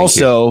 And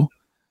also,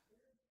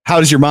 how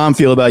does your mom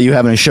feel about you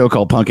having a show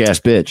called Punk Ass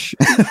Bitch?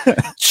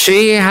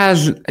 She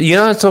has, you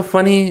know, it's so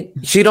funny.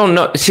 She don't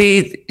know.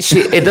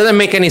 It doesn't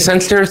make any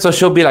sense to her. So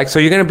she'll be like, so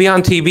you're going to be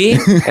on TV?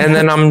 And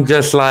then I'm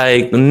just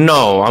like,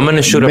 no, I'm going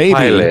to shoot a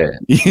pilot.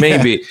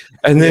 Maybe.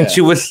 And then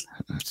she was,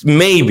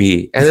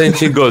 maybe. And then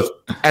she goes,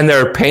 and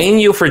they're paying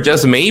you for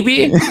just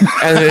maybe? And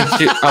then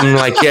I'm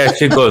like, yeah.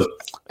 She goes,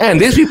 man,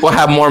 these people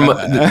have more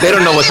money. They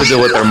don't know what to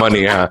do with their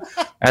money. Huh?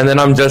 And then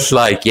I'm just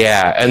like,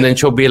 yeah. And then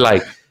she'll be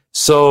like,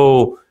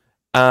 so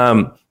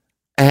let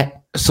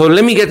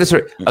me get this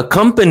right. A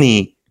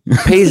company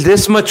pays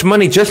this much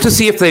money just to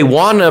see if they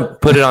want to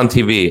put it on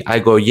TV. I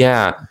go,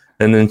 yeah.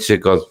 And then she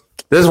goes,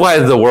 this is why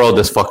the world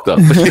is fucked up.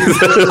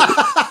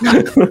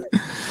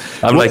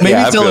 I'm like,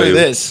 maybe tell her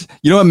this.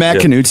 You know what Matt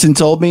Knutson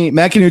told me?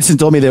 Matt Knutson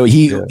told me that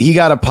he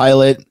got a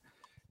pilot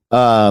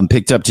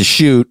picked up to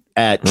shoot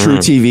at True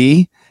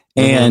TV.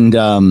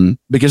 And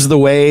because of the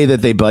way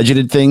that they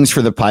budgeted things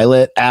for the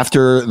pilot,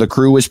 after the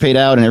crew was paid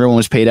out and everyone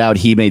was paid out,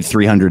 he made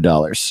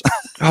 $300.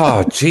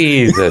 Oh,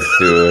 Jesus,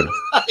 dude.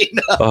 I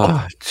know.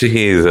 Oh,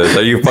 Jesus.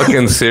 Are you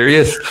fucking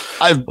serious?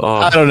 I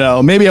don't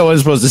know. Maybe I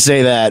wasn't supposed to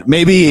say that.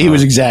 Maybe he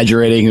was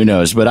exaggerating. Who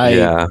knows? But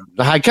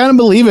I kind of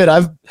believe it.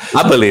 I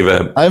believe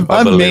it.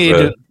 I've made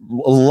a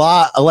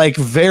lot, like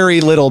very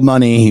little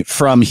money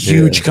from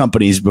huge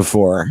companies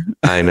before.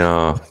 I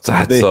know.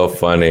 That's so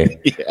funny.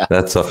 Yeah.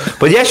 That's so,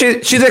 but yeah,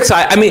 she's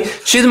excited. I mean,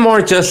 she's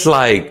more just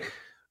like,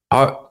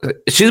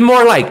 she's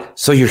more like,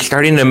 so you're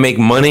starting to make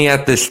money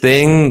at this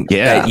thing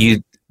that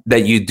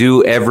you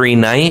do every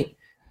night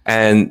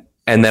and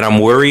that I'm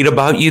worried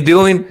about you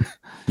doing.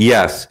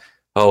 Yes.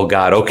 Oh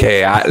God.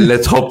 Okay.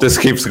 Let's hope this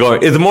keeps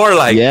going. It's more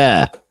like,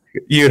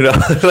 You know,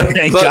 like,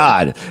 Thank so-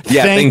 God.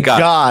 Yeah, thank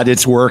God.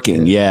 it's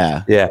working.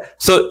 Yeah. Yeah.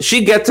 So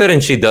she gets it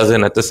and she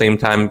doesn't at the same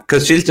time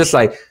because she's just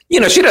like, you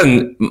know, she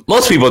doesn't,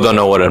 most people don't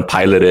know what a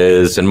pilot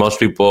is. And most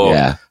people,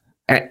 Yeah.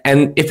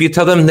 and if you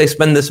tell them they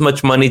spend this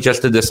much money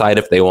just to decide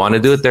if they want to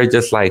do it, they're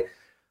just like,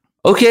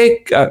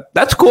 okay,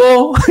 that's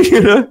cool.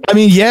 You know? I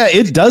mean, yeah,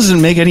 it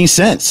doesn't make any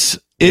sense.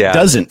 It Yeah.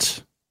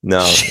 doesn't.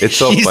 No, it's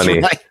so She's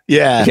funny. like-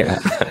 yeah. Yeah.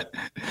 Yeah. But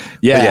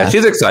yeah,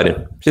 she's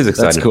excited. She's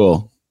excited. That's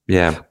cool.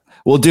 Yeah.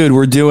 Well, dude,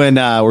 we're doing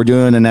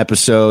an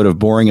episode of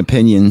Boring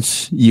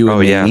Opinions, you and Oh,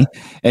 me. yeah.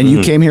 And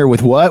you came here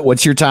with what?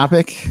 What's your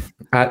topic?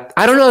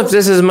 I don't know if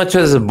this is as much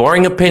as a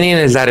boring opinion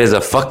as that is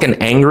a fucking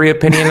angry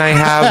opinion I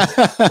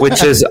have,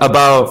 which is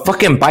about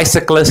fucking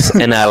bicyclists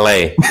in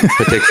LA,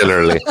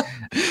 particularly.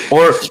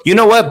 Or, you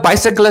know what?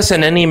 Bicyclists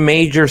in any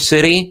major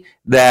city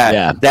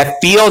that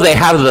feel they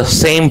have the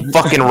same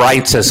fucking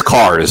rights as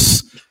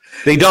cars.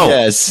 They don't.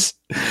 Yes.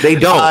 They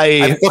don't.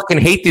 I- I fucking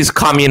hate these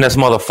communist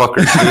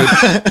motherfuckers,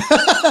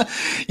 dude.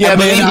 Yeah, And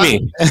man,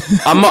 believe me,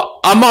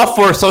 I'm all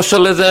for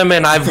socialism,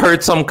 and I've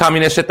heard some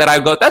communist shit that I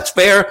go, that's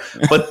fair,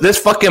 but this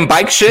fucking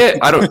bike shit,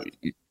 I don't.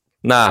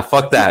 Nah,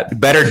 fuck that.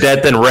 Better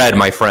dead than red,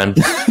 my friend.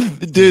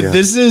 Dude,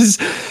 this is,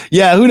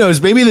 who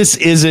knows? Maybe this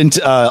isn't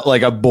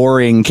like a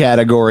boring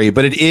category,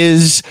 but it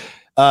is,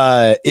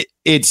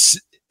 it's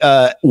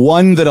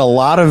one that a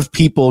lot of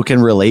people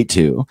can relate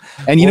to.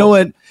 And you know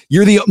what?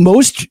 You're the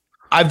most,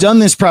 I've done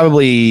this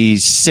probably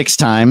 6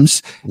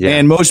 times,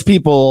 and most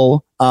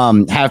people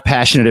have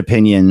passionate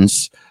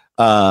opinions,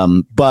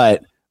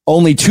 but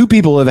only 2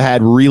 people have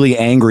had really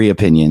angry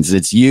opinions.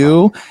 It's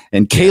you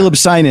and Caleb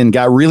Sinan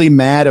got really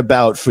mad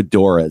about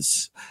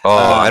fedoras. Oh,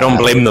 I don't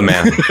blame the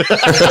man.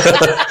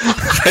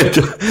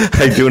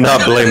 I do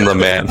not blame the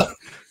man.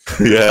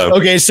 Yeah.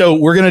 Okay, so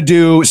we're gonna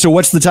do. So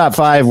what's the top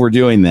 5 we're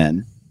doing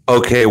then?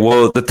 Okay,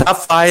 well, the top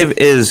 5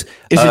 is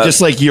Is it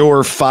just like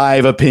your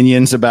 5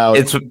 opinions about?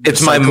 it's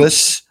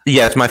cyclists?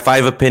 Yeah, it's my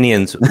 5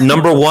 opinions.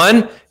 Number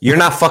 1, you're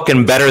not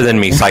fucking better than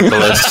me,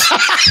 cyclists.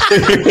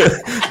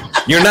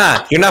 You're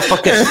not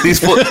fucking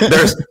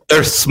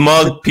they're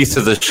smug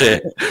pieces of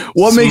shit.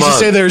 What makes you Smug.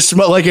 say they're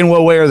smug? Like in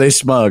what way are they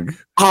smug?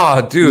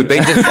 Oh, dude, they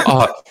just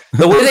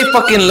the way they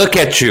fucking look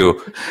at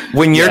you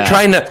when you're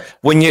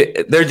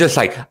they're just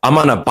like, I'm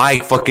on a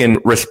bike,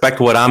 fucking respect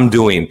what I'm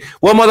doing.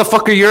 Well,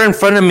 motherfucker, you're in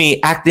front of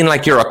me acting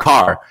like you're a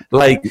car.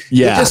 Like,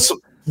 Yeah. just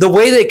the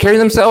way they carry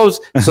themselves.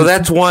 So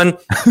that's 1.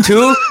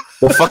 2,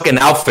 the fucking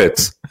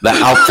outfits.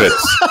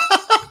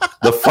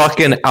 The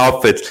fucking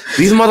outfits.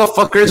 These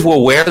motherfuckers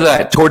will wear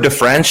that Tour de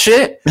France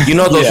shit. You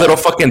know, those little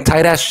fucking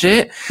tight ass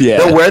shit? Yeah.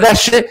 They'll wear that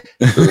shit.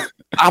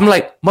 I'm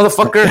like,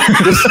 motherfucker,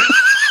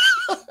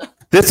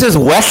 this is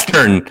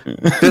Western.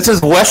 This is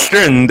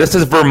Western. This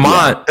is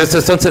Vermont. This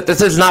is Sunset.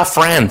 This is not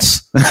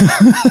France.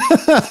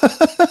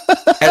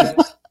 And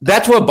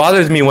that's what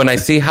bothers me when I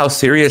see how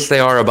serious they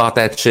are about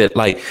that shit.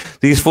 Like,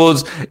 these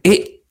fools,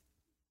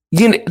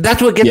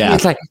 that's what gets me.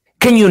 It's like,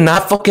 can you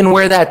not fucking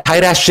wear that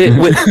tight ass shit?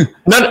 With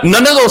none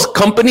of those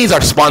companies are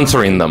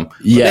sponsoring them.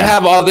 Yeah. They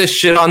have all this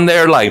shit on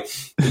there, like,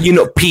 you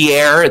know,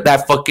 Pierre,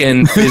 that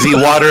fucking fizzy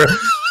water.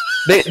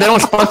 They don't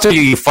sponsor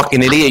you, you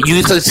fucking idiot. You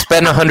used to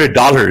spend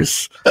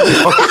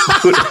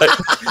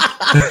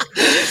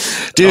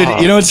 $100. Dude,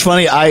 you know what's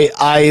funny?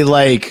 I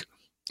like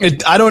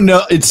it, I don't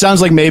know. It sounds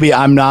like maybe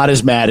I'm not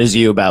as mad as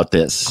you about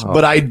this,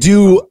 but I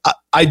do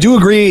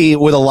agree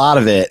with a lot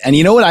of it. And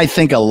you know what I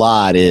think a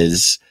lot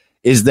is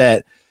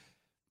that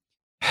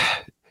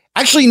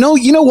actually, no,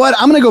 you know what?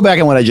 I'm going to go back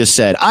on what I just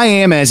said. I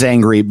am as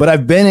angry, but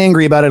I've been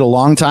angry about it a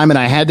long time, and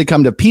I had to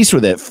come to peace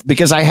with it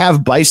because I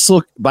have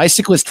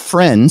bicyclist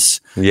friends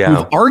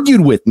who've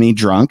argued with me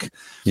drunk.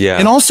 Yeah.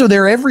 And also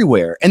they're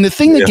everywhere. And the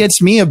thing that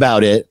gets me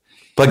about it.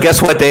 But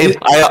guess what, Dave?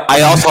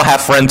 I also have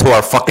friends who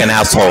are fucking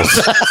assholes.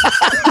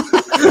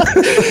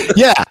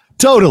 Yeah,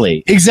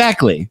 totally.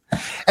 Exactly.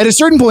 At a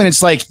certain point,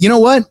 it's like, you know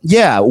what?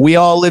 Yeah, we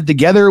all live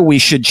together. We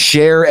should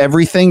share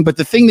everything. But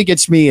the thing that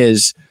gets me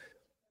is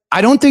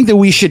I don't think that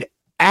we should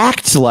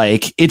act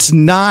like it's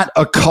not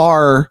a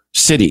car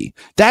city.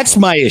 That's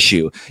my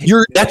issue.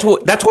 That's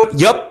what, That's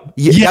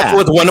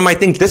one of my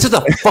things. This is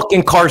a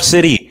fucking car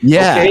city.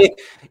 Yeah. Okay?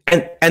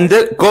 And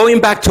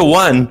going back to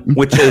 1,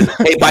 which is,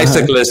 hey,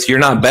 bicyclist, you're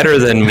not better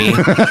than me.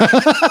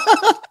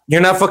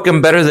 You're not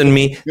fucking better than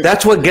me.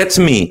 That's what gets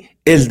me,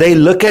 is they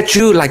look at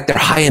you like they're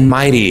high and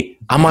mighty.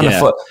 I'm on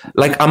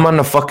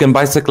a fucking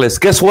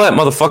bicyclist. Guess what,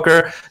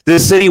 motherfucker?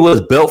 This city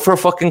was built for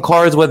fucking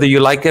cars, whether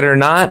you like it or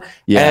not.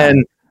 Yeah.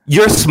 And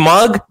you're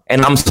smug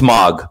and I'm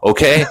smog,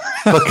 okay?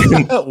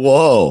 Fucking,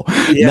 whoa.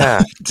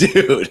 Yeah.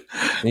 Dude.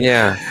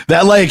 Yeah.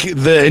 That, like,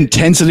 the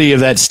intensity of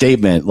that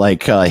statement,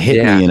 like,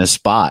 hit me in a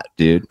spot,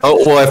 dude.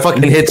 Oh, well, it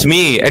fucking hits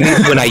me. And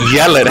when I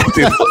yell it,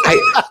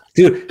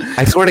 dude,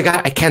 I swear to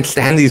God, I can't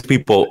stand these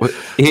people.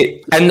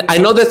 And I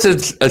know this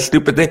is a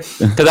stupid thing,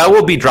 because I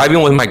will be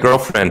driving with my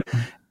girlfriend,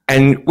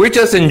 and we're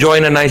just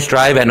enjoying a nice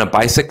drive, and a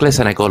bicyclist,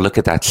 and I go, look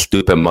at that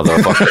stupid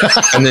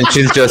motherfucker. And then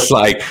she's just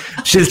like,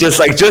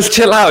 just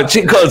chill out.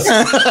 She goes,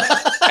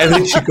 and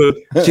then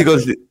she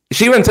goes,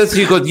 she even says,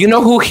 she goes, you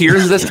know who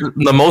hears this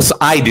the most?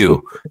 I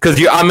do.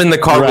 Because I'm in the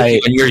car with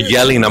you and you're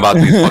yelling about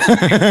these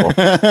fucking people.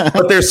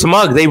 But they're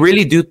smug. They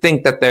really do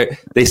think that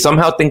they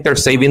somehow think they're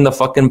saving the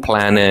fucking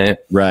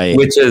planet. Right.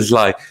 Which is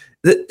like,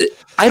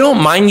 I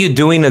don't mind you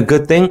doing a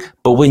good thing,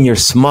 but when you're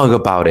smug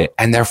about it,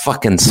 and they're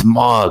fucking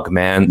smug,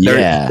 man.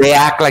 They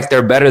act like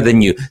they're better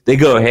than you. They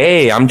go,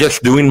 hey, I'm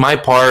just doing my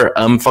part.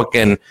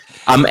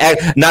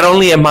 Not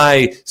only am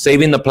I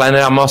saving the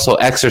planet, I'm also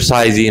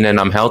exercising and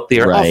I'm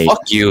healthier. Right. Oh,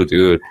 fuck you,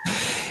 dude.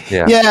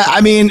 Yeah,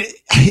 I mean,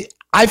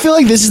 I feel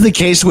like this is the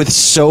case with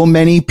so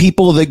many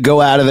people that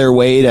go out of their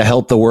way to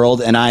help the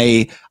world. And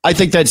I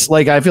think that's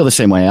like, I feel the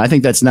same way. I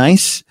think that's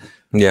nice.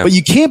 Yeah. But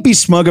you can't be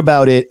smug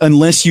about it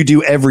unless you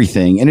do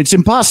everything. And it's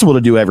impossible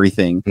to do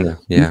everything.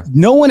 Yeah.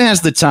 No one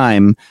has the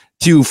time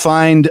to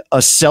find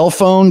a cell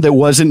phone that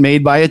wasn't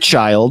made by a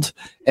child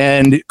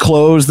and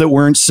clothes that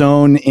weren't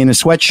sewn in a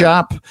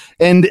sweatshop.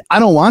 And I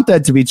don't want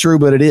that to be true,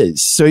 but it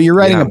is. So you're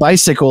riding a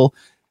bicycle.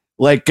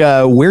 Like,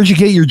 where'd you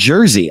get your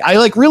jersey? I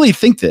like really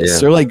think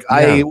this. Or like,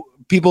 I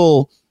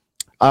don't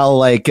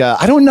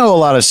know a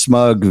lot of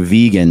smug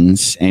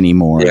vegans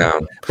anymore. Yeah.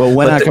 But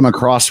when I come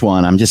across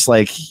one, I'm just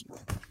like,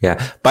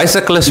 yeah,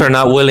 bicyclists are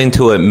not willing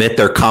to admit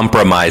they're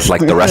compromised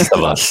like the rest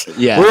of us.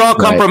 Yeah, we're all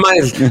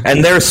compromised,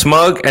 and they're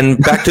smug. And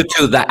back to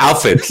the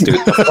outfits, dude.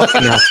 The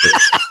fucking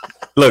outfits.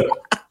 Look,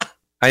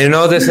 I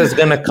know this is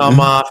gonna come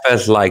off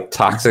as like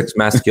toxic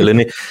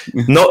masculinity.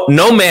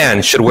 No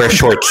man should wear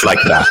shorts like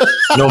that.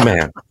 No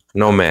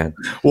man.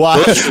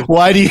 Why?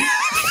 Why do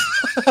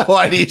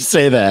you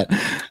say that?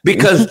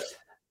 Because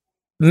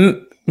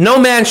no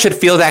man should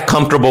feel that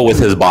comfortable with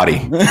his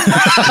body.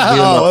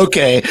 Oh,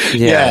 okay.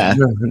 Yeah.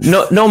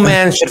 No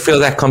man should feel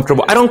that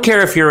comfortable. I don't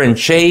care if you're in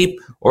shape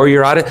or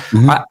you're out of.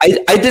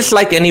 I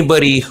dislike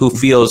anybody who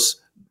feels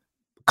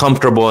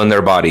comfortable in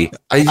their body.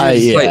 I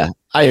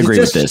agree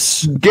with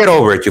this. Get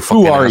over it, you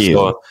fucking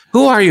asshole.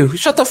 Who are you?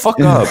 Shut the fuck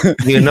up.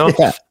 You know?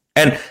 Yeah.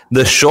 And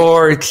the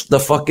shorts, the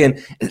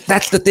fucking.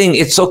 That's the thing.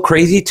 It's so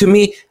crazy to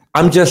me.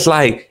 I'm just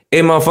like,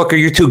 hey, motherfucker,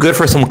 you're too good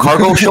for some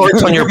cargo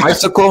shorts on your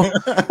bicycle?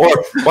 Or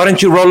why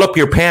don't you roll up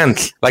your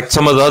pants like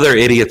some of the other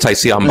idiots I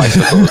see on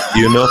bicycles,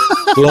 you know?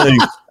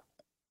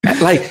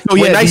 Like,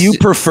 what do you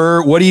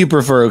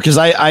prefer? Because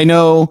I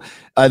know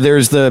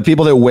there's the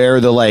people that wear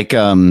the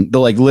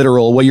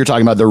literal, what you're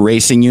talking about, the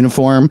racing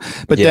uniform.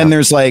 But then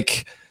there's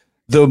like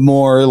the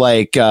more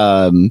like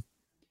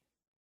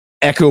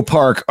Echo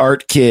Park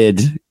art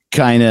kid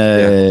kind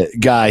of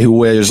guy who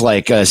wears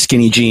like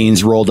skinny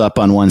jeans rolled up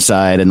on one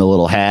side and the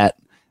little hat.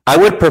 I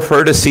would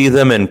prefer to see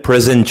them in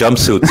prison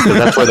jumpsuits because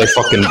that's where they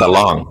fucking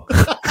belong.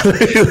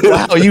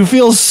 Wow, you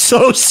feel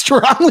so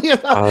strongly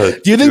about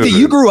it. Do you think that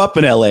you grew up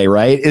in LA,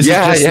 right? Is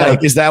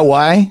that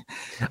why?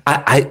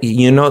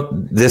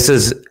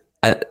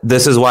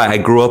 This is why I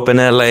grew up in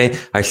LA.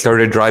 I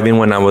started driving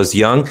when I was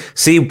young.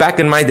 See, back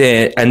in my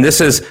day, and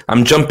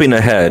I'm jumping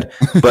ahead,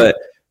 but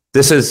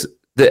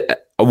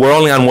we're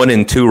only on 1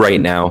 and 2 right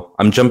now.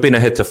 I'm jumping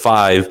ahead to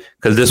 5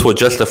 because this will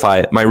justify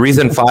it. My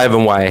reason 5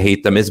 and why I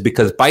hate them is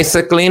because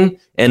bicycling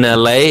in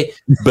LA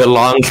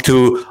belongs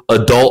to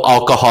adult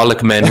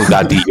alcoholic men who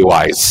got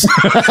DUIs.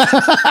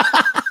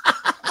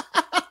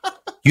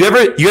 You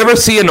ever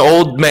see an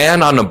old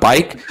man on a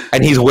bike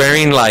and he's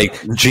wearing like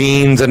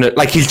jeans and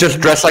like he's just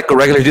dressed like a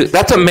regular dude?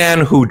 That's a man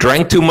who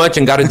drank too much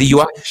and got a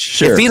DUI.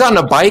 Sure. If he's on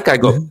a bike, I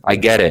go, I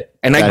get it.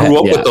 And I grew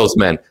up with those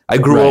men. I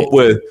grew up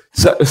with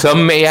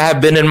some may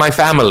have been in my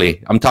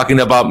family. I'm talking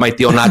about my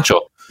tío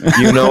Nacho.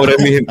 You know what I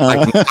mean?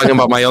 Like I'm talking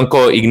about my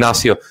uncle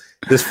Ignacio.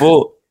 This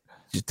fool,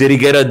 did he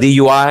get a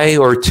DUI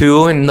or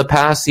 2 in the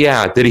past?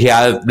 Yeah. Did he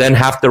then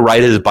have to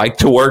ride his bike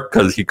to work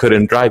because he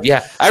couldn't drive?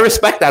 Yeah. I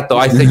respect that though.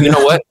 I think, you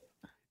know what?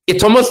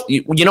 It's almost,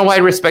 you know why I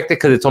respect it?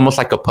 Because it's almost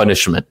like a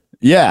punishment.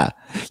 Yeah.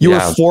 You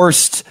were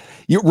forced.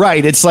 You're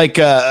right. It's like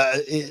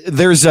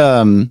there's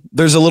a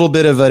little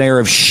bit of an air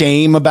of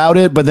shame about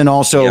it, but then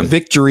also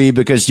victory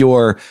because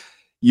you're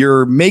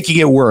making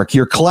it work.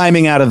 You're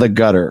climbing out of the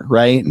gutter,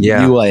 right?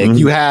 Yeah.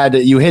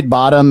 You hit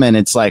bottom and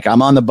it's like,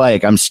 I'm on the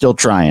bike. I'm still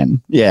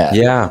trying. Yeah.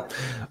 Yeah.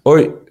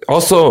 Or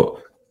also,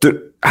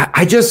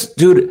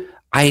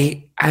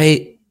 I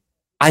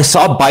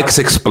saw bikes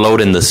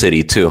explode in the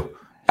city too.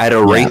 At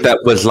a rate that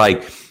was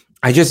like,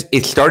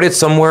 it started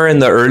somewhere in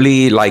the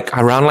early, like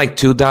around like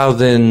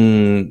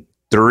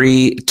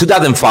 2003,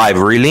 2005,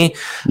 really.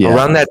 Yeah.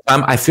 Around that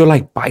time, I feel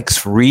like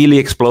bikes really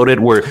exploded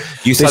where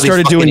they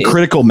started doing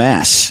critical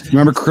mass.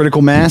 Remember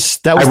critical mass?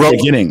 That was the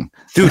beginning.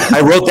 Dude,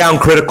 I wrote down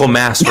critical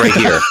mass right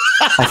here.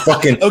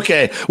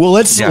 Okay. Well,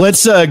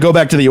 let's go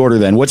back to the order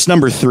then. What's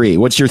number 3?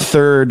 What's your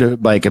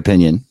third bike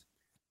opinion?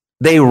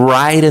 They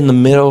ride in the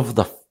middle of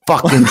the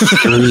fucking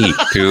street,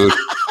 dude.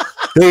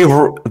 They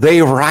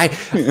ride.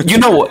 You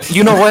know what?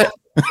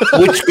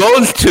 Which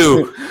goes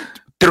to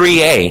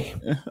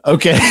 3A.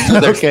 Okay.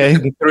 Okay.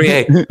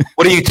 3A.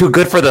 What are you, too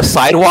good for the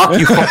sidewalk,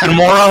 you fucking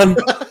moron?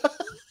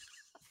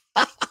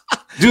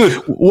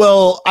 Dude.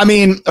 Well, I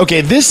mean, okay,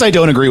 this I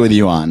don't agree with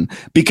you on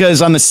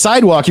because on the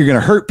sidewalk you're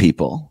going to hurt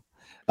people.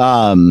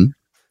 No,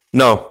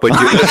 but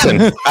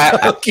listen.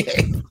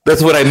 Okay.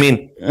 That's what I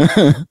mean.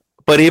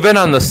 But even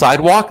on the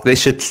sidewalk, they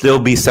should still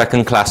be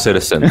second-class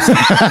citizens.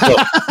 So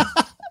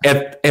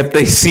if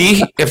they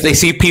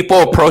see people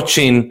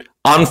approaching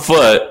on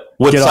foot,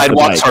 what Get off the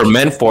sidewalks bike. are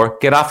meant for,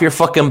 get off your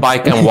fucking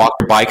bike and walk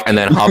your bike, and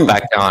then hop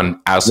back on,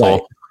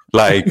 asshole.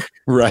 Like,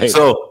 Right.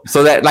 So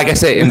that, like I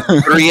say, in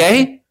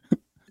 3A,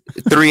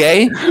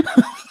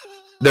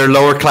 they're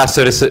lower class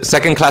citizens,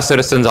 second class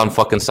citizens on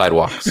fucking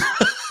sidewalks.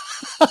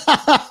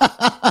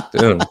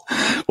 Dude.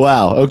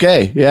 Wow.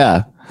 Okay.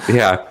 Yeah.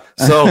 Yeah.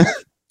 So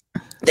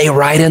they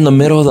ride in the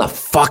middle of the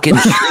fucking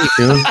street,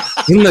 dude.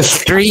 In the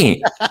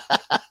street.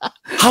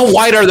 How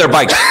wide are their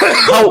bikes?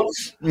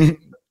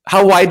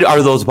 How wide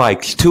are those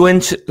bikes? 2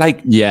 inch? Like,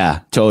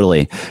 Yeah,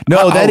 totally.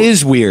 No, that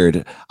is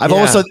weird. I've Yeah.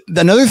 also,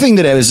 another thing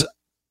that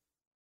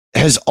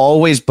has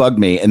always bugged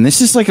me, and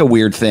this is like a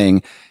weird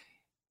thing.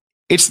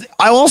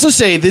 I'll also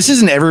say this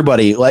isn't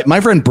everybody. Like my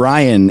friend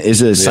Brian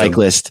is a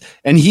cyclist,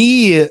 and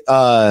he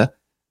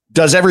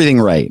does everything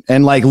right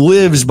and like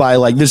lives by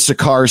like, this is a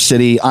car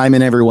city. I'm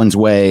in everyone's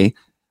way,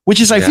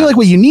 which is, I feel like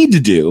what you need to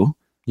do.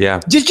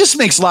 yeah. It just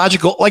makes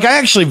logical. Like I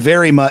actually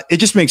it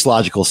just makes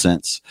logical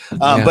sense.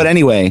 But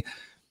anyway,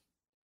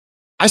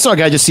 I saw a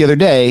guy just the other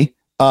day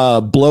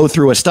blow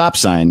through a stop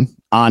sign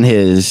on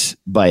his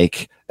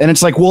bike. And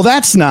it's like, well,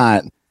 that's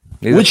not,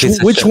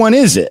 which one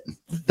is it?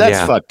 That's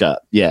fucked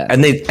up. Yeah.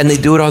 And they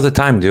do it all the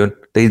time, dude.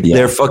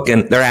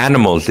 They're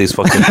animals, these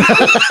fucking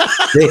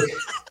people.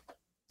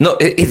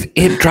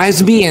 It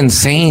drives me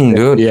insane,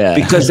 dude. Yeah.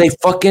 Because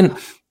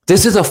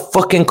this is a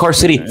fucking car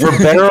city, for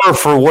better or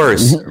for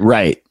worse.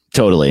 Right.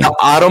 Totally. The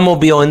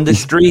automobile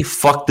industry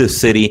fucked this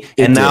city.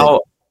 And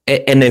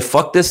they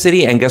fucked this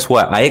city. And guess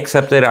what? I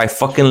accept it. I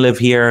fucking live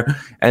here.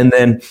 And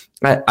then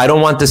I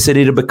don't want the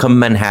city to become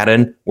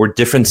Manhattan. We're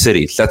different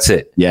cities. That's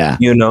it. Yeah.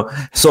 You know?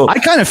 So I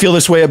kind of feel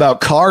this way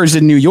about cars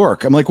in New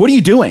York. I'm like, what are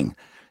you doing?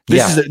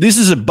 This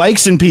is a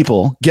bikes and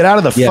people. Get out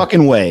of the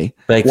fucking way.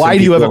 Bikes Why and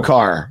do you have a people.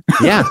 car?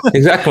 yeah,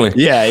 exactly.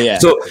 Yeah.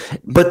 So,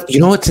 but you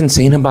know what's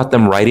insane about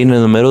them riding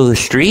in the middle of the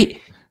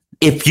street?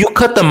 If you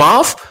cut them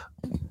off,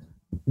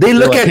 they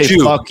look Like, at hey,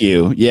 you. Fuck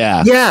you.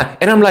 Yeah. Yeah.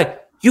 And I'm like,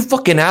 you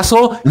fucking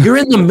asshole. You're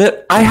in the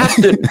middle. I have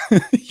to,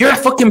 you're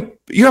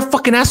a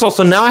fucking asshole.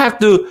 So now I have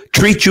to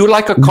treat you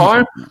like a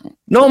car?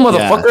 No,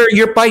 motherfucker.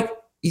 Your bike,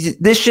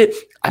 this shit.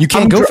 You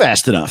can't go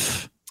fast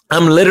enough.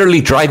 I'm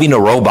literally driving a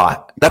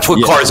robot. That's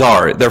what cars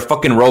are. They're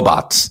fucking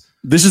robots.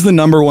 This is the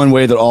number one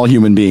way that all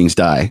human beings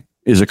die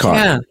is a car.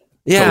 Yeah.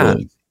 Yeah.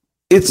 Totally.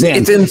 It's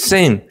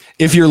insane.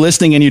 If you're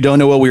listening and you don't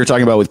know what we were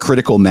talking about with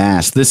critical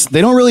mass,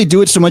 they don't really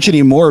do it so much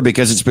anymore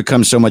because it's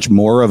become so much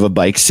more of a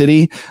bike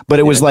city. But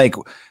it was like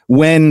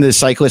when the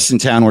cyclists in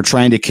town were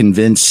trying to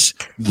convince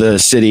the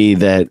city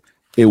that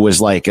it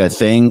was like a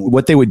thing,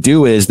 what they would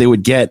do is they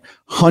would get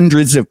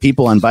hundreds of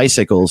people on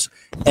bicycles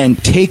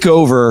and take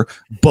over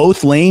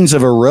both lanes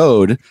of a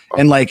road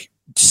and like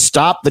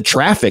stop the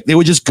traffic. They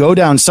would just go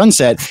down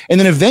Sunset, and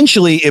then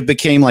eventually it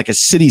became like a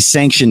city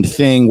sanctioned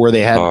thing where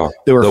they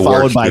were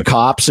followed by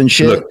cops and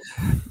shit. Look.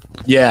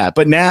 Yeah,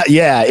 but now,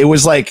 it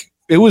was like,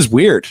 it was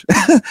weird.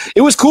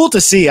 It was cool to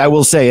see. I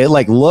will say it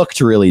like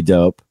looked really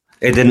dope.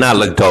 It did not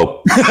look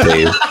dope,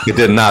 Dave. It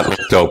did not look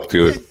dope,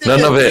 dude.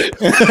 None of it.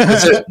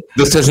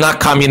 This is not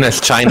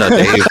communist China,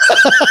 Dave.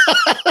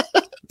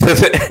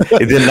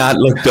 It did not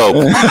look dope.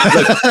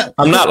 Look,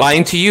 I'm not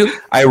lying to you.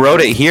 I wrote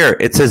it here.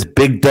 It says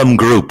big dumb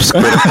groups.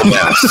 Critical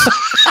mass.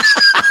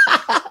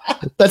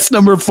 That's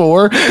number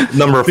 4.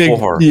 Number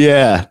 4.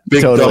 Yeah,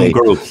 Big totally.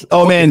 dumb groups.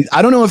 Oh man,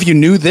 I don't know if you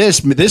knew this.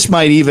 This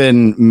might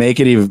even make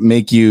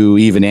you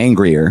even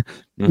angrier.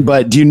 Mm-hmm.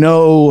 But do you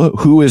know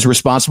who is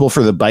responsible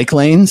for the bike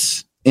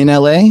lanes in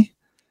LA?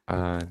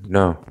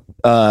 No.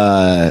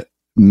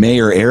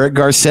 Mayor Eric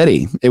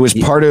Garcetti. It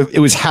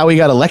was how he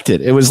got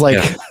elected. It was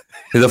like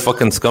He's a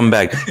fucking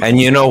scumbag. And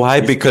you know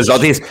why? Because all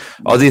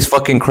these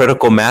fucking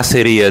critical mass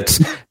idiots,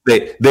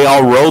 they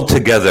all rode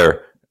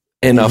together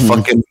in a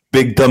fucking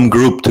big dumb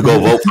group to go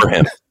vote for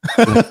him.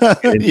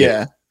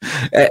 yeah.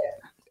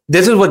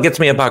 This is what gets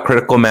me about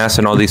critical mass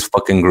and all these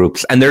fucking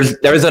groups. And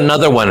there's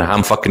another one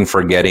I'm fucking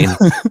forgetting.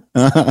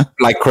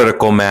 Like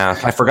critical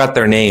mass. I forgot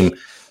their name.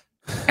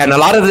 And a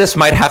lot of this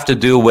might have to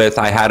do with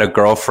I had a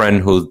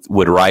girlfriend who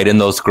would ride in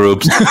those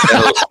groups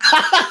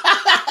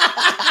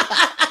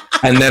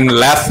and then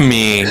left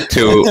me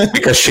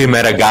because she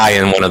met a guy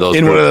in one of those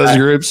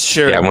groups.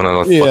 Sure. Yeah, one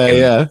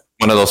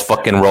of those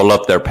fucking roll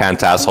up their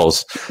pants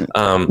assholes.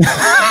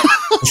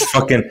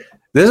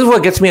 This is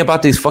what gets me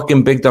about these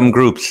fucking big dumb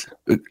groups,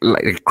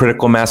 like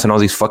critical mass and all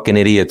these fucking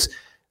idiots.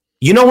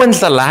 You know, when's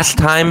the last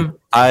time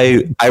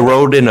I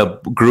rode in a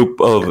group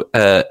of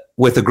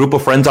with a group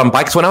of friends on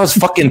bikes? When I was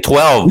fucking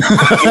 12.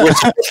 We were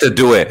supposed to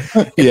do it.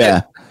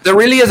 Yeah. There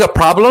really is a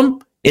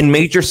problem in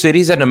major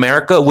cities in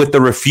America with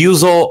the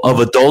refusal of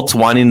adults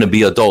wanting to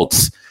be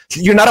adults.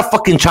 You're not a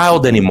fucking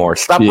child anymore.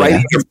 Stop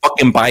riding your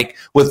fucking bike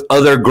with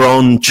other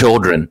grown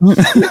children.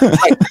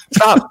 Like,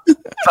 stop.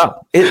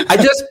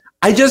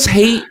 I just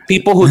hate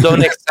people who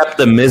don't accept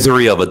the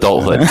misery of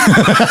adulthood.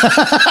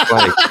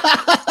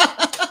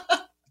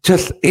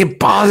 just it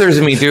bothers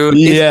me, dude.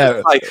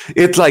 Yeah.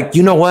 It's like,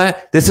 you know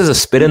what? This is a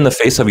spit in the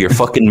face of your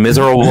fucking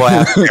miserable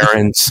ass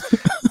parents.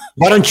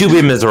 Why don't you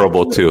be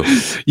miserable too?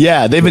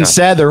 Yeah, they've been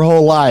sad their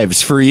whole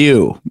lives for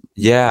you.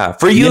 Yeah,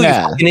 for you,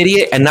 Yeah. you fucking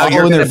idiot. And now Following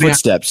you're their gonna be,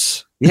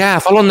 footsteps. yeah,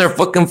 following their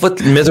fucking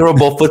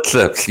miserable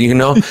footsteps. You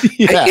know,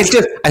 Yeah. it's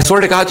just. I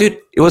swear to God, dude,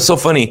 it was so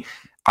funny.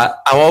 I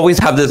always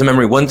have this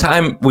memory. One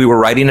time we were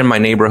riding in my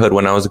neighborhood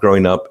when I was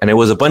growing up, and it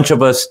was a bunch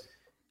of us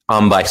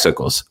on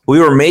bicycles. We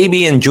were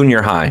maybe in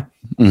junior high.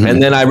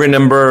 And then I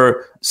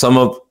remember some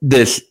of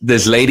this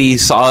lady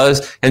saw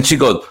us and she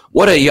goes,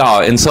 "What are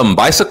y'all in some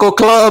bicycle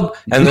club?"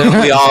 And then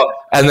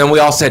we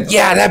all said,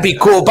 "Yeah, that'd be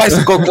cool,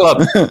 bicycle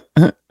club."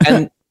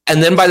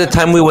 And then by the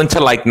time we went to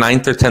like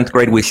 9th or 10th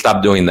grade, we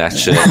stopped doing that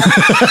shit.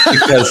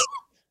 Because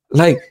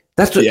like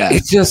that's what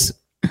it's just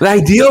the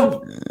idea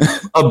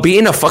of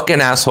being a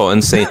fucking asshole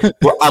and saying,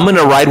 well, I'm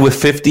gonna ride with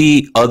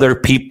 50 other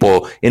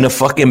people in a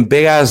fucking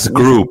big ass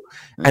group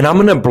and I'm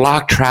gonna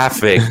block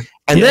traffic.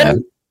 And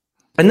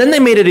then they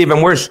made it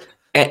even worse.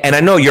 And I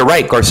know you're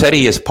right.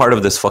 Garcetti is part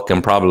of this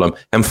fucking problem.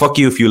 And fuck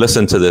you if you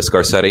listen to this,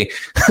 Garcetti.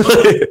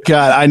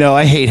 God, I know.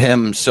 I hate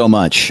him so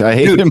much. I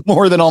hate him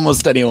more than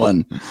almost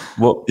anyone.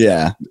 Well,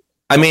 Yeah.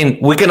 I mean,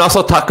 we can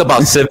also talk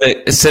about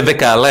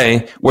Civic LA,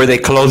 where they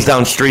close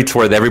down streets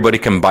where everybody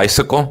can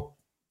bicycle.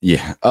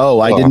 Yeah. Oh,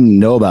 I didn't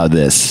know about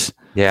this.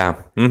 Yeah.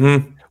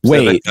 Mm-hmm.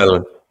 Wait. Civic LA.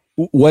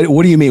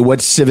 What do you mean?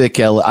 What's Civic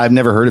L? I've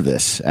never heard of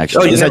this,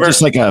 actually. Oh, Is that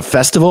just like a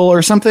festival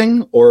or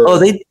something? Or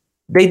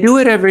They do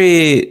it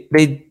every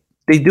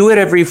they do it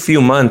every few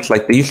months.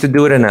 Like they used to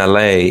do it in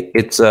LA.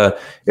 It's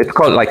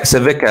called like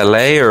Civic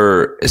LA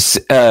or it's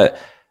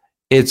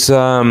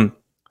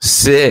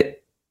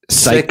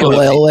Cycle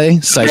LA?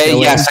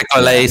 Cycle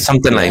LA,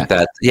 something like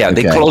that. Yeah,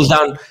 Okay.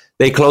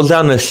 they close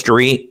down the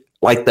street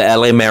like the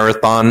LA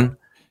Marathon.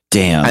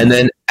 Damn.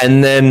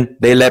 And then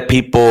they let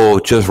people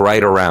just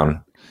ride around.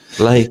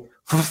 Like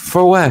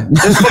for what?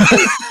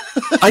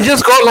 I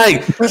just go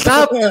like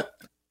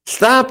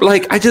stop.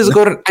 Like I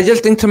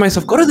just think to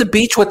myself, go to the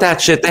beach with that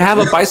shit. They have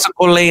a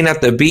bicycle lane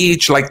at the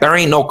beach. Like there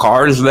ain't no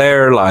cars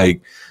there.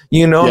 Like,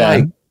 you know,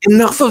 like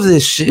enough of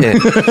this shit.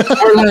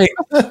 Or like,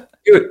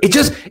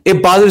 dude,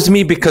 it bothers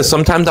me because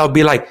sometimes I'll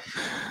be like,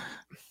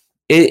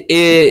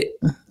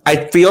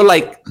 I feel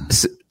like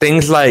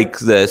things like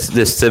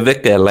this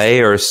Civic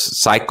LA or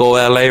Psycho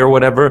LA or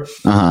whatever,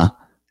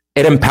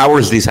 it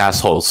empowers these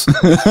assholes.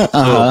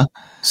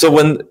 So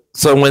when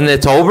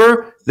it's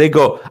over, they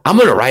go, I'm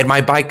going to ride my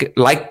bike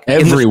like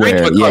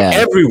everywhere.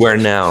 Everywhere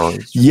now.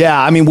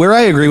 Yeah. I mean, where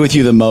I agree with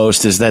you the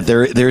most is that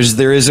there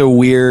is a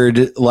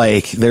weird,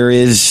 like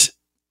it's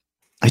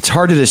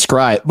hard to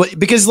describe, but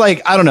because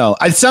like, I don't know,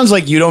 it sounds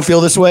like you don't feel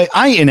this way.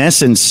 In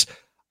essence,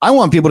 I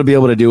want people to be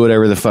able to do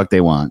whatever the fuck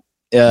they want.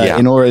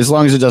 In order, as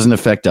long as it doesn't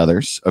affect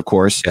others, of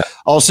course. Yeah.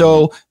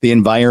 Also, the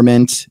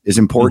environment is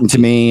important to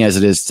me as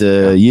it is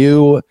to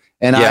you.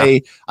 And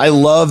I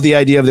love the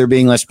idea of there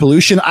being less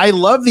pollution. I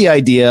love the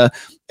idea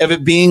of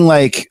it being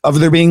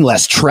there being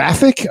less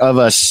traffic, of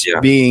us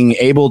being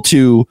able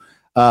to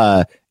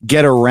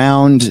get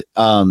around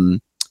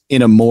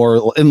in a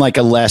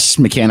less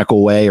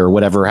mechanical way or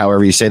whatever,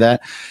 however you say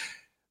that.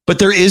 But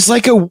there is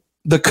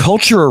the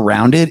culture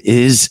around it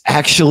is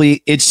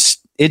actually, it's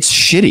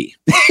shitty.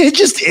 It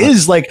just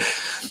is like,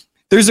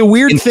 there's a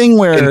weird thing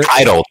where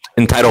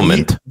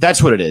entitlement.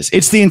 That's what it is.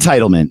 It's the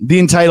entitlement. The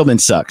entitlement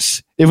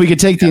sucks. If we could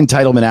take the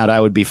entitlement out, I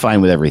would be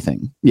fine with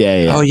everything.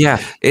 Yeah. Oh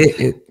yeah.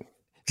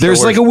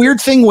 There's like a weird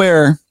thing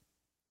where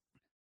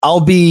I'll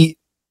be,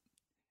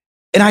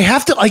 and I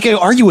have to I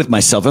argue with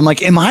myself. I'm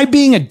like, am I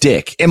being a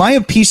dick? Am I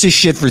a piece of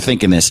shit for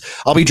thinking this?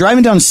 I'll be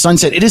driving down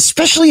Sunset. It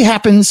especially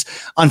happens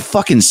on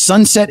fucking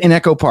Sunset in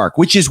Echo Park,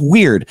 which is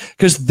weird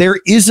because there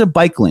is a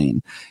bike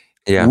lane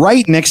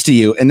right next to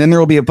you. And then there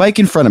will be a bike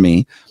in front of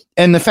me.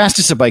 And the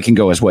fastest a bike can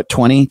go is what,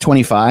 20,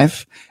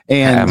 25?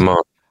 And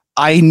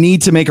I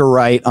need to make a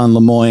right on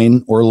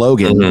Lemoyne or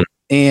Logan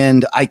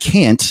and I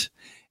can't.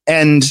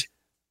 And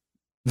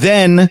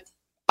then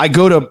I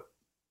go to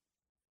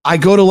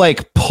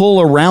like pull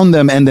around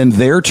them and then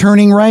they're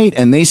turning right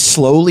and they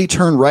slowly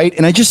turn right.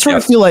 And I just sort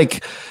of feel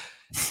like,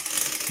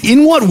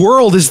 in what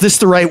world is this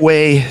the right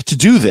way to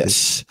do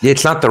this?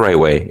 It's not the right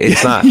way.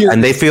 It's not.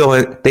 And they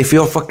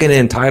feel fucking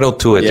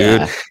entitled to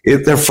it,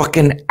 dude. They're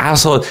fucking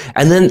assholes.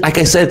 And then, like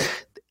I said,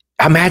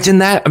 imagine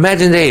that.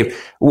 Imagine, Dave,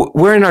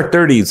 we're in our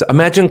 30s.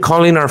 Imagine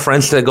calling our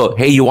friends to go,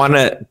 hey, you want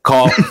to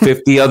call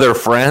 50 other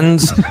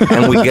friends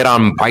and we get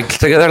on bikes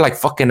together like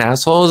fucking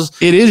assholes?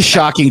 It is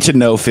shocking to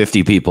know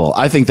 50 people.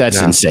 I think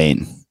that's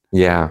insane.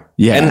 Yeah.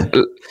 And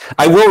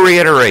I will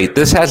reiterate,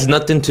 this has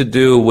nothing to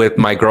do with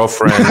my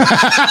girlfriend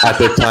at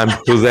the time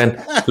who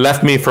then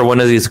left me for one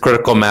of these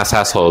critical mass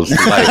assholes.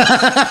 Like,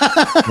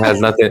 it has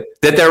nothing.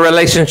 Did their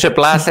relationship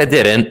last? It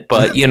didn't.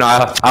 But, you know,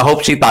 I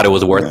hope she thought it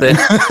was worth it.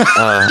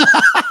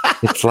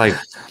 It's like,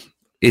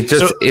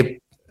 it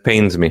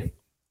pains me.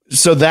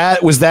 So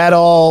was that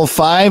all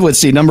 5? Let's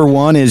see. Number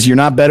 1 is you're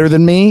not better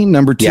than me.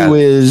 Number 2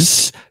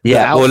 is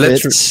well,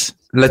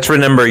 let's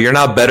remember, you're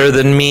not better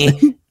than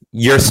me.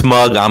 You're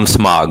smug, I'm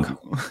smog.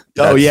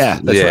 Oh yeah,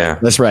 yeah,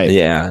 right. That's right.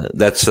 Yeah,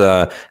 that's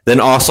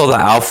then also the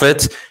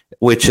outfits,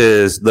 which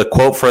is the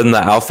quote from the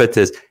outfit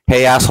is,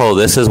 "Hey asshole,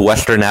 this is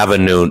Western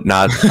Avenue,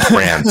 not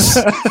France."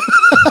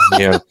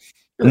 Yeah,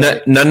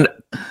 none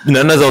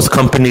of those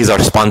companies are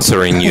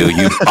sponsoring you.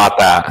 You thought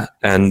that,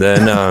 and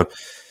then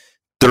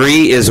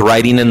 3 is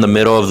riding in the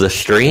middle of the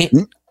street.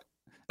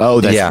 Oh,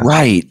 that's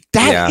right.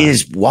 That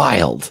is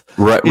wild.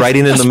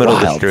 Riding in the middle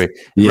of the street.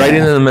 Yeah.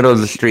 Riding in the middle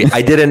of the street.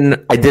 I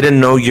didn't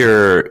know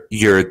your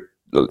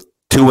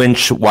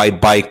 2-inch wide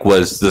bike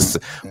was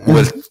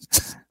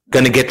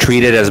going to get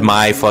treated as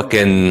my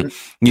fucking,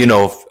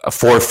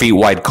 4 feet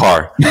wide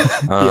car.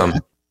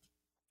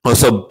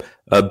 Also,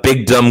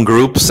 big dumb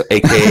groups,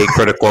 aka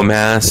Critical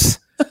Mass.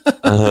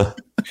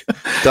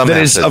 That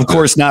is, of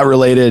course, not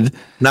related.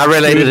 Not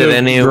related to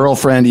any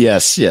girlfriend.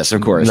 Yes,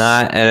 of course.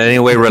 Not in any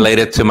way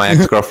related to my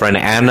ex-girlfriend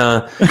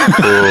Anna,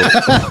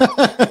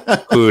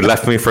 who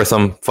left me for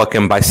some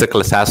fucking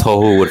bicyclist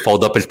asshole who would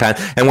fold up his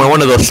pants and wear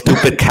one of those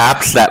stupid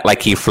caps that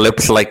like he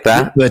flips like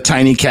that. The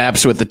tiny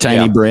caps with the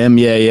tiny brim.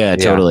 Yeah,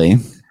 totally.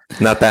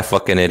 Not that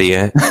fucking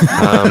idiot.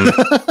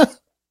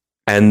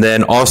 And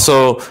then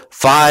also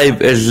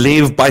 5 is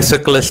leave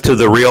bicyclists to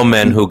the real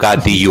men who got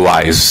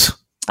DUIs.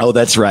 Oh,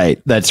 that's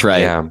right.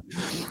 Yeah.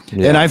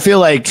 And I feel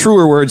like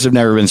truer words have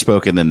never been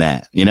spoken than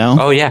that,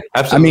 Oh, yeah,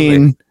 absolutely. I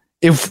mean,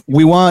 if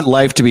we want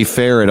life to be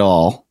fair at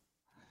all,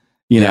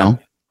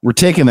 we're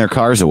taking their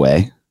cars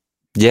away.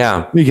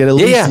 Yeah. We could at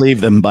least leave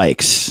them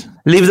bikes.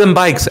 Leave them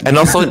bikes. And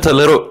also it's a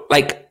little,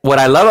 like, what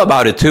I love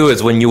about it, too,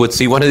 is when you would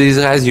see one of these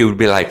guys, you would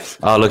be like,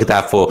 oh, look at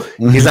that fool.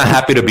 He's not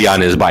happy to be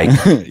on his bike.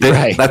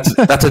 Right. That's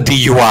a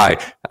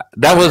DUI.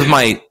 That was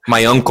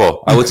my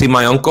uncle. I would see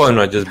my uncle and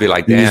I'd just be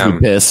like, damn.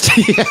 You'd be pissed.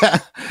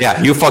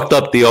 Yeah, you fucked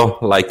up, Theo.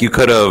 Like, you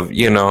could have,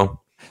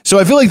 So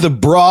I feel like the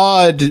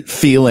broad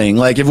feeling,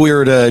 like if we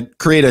were to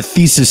create a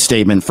thesis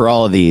statement for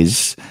all of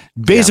these,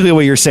 basically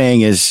what you're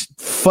saying is,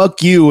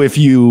 fuck you if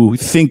you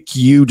think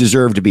you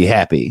deserve to be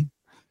happy.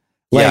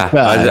 Like,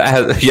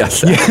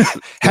 yes.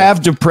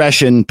 Have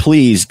depression,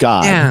 please,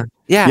 God.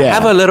 Yeah.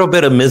 Have a little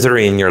bit of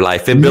misery in your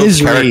life. It builds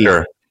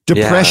character.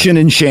 Depression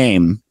and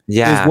shame.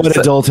 Yeah, is what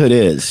adulthood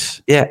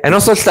is. Yeah, and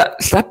also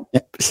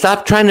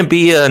stop trying to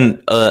be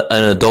an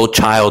adult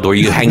child where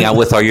you hang out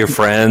with all your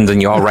friends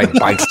and you all ride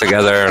bikes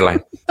together.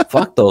 Like,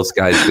 fuck those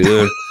guys,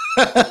 dude.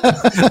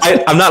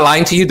 I'm not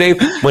lying to you,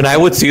 Dave. When I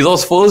would see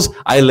those fools,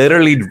 I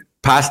literally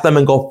pass them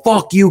and go,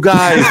 "Fuck you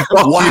guys!"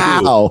 Fuck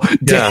wow, you.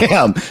 Damn.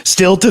 Yeah.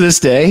 Still to this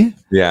day.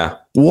 Yeah.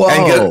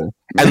 Whoa.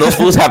 And those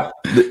fools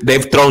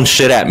they've thrown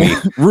shit at me.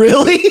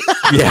 Really?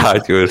 Yeah,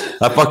 dude.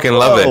 I fucking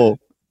love it.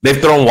 They've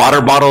thrown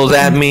water bottles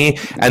at me.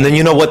 And then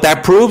you know what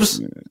that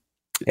proves?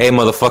 Hey,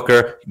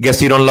 motherfucker,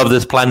 guess you don't love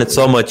this planet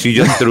so much. You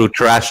just threw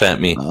trash at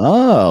me.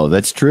 Oh,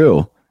 that's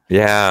true.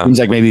 Yeah. Seems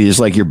like maybe you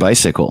just like your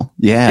bicycle.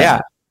 Yeah.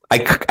 Yeah. I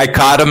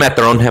caught them at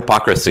their own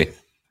hypocrisy.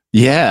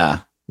 Yeah.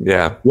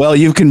 Yeah. Well,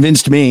 you've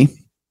convinced me.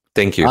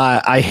 Thank you.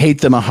 I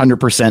hate them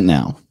 100%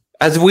 now.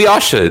 As we all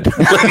should.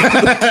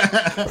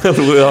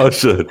 We all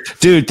should.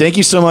 Dude, thank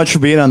you so much for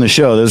being on the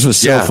show. This was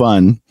so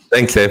fun.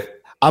 Thanks, Dave.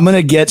 I'm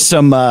gonna get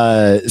some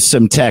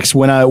text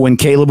when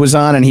Caleb was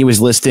on and he was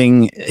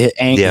listing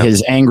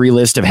his angry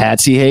list of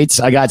hats he hates.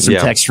 I got some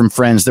texts from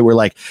friends that were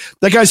like,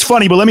 "That guy's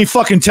funny, but let me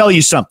fucking tell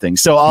you something."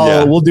 So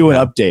we'll do an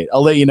update.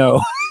 I'll let you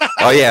know.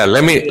 Oh yeah,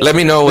 let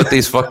me know what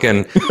these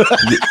fucking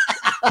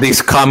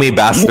these commie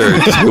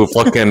bastards who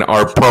fucking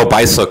are pro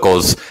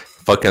bicycles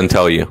fucking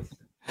tell you.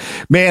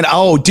 Man,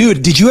 oh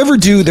dude, did you ever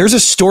there's a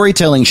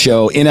storytelling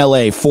show in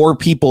LA for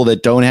people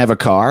that don't have a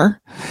car,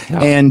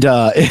 and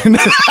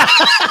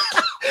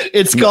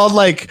it's called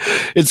like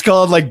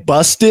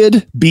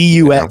Busted,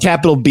 BUS,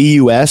 capital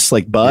BUS,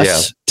 like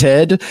bus,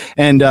 Ted.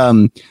 And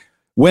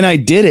when I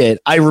did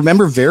it, I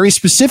remember very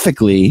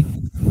specifically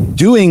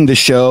doing the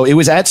show. It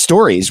was at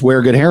Stories,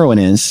 where Good Heroin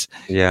is.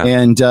 Yeah.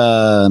 And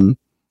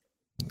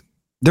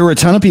there were a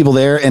ton of people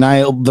there. And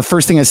the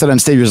first thing I said on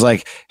stage was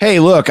like, "Hey,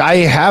 look, I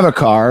have a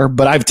car,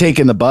 but I've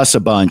taken the bus a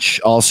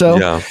bunch also."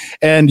 Yeah.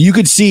 And you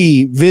could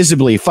see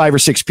visibly 5 or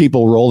 6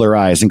 people roll their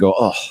eyes and go,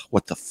 "Oh,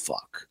 what the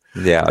fuck?"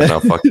 Yeah, no,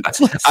 fuck that.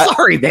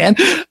 Sorry, man.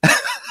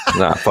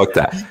 No, fuck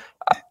that.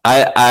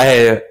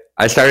 I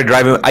started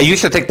driving. I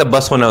used to take the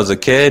bus when I was a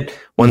kid.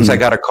 Once I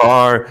got a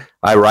car,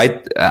 I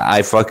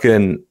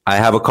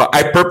have a car.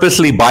 I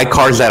purposely buy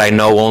cars that I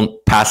know won't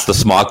pass the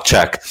smog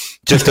check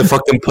just to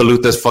fucking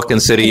pollute this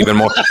fucking city even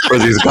more for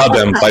these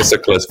goddamn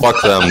bicyclists.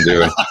 Fuck them,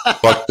 dude.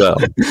 Fuck them.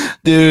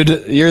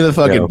 Dude, you're the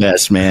fucking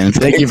best, man.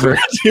 Thank you for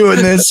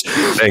doing this.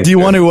 Thanks, do you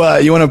want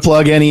to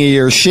plug any of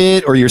your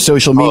shit or your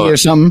social media or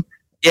something?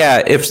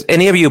 Yeah, if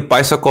any of you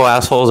bicycle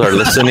assholes are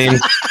listening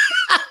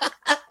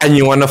and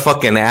you want to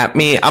fucking at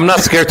me, I'm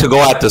not scared to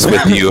go at this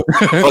with you.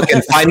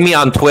 Fucking find me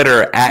on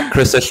Twitter at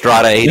Chris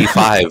Estrada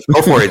 85.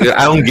 Go for it, dude.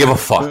 I don't give a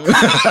fuck.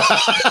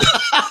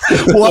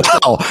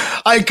 Wow.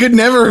 I could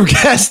never have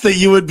guessed that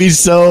you would be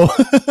so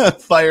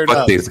fired up.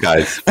 Fuck these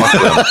guys. Fuck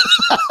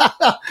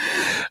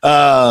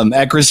them.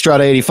 At Chris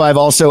Estrada 85.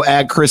 Also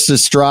at Chris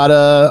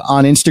Estrada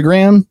on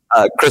Instagram.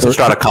 Chris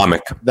Estrada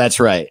Comic. That's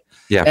right.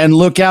 Yeah. And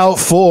look out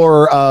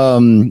for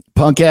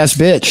Punk Ass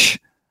Bitch.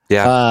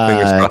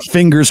 Yeah.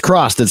 Fingers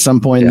crossed at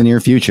some point in the near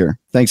future.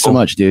 Thanks so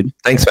much, dude.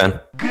 Thanks, man.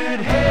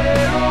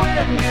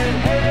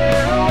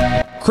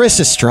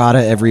 Chris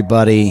Estrada,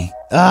 everybody.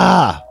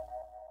 I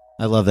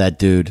love that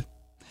dude.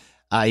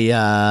 Look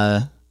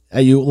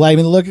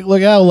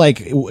how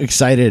like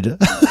excited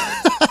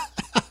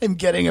I'm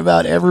getting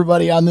about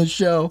everybody on this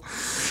show.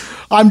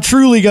 I'm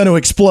truly going to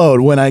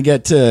explode when I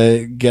get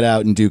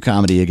out and do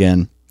comedy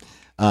again.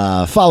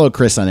 Follow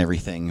Chris on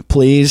everything,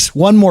 please.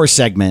 One more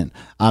segment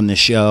on the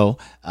show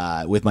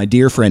with my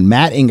dear friend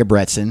Matt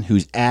Ingebretson,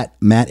 who's at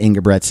Matt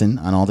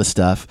Ingebretson on all the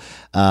stuff.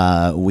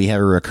 We have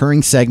a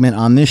recurring segment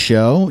on this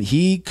show.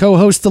 He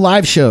co-hosts the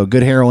live show,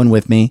 Good Heroin,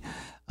 with me.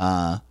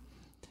 And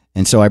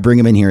so I bring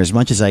him in here as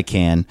much as I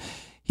can.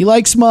 He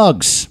likes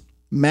mugs.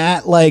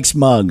 Matt likes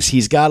mugs.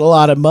 He's got a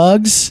lot of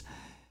mugs.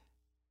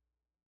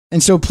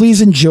 And so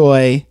please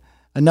enjoy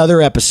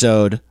another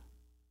episode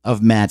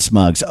of Matt's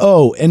Mugs.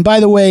 Oh, and by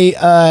the way,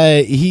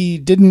 he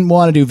didn't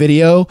want to do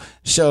video.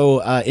 So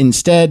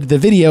instead, the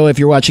video, if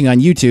you're watching on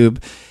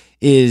YouTube,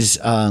 is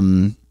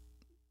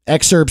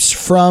excerpts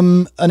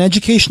from an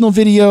educational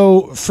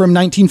video from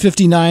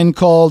 1959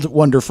 called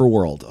Wonderful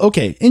World.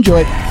 Okay,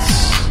 enjoy.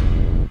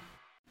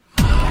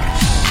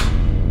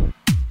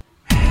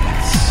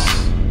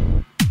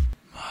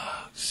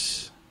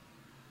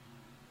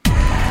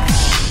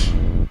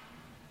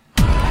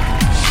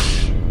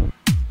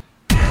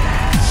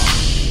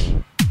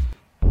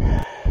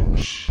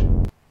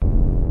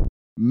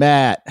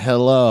 Matt,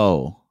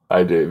 hello.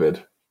 Hi,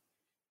 David.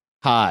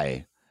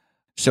 Hi.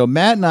 So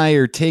Matt and I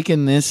are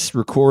taking this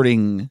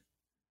recording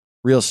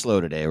real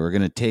slow today. We're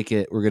going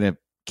to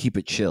keep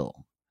it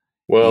chill.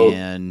 Well,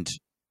 and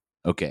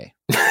okay.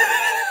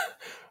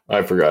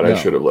 I forgot. No. I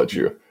should have let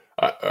you.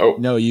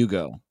 No, you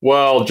go.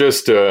 Well,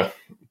 just to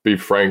be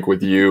frank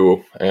with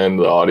you and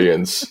the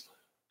audience,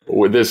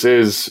 this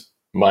is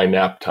my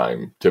nap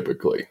time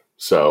typically.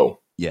 So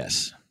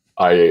yes,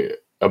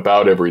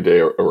 about every day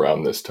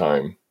around this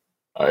time,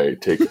 I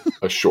take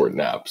a short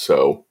nap.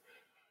 So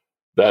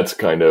that's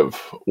kind of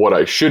what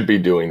I should be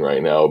doing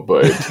right now,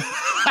 but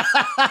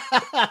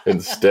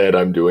instead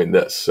I'm doing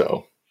this.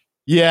 So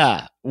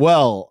yeah,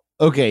 well,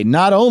 okay.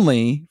 Not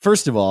only,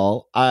 first of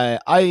all,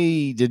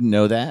 I didn't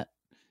know that,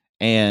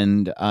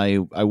 and I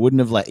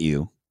wouldn't have let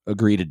you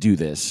agree to do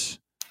this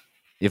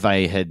if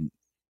I had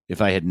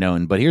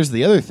known. But here's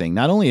the other thing: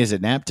 not only is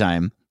it nap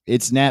time,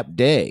 it's nap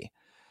day.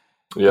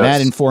 Yes.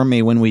 Matt informed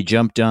me when we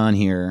jumped on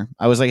here.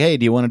 I was like, hey,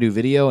 do you want to do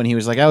video? And he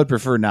was like, I would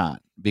prefer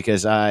not,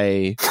 because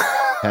I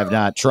have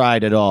not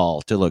tried at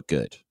all to look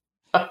good.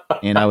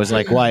 And I was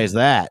like, why is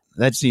that?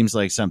 That seems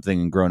like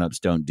something grown-ups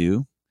don't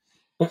do.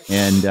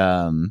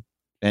 And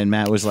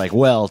Matt was like,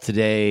 well,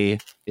 today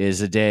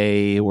is a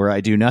day where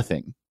I do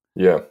nothing.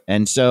 Yeah.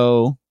 And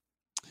so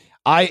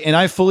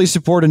I fully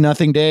support a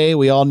nothing day.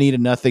 We all need a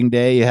nothing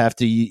day.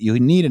 You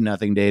need a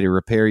nothing day to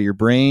repair your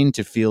brain,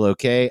 to feel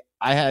okay.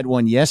 I had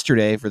one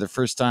yesterday for the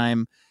first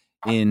time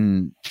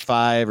in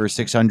 500 or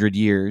 600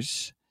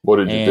 years. What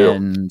did you do?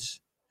 And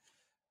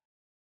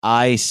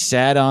I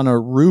sat on a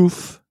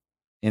roof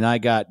and I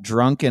got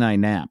drunk and I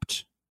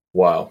napped.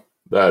 Wow.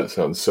 That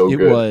sounds so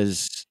good. It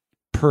was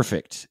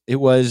perfect. It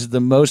was the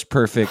most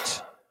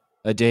perfect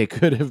a day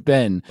could have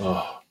been.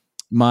 Oh.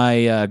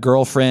 My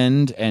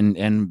girlfriend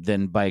and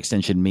then by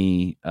extension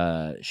me,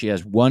 she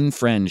has one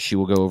friend she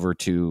will go over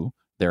to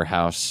their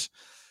house,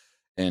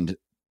 and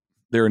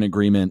they're in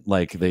agreement,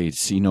 like they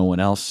see no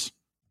one else.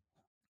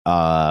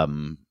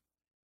 And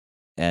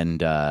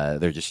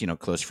they're just,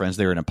 close friends.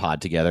 They're in a pod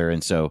together.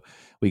 And so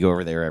we go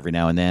over there every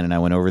now and then. And I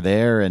went over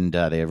there, and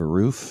they have a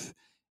roof,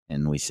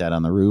 and we sat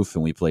on the roof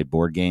and we played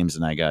board games,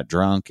 and I got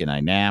drunk and I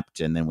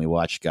napped, and then we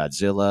watched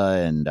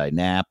Godzilla and I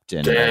napped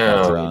and I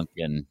got drunk,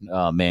 and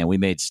oh man, we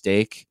made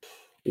steak.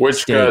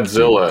 Which steak,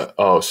 Godzilla? Dude.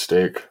 Oh,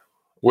 steak.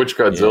 Which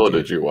Godzilla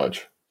did you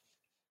watch?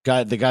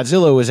 The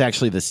Godzilla was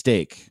actually the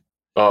steak.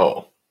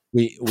 Oh.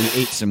 We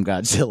ate some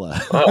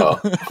Godzilla. Oh.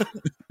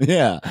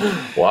 Yeah.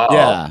 Wow.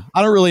 Yeah.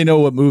 I don't really know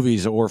what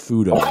movies or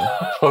food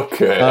are.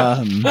 Okay.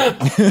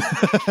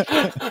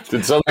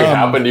 Did something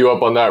happen to you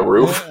up on that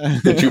roof?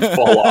 Did you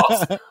fall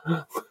off?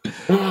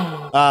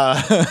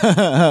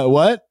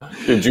 What?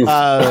 Did you?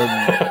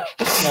 I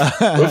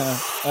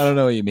don't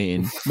know what you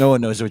mean. No one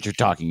knows what you're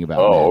talking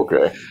about. Oh,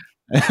 okay.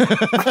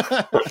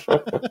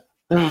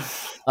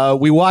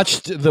 We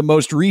watched the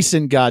most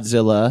recent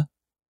Godzilla,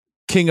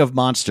 King of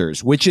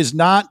Monsters, which is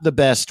not the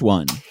best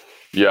one.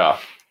 Yeah.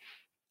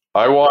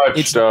 I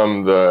watched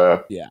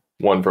the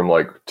one from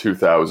like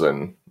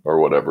 2000 or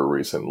whatever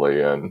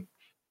recently, and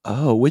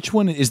which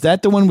one is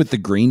that? The one with the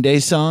Green Day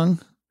song?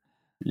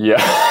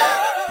 Yeah.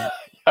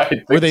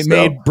 Where they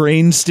made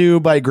Brain Stew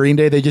by Green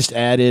Day. They just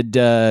added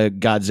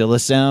Godzilla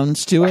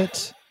sounds to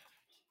it.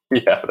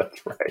 Yeah,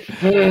 that's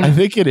right. I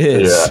think it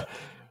is.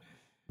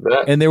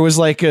 Yeah. And there was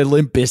like a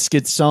Limp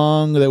Bizkit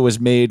song that was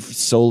made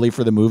solely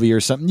for the movie or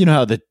something. You know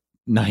how the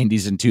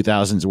 90s and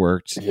 2000s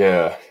worked.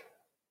 Yeah.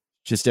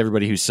 Just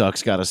everybody who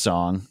sucks got a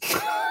song.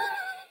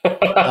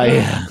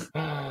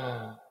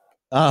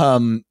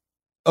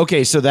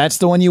 Okay, so that's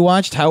the one you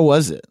watched. How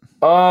was it?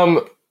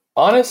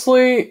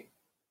 Honestly,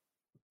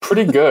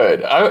 pretty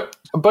good.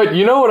 But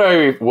you know what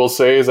I will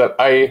say is that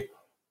I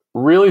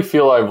really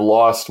feel I've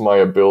lost my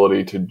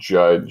ability to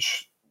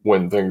judge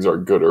when things are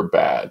good or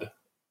bad.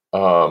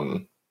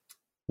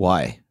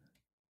 Why?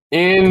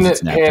 In 'Cause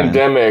it's nap time.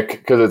 pandemic,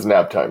 because it's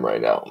nap time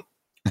right now.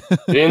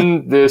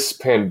 In this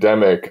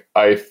pandemic,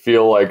 I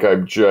feel like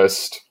I've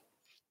just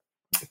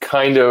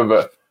kind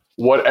of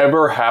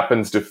whatever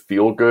happens to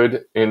feel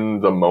good in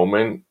the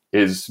moment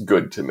is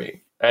good to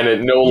me. And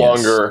it no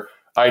longer,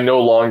 I no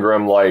longer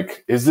am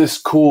like, is this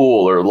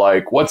cool? Or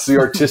like, what's the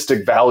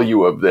artistic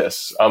value of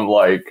this? I'm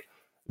like,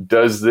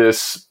 does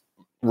this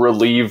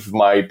relieve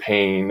my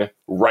pain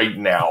right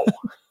now?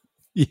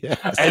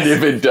 Yes. And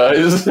if it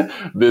does,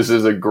 this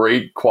is a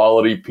great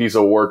quality piece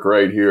of work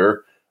right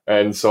here.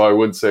 And so I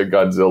would say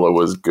Godzilla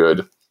was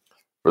good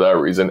for that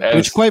reason. And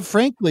Which, quite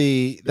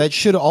frankly, that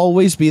should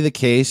always be the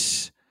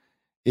case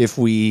if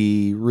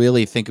we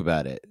really think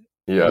about it.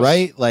 yes.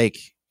 Right? Like,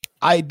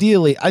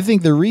 ideally, I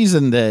think the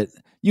reason that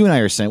you and I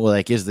are saying, well,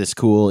 like, is this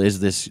cool? Is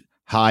this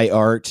high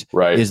art?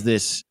 Right. Is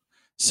this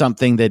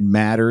something that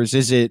matters?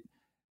 Is it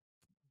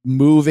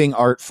moving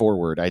art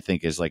forward? I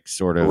think is like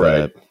sort of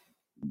Right.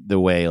 the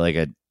way like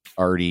a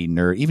arty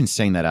nerd, even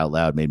saying that out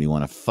loud made me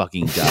want to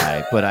fucking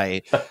die. But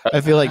I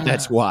feel like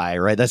that's why,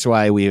 right? That's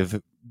why we've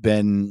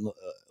been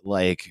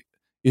like,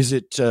 is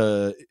it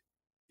a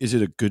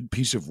good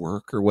piece of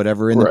work or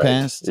whatever in the Right.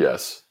 past?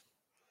 Yes.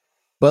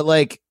 But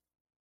like,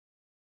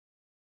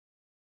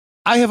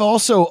 I have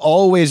also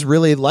always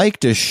really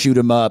liked a shoot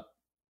 'em up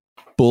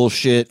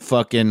bullshit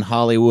fucking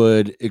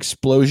Hollywood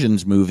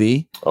explosions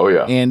movie. Oh,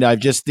 yeah. And I've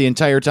just the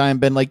entire time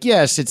been like,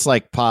 yes, it's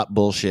like pop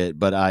bullshit,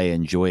 but I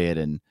enjoy it.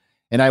 And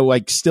I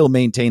like still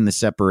maintain the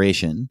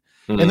separation.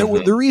 And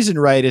Mhm. the reason,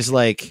 right, is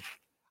like,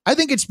 I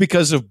think it's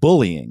because of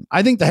bullying.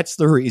 I think that's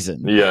the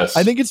reason. Yes.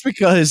 I think it's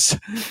because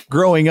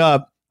growing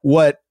up,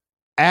 what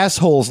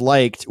assholes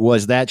liked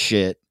was that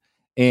shit,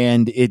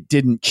 and it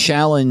didn't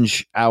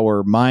challenge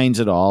our minds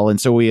at all. And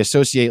so we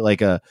associate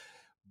like a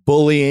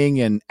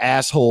bullying and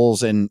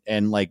assholes and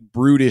like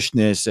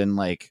brutishness and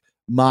like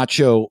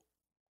macho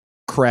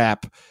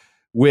crap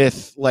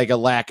with like a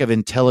lack of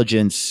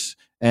intelligence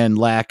and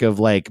lack of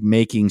like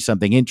making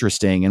something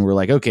interesting. And we're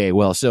like, okay,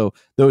 well, so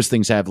those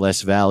things have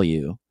less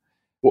value.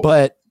 Well-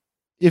 But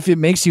if it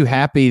makes you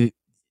happy,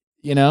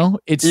 you know,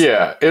 it's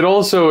Yeah, it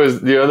also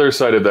is the other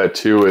side of that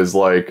too is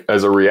like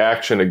as a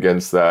reaction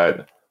against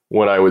that,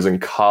 when I was in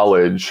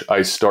college,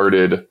 I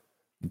started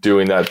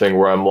doing that thing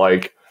where I'm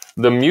like,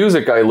 the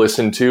music I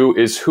listen to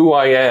is who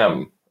I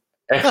am.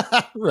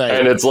 right.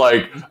 And it's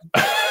like,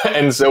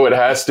 and so it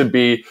has to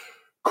be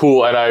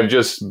cool. And I've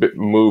just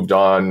moved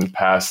on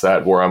past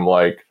that where I'm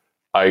like,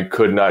 I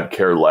could not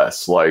care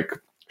less. Like,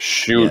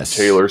 shoot Yes.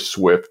 Taylor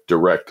Swift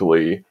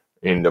directly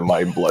into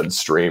my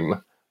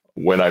bloodstream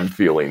when I'm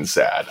feeling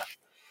sad.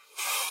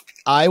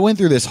 I went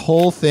through this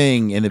whole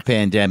thing in the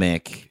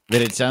pandemic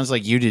that it sounds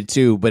like you did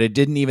too, but it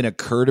didn't even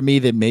occur to me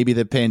that maybe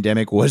the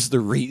pandemic was the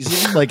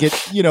reason. Like it,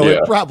 you know, Yeah.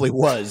 it probably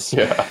was.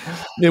 Yeah.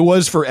 It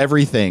was for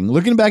everything.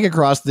 Looking back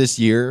across this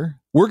year,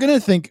 we're going to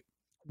think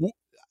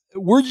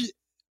we're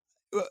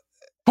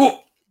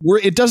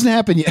it doesn't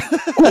happen yet.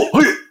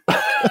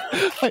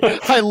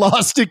 I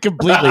lost it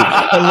completely.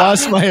 I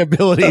lost my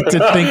ability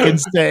to think and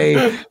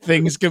say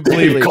things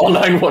completely. Call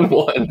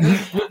 911.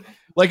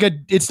 Like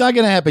it's not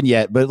going to happen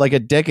yet, but like a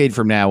decade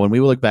from now, when we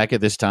look back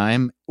at this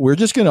time, we're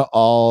just going to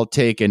all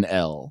take an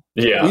L.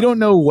 Yeah. We don't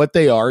know what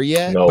they are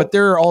yet, No. but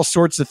there are all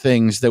sorts of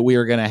things that we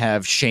are going to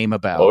have shame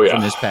about Oh, yeah.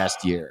 from this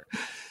past year.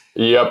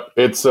 Yep.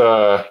 It's,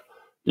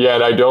 yeah,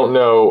 and I don't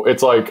know.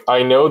 It's like,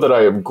 I know that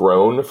I have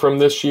grown from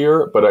this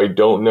year, but I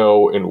don't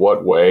know in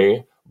what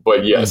way.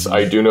 But yes, Mhm.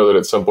 I do know that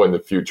at some point in the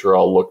future,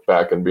 I'll look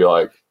back and be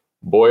like,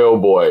 boy, oh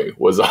boy,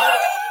 was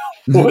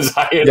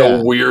I in Yeah.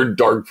 a weird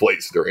dark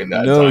place during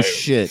that No time.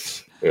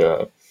 shit.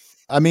 Yeah.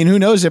 I mean, who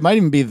knows? It might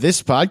even be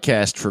this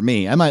podcast for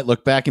me. I might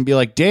look back and be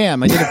like,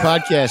 damn, I did a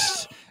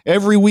podcast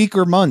every week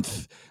or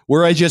month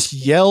where I just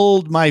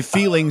yelled my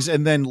feelings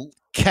and then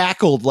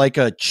cackled like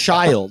a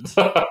child,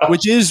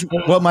 which is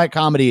what my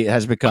comedy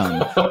has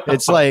become.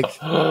 It's like,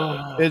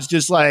 it's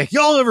just like,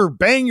 y'all ever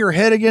bang your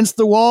head against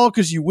the wall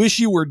because you wish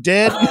you were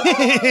dead? Like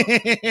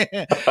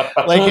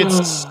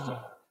it's,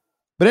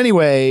 but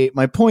anyway,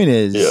 my point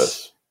is,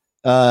 Yes.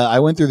 I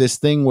went through this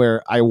thing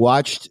where I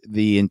watched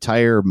the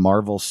entire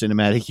Marvel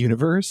Cinematic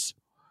Universe,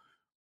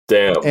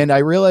 Damn. and I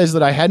realized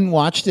that I hadn't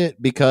watched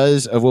it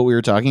because of what we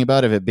were talking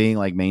about, of it being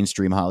like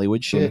mainstream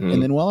Hollywood shit. Mhm.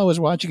 And then while I was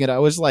watching it, I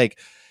was like,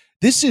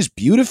 this is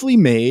beautifully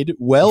made,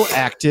 well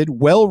acted,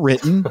 well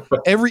written.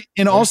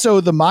 And also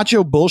the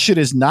macho bullshit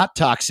is not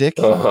toxic.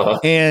 Uh-huh.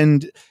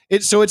 And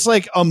it's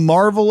like a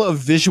marvel of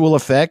visual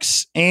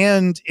effects,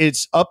 and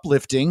it's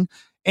uplifting,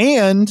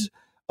 and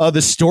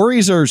the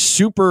stories are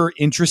super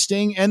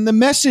interesting, and the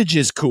message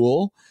is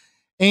cool.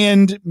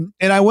 And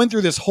I went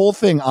through this whole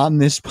thing on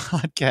this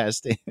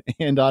podcast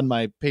and on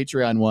my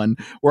Patreon one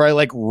where I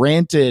like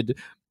ranted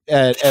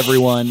at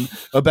everyone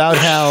about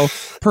how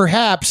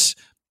perhaps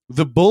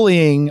the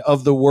bullying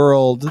of the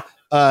world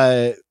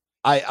I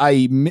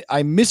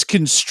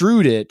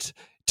misconstrued it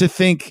to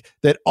think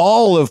that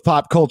all of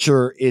pop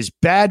culture is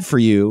bad for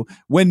you,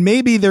 when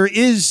maybe there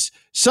is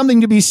something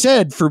to be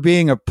said for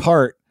being a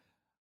part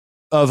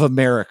of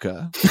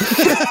America.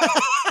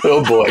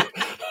 Oh boy.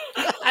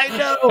 I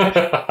know.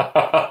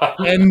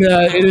 And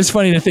it is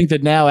funny to think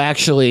that now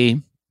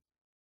actually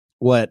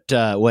what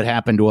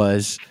happened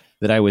was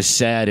that I was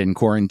sad in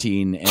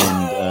quarantine,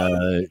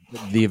 and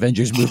the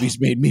Avengers movies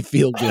made me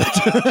feel good.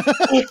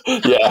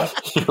 Yeah,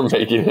 you're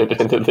making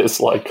it into this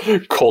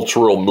like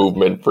cultural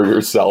movement for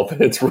yourself.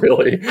 And it's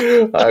really,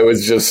 I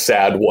was just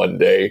sad one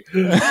day.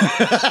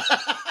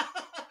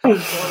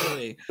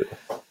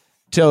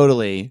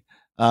 Totally.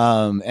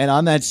 And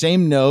on that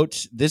same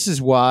note, this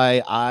is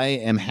why I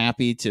am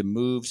happy to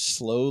move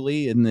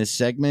slowly in this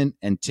segment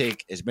and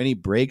take as many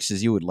breaks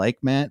as you would like,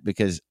 Matt,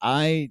 because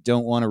I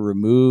don't want to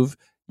remove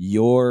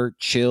your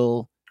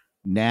chill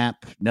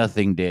nap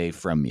nothing day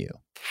from you.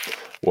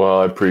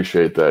 Well, I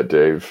appreciate that,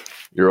 Dave.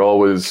 You're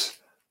always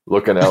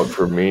looking out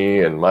for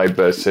me and my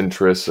best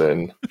interests,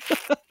 and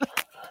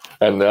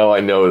now I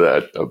know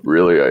that.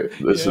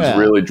 This has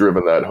really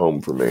driven that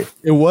home for me.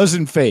 It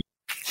wasn't fake.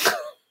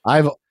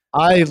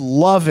 I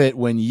love it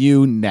when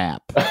you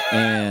nap,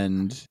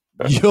 and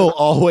you'll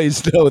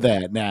always know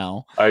that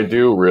now. I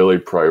do really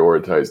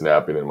prioritize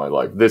napping in my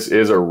life. This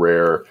is a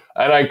rare,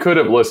 and I could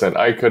have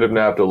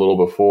napped a little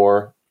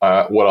before.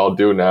 What I'll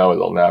do now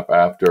is I'll nap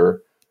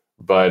after,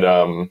 but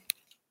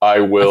I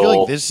will. I feel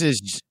like this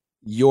is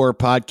your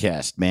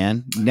podcast,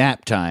 man.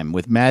 Nap time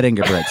with Matt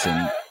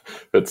Ingebretson.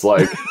 It's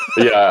like,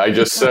 yeah, I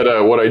just said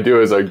what I do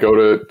is I go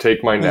to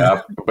take my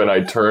nap, and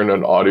I turn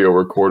an audio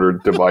recorder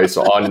device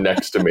on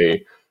next to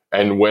me.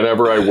 And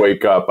whenever I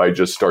wake up, I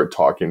just start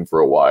talking for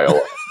a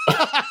while.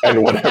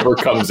 And whatever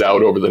comes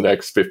out over the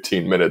next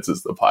 15 minutes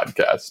is the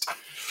podcast.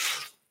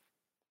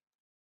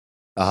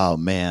 Oh,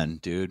 man,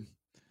 dude.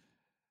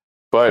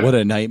 But what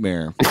a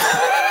nightmare.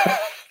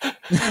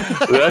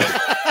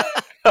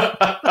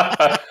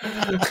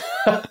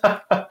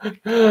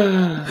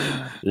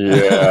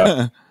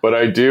 Yeah. But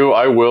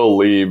I will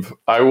leave.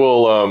 I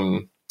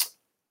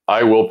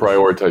will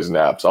prioritize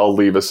naps. I'll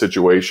leave a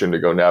situation to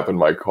go nap in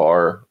my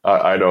car.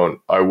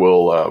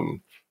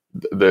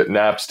 The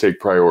naps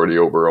take priority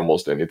over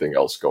almost anything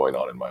else going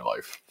on in my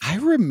life. I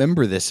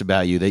remember this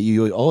about you, that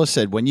you always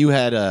said when you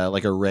had a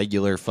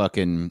regular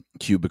fucking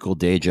cubicle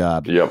day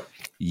job, yep,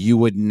 you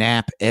would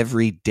nap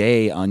every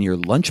day on your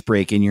lunch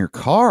break in your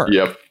car.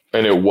 Yep.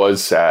 And it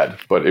was sad,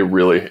 but I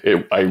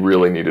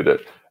really needed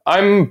it.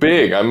 I'm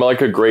big. I'm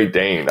like a Great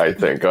Dane, I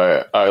think.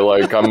 I'm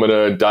going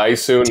to die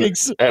soon,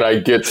 and I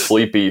get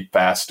sleepy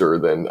faster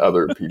than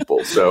other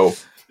people. So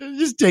it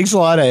just takes a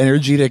lot of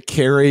energy to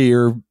carry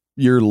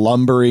your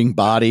lumbering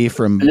body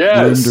from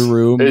room to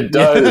room. It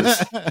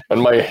does.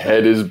 And my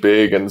head is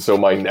big, and so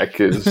my neck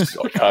is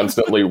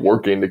constantly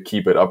working to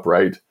keep it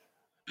upright.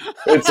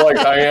 It's like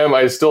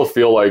I still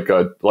feel like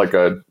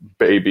a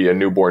baby, a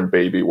newborn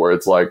baby, where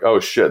it's like, oh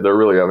shit, they're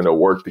really having to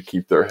work to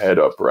keep their head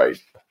upright.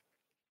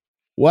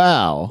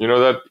 Wow. You know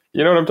what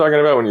I'm talking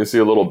about when you see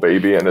a little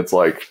baby and it's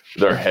like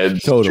their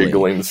head's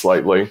jiggling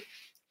slightly?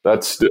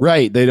 That's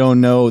right. They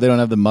don't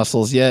have the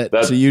muscles yet.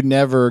 So you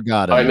never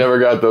got them. I never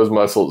got those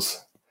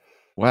muscles.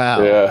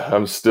 Wow. Yeah,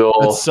 I'm still.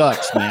 That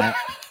sucks, man.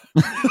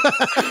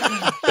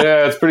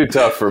 Yeah, it's pretty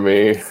tough for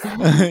me.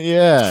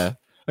 Yeah.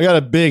 I got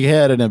a big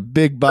head and a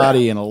big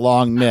body and a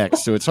long neck,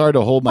 so it's hard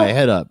to hold my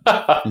head up.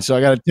 And so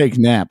I got to take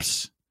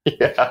naps.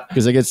 Yeah.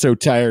 Because I get so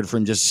tired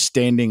from just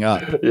standing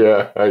up.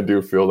 Yeah, I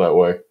do feel that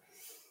way.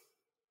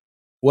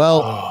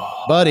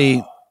 Well,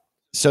 buddy,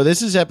 so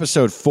this is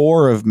episode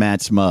 4 of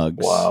Matt's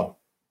Mugs. Wow.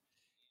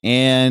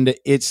 And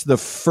it's the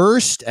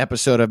first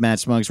episode of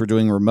Matt's Mugs we're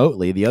doing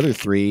remotely. The other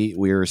 3,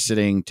 we were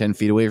sitting 10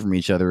 feet away from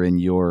each other in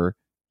your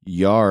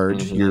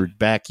yard, your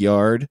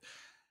backyard.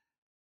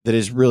 That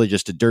is really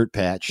just a dirt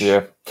patch.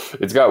 Yeah.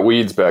 It's got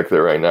weeds back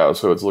there right now,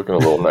 so it's looking a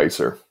little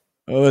nicer.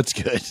 Oh, that's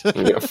good.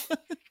 Yeah.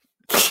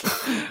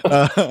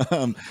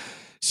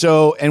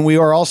 So, and we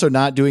are also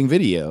not doing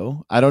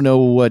video. I don't know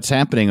what's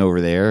happening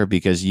over there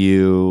because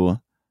you,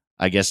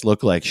 I guess,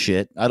 look like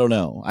shit. I don't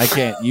know. I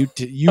can't. You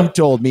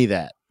told me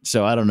that,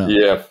 so I don't know.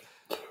 Yeah.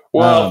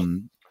 Well,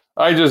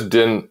 I just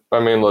didn't. I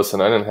mean, listen,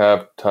 I didn't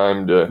have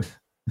time to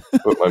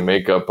put my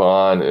makeup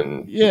on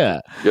and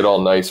get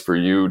all nice for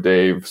you,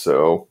 Dave.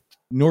 So,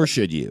 nor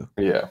should you.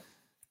 Yeah.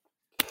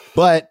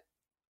 But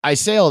I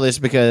say all this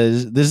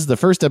because this is the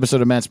first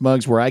episode of Matt's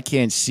Mugs where I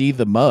can't see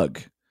the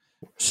mug.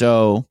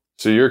 So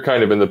you're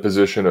kind of in the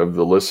position of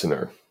the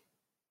listener.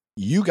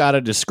 You got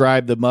to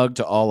describe the mug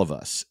to all of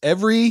us.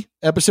 Every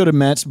episode of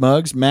Matt's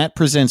Mugs, Matt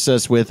presents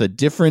us with a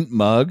different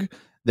mug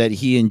that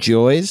he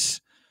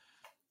enjoys.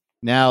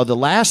 Now, the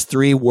last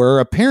 3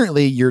 were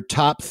apparently your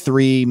top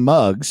 3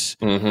 mugs.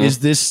 Mm-hmm. Is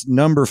this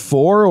number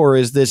 4 or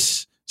is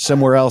this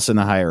somewhere else in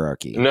the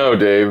hierarchy? No,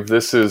 Dave.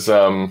 This is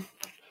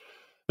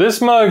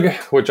this mug,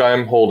 which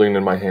I'm holding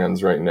in my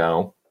hands right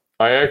now.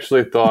 I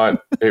actually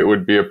thought it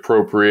would be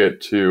appropriate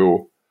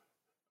to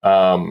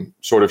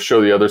sort of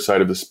show the other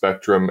side of the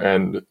spectrum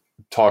and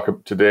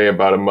talk today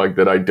about a mug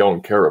that I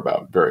don't care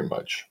about very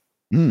much.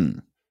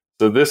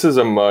 So this is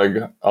a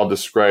mug. I'll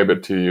describe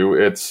it to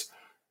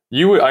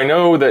you. I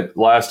know that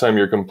last time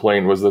your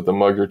complaint was that the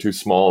mugs are too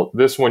small.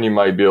 This one you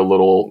might be a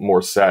little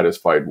more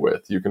satisfied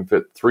with. You can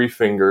fit 3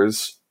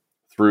 fingers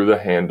through the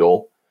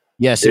handle.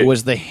 Yes, it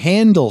was the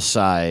handle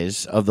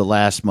size of the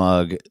last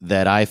mug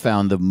that I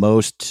found the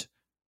most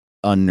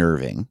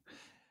unnerving.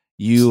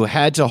 You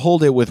had to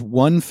hold it with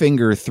 1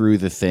 finger through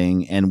the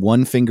thing and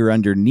 1 finger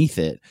underneath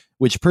it,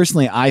 which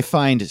personally I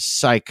find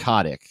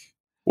psychotic.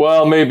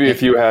 Well, maybe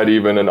if you had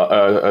even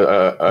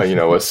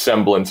a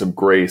semblance of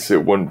grace,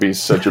 it wouldn't be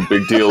such a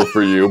big deal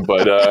for you.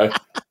 But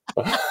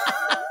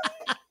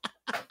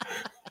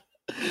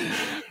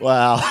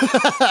wow.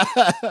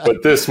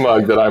 But this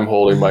mug that I'm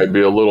holding might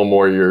be a little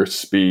more your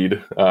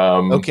speed.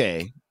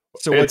 Okay,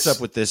 so what's up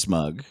with this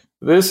mug?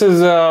 This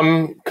is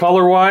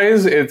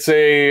color-wise, it's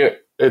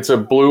a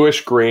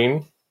bluish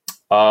green.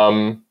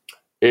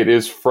 It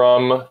is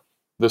from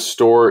the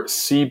store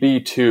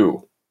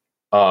CB2.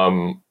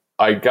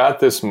 I got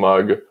this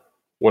mug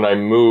when I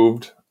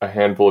moved a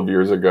handful of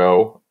years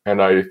ago,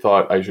 and I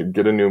thought I should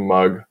get a new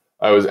mug.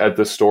 I was at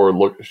the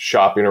store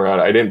shopping around.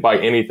 I didn't buy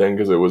anything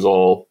because it was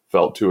all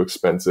felt too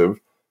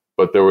expensive,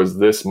 but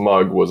this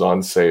mug was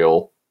on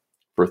sale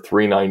for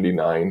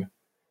 $3.99,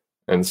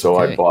 and so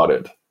I bought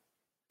it.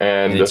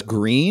 And it's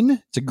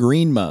green? It's a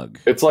green mug.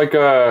 It's like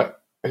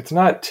it's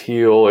not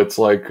teal. It's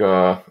like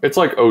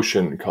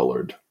ocean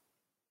colored,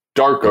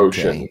 dark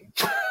ocean.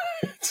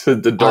 It's the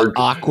dark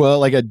aqua,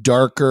 like a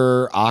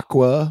darker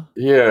aqua.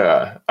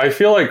 Yeah, I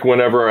feel like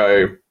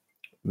whenever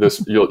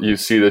you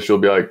see this, you'll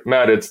be like,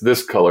 Matt, it's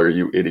this color,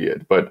 you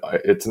idiot. But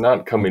it's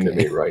not coming to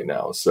me right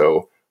now.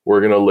 So we're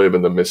gonna live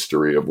in the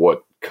mystery of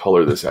what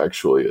color this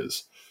actually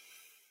is.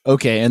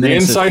 Okay, and then the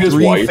inside is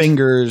 3 white.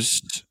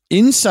 Fingers.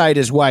 Inside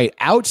is white.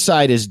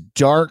 Outside is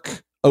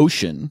dark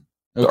ocean.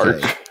 Okay.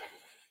 Dark.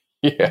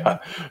 Yeah,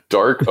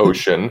 dark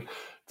ocean.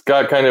 It's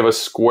got kind of a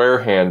square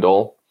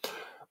handle.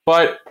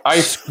 But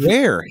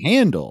square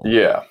handle.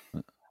 Yeah.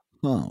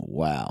 Oh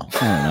wow. I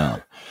don't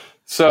know.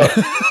 So,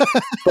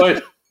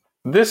 but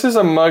this is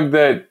a mug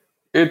that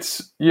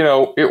it's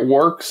it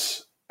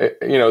works.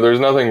 There's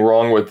nothing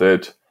wrong with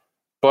it,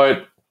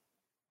 but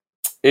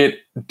it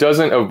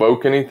doesn't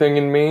evoke anything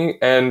in me,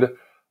 and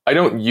I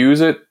don't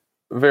use it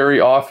very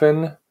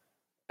often.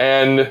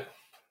 And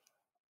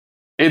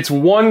it's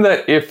one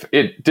that if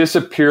it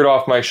disappeared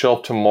off my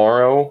shelf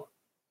tomorrow,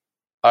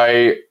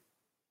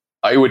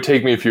 it would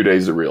take me a few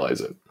days to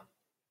realize it.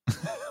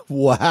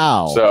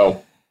 Wow.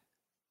 So,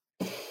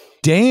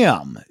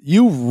 damn,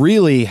 you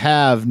really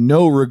have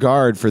no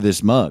regard for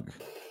this mug.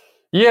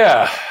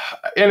 Yeah.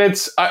 And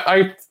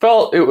I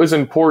felt it was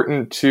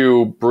important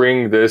to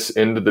bring this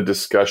into the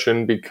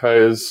discussion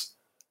because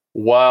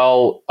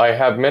while I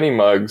have many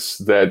mugs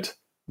that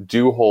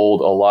do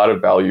hold a lot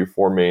of value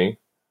for me,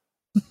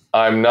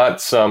 I'm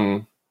not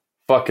some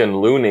fucking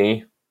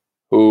loony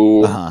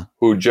who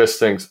just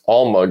thinks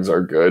all mugs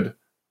are good.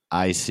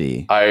 I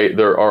see.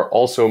 There are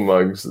also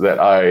mugs that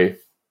I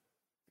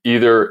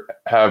either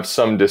have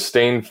some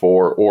disdain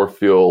for or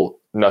feel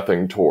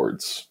nothing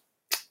towards.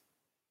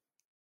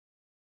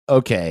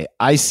 Okay,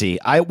 I see.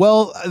 I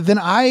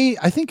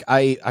think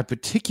I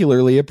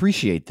particularly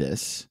appreciate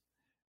this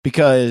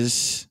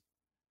because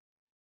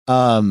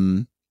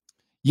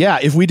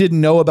if we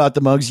didn't know about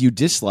the mugs you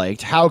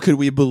disliked, how could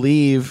we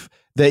believe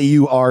that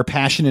you are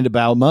passionate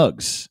about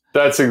mugs?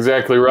 That's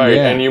exactly right.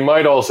 Yeah. And you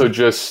might also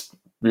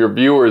your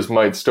viewers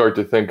might start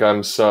to think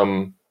I'm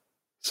some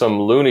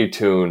Looney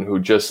Tune who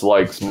just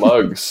likes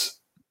mugs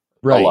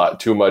a lot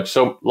too much.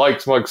 So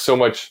likes mugs so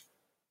much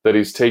that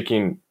he's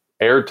taking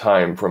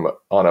airtime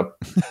on a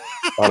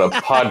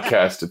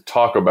podcast to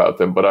talk about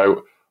them. But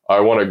I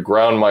want to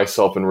ground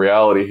myself in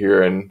reality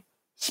here and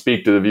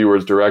speak to the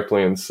viewers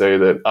directly and say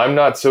that I'm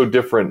not so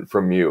different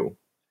from you.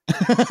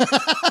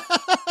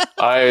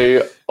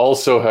 I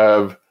also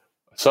have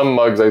some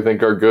mugs I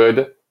think are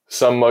good.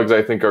 Some mugs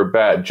I think are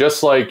bad,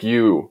 just like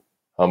you,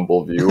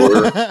 humble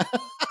viewer.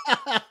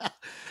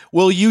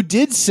 Well, you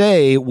did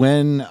say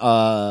when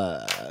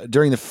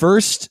during the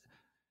first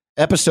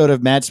episode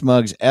of Matt's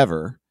Mugs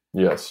ever,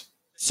 yes,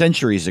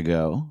 centuries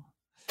ago,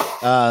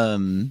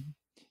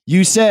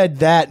 you said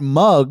that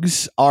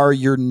mugs are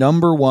your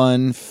number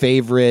one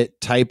favorite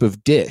type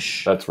of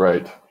dish. That's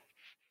right.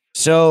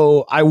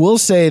 So I will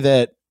say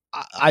that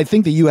I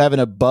think that you have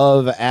an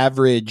above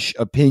average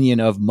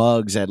opinion of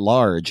mugs at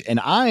large. And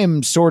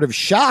I'm sort of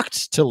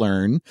shocked to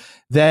learn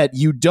that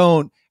you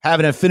don't have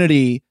an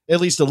affinity,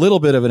 at least a little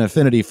bit of an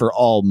affinity for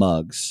all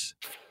mugs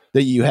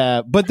that you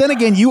have. But then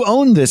again, you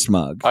own this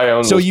mug. I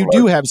own so this you mug.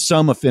 do have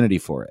some affinity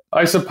for it.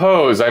 I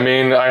suppose. I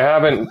mean, I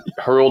haven't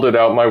hurled it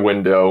out my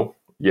window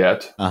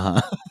yet.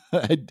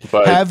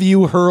 But have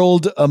you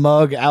hurled a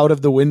mug out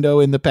of the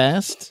window in the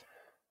past?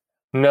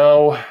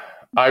 No,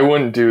 I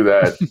wouldn't do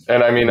that.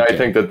 And I mean, I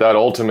think that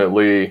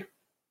ultimately,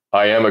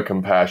 I am a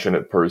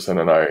compassionate person,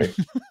 and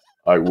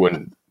I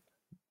wouldn't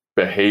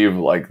behave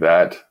like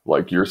that,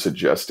 like you're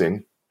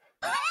suggesting.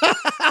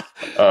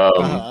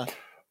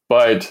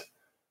 But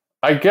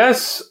I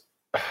guess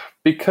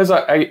because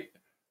I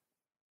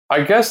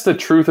guess the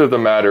truth of the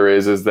matter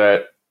is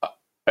that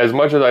as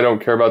much as I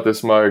don't care about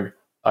this mug,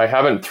 I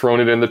haven't thrown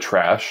it in the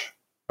trash.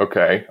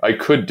 Okay, I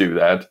could do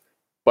that,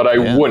 but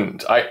I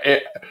wouldn't.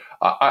 I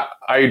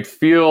would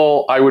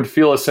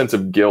feel a sense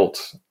of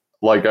guilt,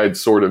 like I'd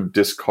sort of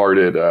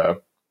discarded,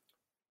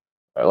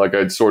 like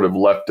I'd sort of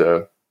left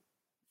a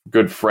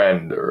good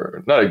friend,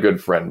 or not a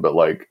good friend, but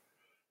like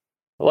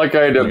I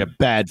had like a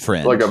bad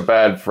friend, like a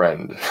bad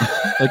friend,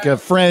 like a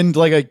friend,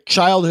 like a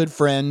childhood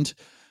friend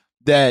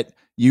that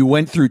you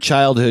went through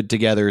childhood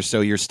together,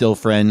 so you're still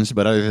friends.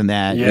 But other than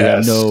that, you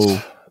have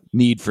no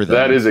need for them.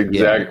 That is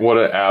what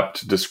an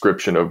apt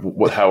description of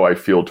how I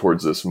feel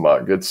towards this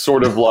mug. It's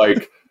sort of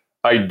like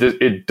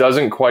it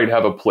doesn't quite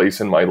have a place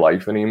in my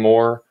life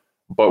anymore,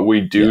 but we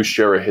do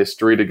share a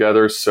history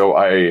together. So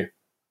I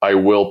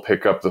will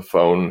pick up the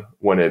phone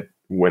when it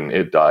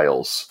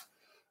dials.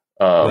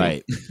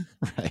 Right.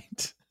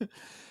 Right.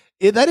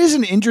 That is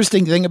an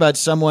interesting thing about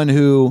someone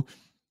who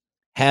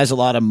has a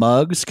lot of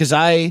mugs, because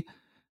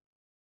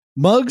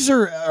mugs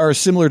are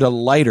similar to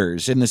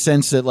lighters in the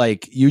sense that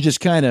like you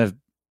just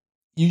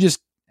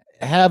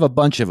have a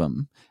bunch of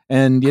them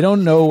and you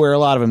don't know where a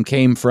lot of them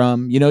came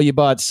from. You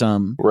bought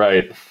some.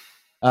 Right.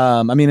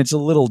 I mean, it's a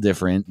little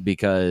different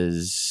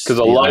because a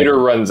lighter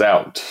runs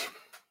out.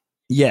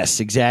 Yes,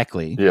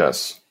 exactly.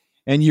 Yes.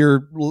 And you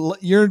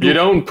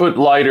don't put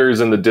lighters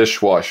in the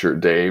dishwasher,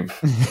 Dave.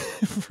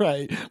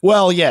 Right.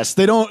 Well, yes,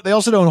 they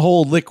also don't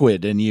hold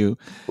liquid, and you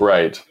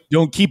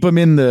don't keep them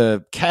in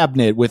the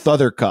cabinet with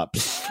other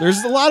cups.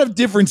 There's a lot of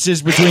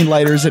differences between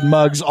lighters and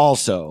mugs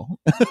also.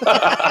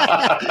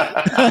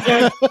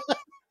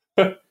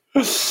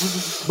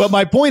 But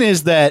my point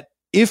is that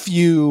if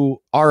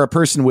you are a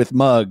person with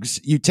mugs,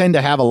 you tend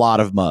to have a lot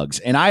of mugs.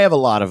 And I have a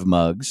lot of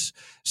mugs,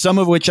 some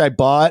of which I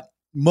bought,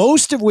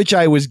 most of which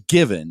I was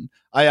given.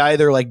 I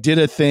either like did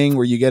a thing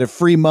where you get a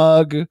free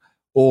mug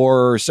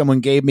or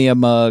someone gave me a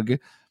mug.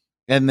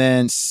 And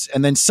then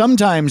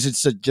sometimes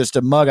it's just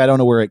a mug. I don't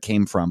know where it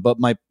came from, but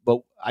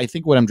I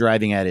think what I'm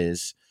driving at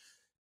is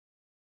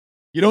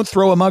you don't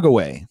throw a mug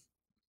away.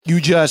 You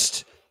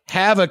just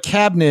have a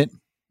cabinet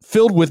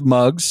filled with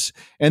mugs.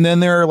 And then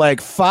there are like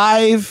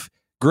 5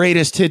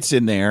 greatest hits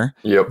in there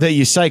that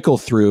you cycle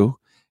through.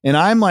 And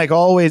I'm like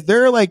always,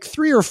 there are like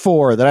 3 or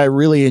 4 that I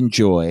really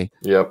enjoy.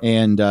 Yep.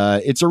 And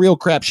it's a real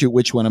crapshoot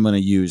which one I'm going to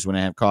use when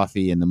I have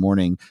coffee in the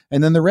morning.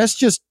 And then the rest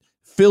just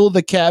fill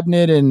the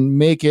cabinet and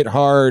make it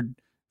hard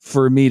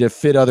for me to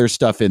fit other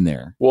stuff in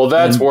there. Well,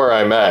 that's where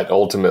I'm at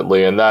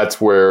ultimately. And that's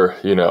where,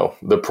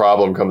 the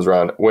problem comes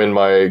around. When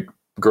my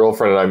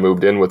girlfriend and I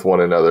moved in with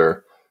one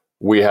another,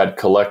 we had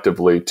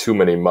collectively too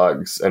many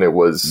mugs. And it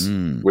was,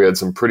 we had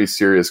some pretty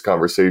serious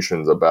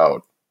conversations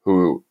about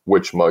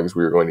which mugs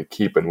we were going to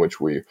keep and which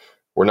we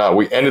were not.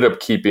 We ended up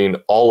keeping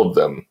all of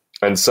them,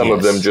 and some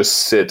of them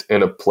just sit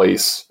in a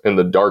place in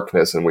the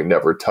darkness and we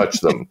never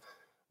touch them.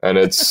 And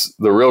it's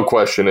the real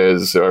question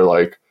is,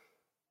 what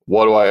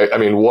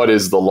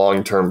is the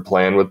long-term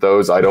plan with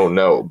those? I don't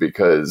know,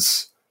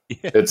 because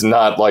it's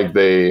not like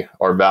they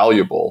are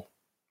valuable.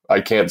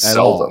 I can't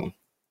sell them.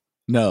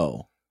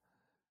 No.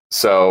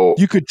 So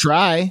you could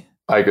try.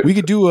 We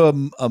could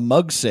do a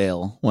mug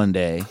sale one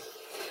day.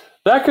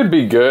 That could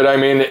be good. I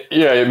mean,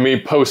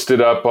 me posted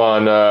up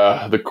on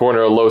the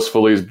corner of Los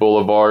Feliz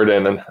Boulevard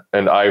and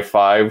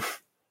I-5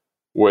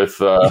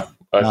 with a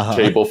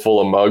table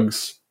full of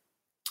mugs.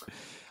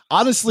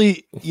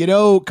 Honestly,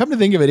 come to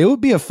think of it, it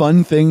would be a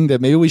fun thing that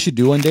maybe we should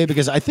do one day,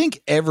 because I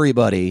think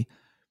everybody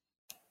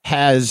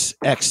has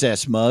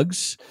excess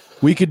mugs.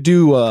 We could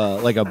do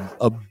like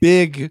a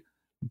big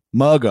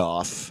mug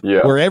off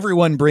where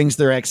everyone brings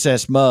their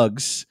excess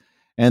mugs,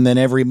 and then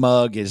every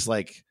mug is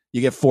like, you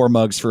get 4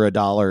 mugs for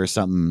 $1 or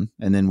something,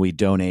 and then we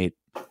donate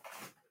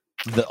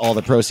all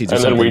the proceeds.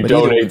 And then we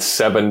donate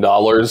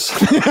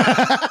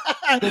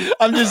 $7.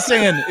 I'm just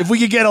saying, if we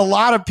could get a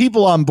lot of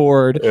people on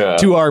board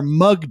to our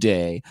mug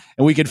day,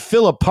 and we could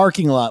fill a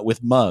parking lot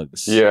with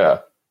mugs. Yeah.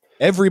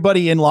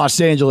 Everybody in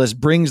Los Angeles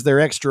brings their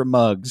extra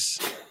mugs,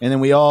 and then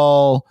we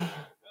all...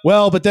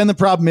 Well, but then the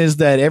problem is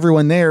that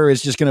everyone there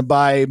is just going to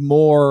buy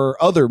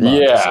more other mugs.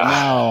 Yeah, so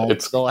now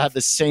they'll have the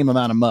same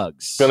amount of mugs.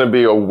 It's going to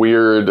be a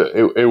weird.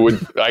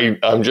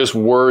 I'm just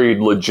worried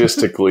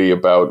logistically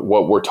about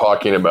what we're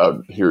talking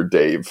about here,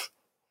 Dave.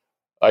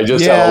 I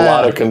just have a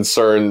lot of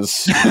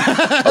concerns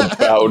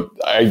about.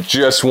 I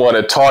just want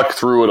to talk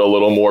through it a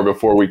little more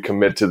before we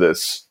commit to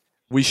this.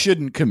 We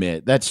shouldn't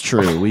commit. That's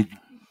true.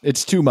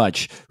 It's too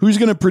much. Who's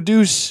going to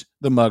produce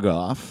the mug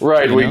off?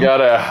 Right. We're going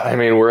to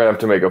have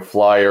to make a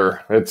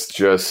flyer. It's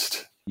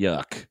just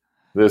yuck.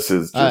 This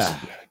is just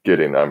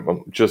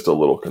I'm just a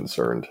little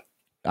concerned.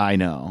 I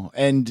know.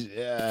 And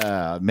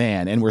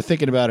man, and we're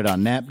thinking about it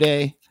on nap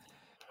day.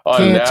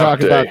 Can't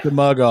talk about the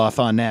mug off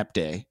on nap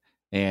day.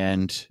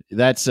 And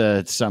that's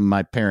something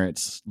my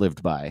parents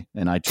lived by,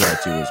 and I try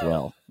to as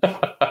well.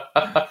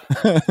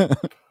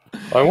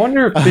 I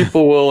wonder if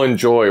people will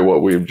enjoy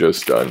what we've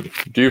just done.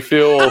 Do you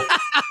feel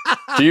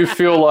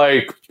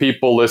like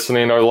people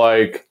listening are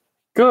like,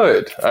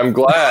 Good. I'm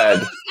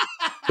glad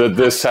that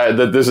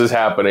this is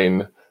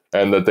happening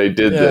and that they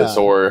did this,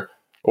 or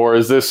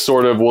is this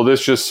sort of, will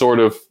this just sort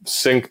of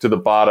sink to the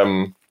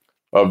bottom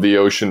of the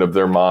ocean of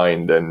their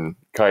mind and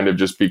kind of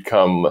just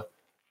become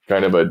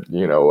kind of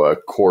a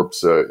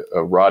corpse, a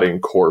rotting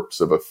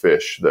corpse of a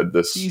fish that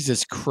this.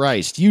 Jesus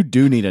Christ, you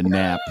do need a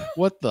nap.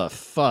 What the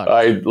fuck?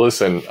 I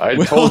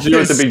told you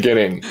at the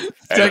beginning.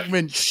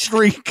 Segment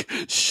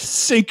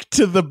sink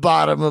to the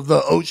bottom of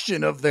the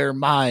ocean of their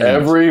mind.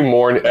 Every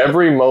moment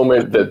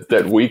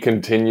that we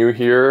continue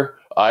here,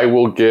 I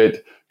will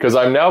get, because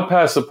I'm now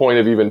past the point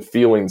of even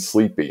feeling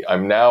sleepy.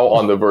 I'm now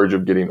on the verge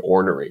of getting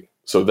ornery.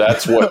 So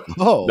that's what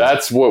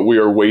that's what we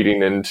are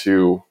wading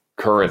into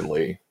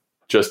currently,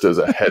 just as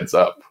a heads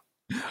up.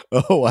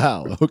 Oh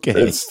wow.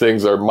 Okay.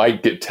 Things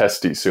might get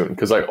testy soon,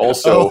 because I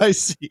also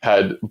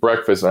had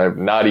breakfast and I have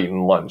not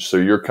eaten lunch. So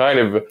you're kind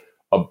of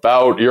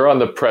you're on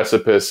the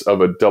precipice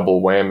of a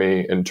double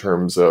whammy in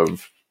terms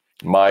of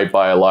my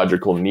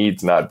biological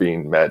needs not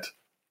being met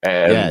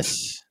and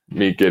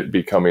me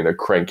becoming a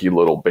cranky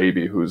little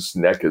baby whose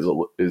neck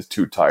is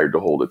too tired to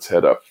hold its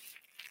head up.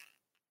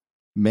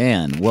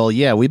 Man, well,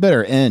 yeah, we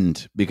better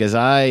end, because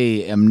I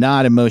am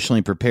not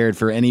emotionally prepared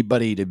for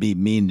anybody to be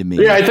mean to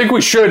me. Yeah, I think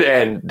we should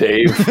end,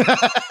 Dave.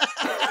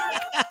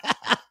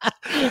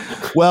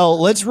 Well,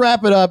 let's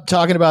wrap it up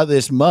talking about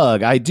this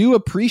mug. I do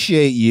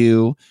appreciate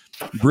you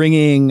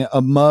bringing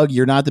a mug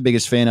you're not the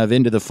biggest fan of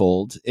into the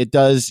fold. It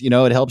does,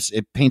 it helps.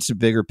 It paints a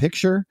bigger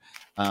picture.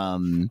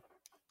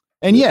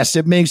 And yes,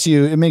 it makes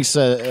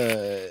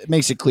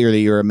it clear that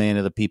you're a man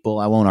of the people.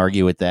 I won't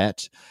argue with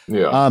that.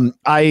 Yeah.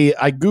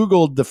 I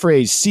Googled the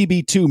phrase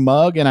CB2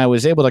 mug, and I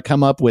was able to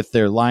come up with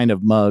their line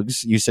of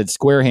mugs. You said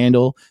square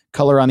handle,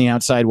 color on the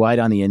outside, white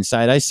on the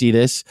inside. I see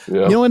this.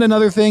 Yeah. You know what?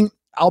 Another thing,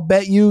 I'll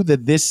bet you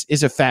that this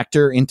is a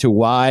factor into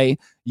why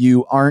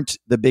you aren't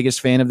the biggest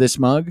fan of this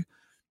mug.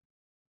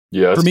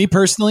 Yes. For me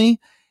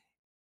personally,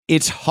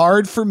 it's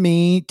hard for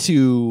me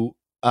to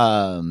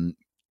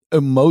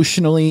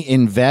emotionally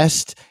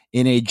invest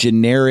in a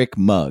generic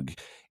mug.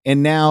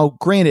 And now,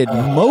 granted,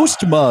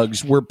 most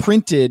mugs were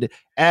printed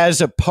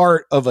as a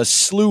part of a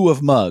slew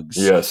of mugs.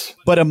 Yes.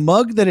 But a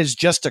mug that is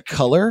just a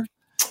color,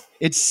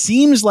 it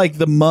seems like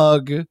the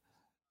mug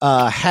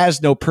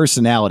has no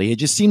personality. It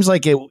just seems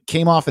like it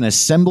came off an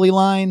assembly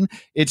line.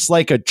 It's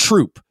like a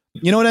troop.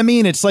 You know what I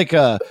mean? It's like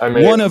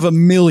one of a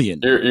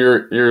million.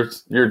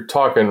 You're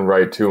talking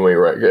right to me,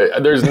 right?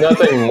 There's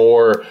nothing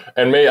more,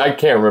 and I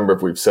can't remember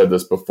if we've said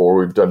this before.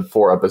 We've done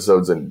 4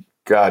 episodes, and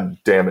God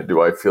damn it,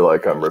 do I feel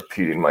like I'm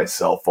repeating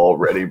myself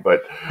already?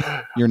 But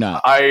you're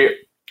not.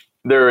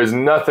 There is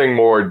nothing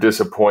more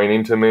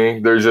disappointing to me.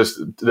 There's just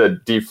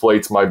that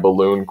deflates my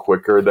balloon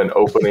quicker than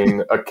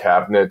opening a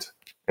cabinet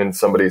in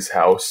somebody's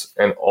house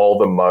and all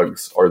the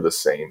mugs are the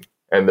same,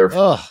 and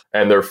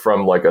they're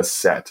from like a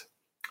set.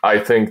 I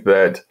think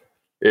that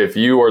if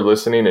you are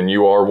listening and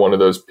you are one of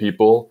those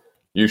people,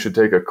 you should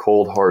take a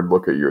cold, hard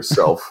look at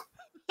yourself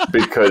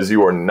because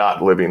you are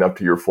not living up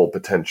to your full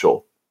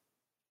potential.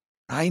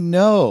 I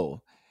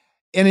know.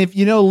 And if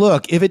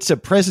look, if it's a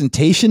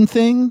presentation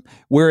thing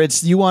where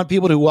you want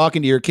people to walk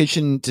into your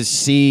kitchen to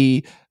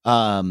see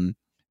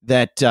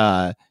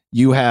that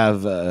you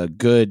have a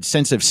good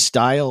sense of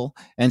style,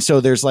 and so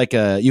there's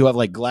you have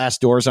like glass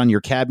doors on your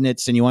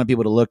cabinets, and you want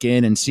people to look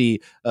in and see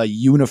a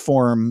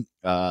uniform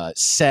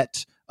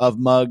set of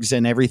mugs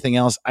and everything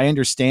else. I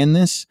understand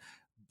this,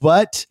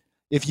 but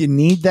if you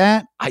need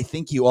that, I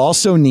think you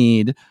also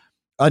need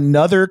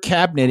another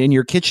cabinet in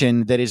your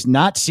kitchen that is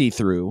not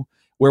see-through,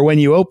 where when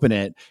you open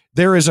it,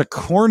 there is a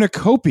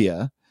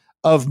cornucopia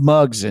of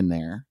mugs in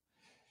there.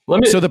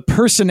 So the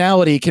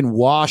personality can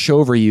wash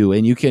over you,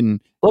 and you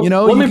can,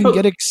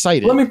 get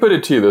excited. Let me put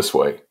it to you this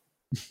way.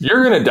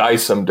 You're going to die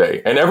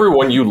someday, and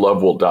everyone you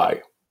love will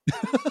die.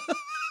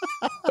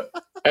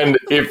 And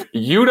if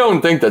you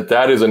don't think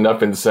that is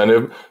enough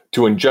incentive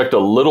to inject a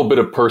little bit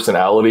of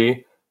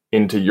personality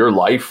into your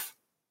life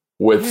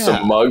with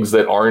some mugs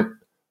that aren't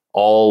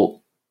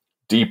all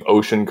deep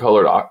ocean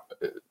colored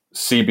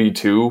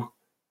CB2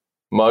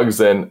 mugs,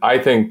 then I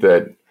think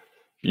that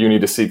you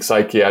need to seek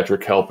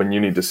psychiatric help, and you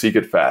need to seek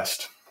it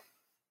fast.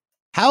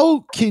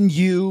 How can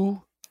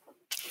you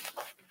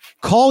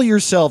call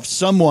yourself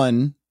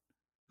someone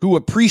who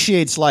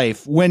appreciates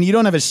life when you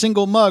don't have a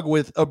single mug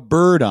with a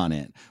bird on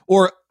it?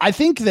 Or I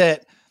think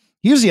that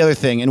here's the other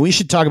thing, and we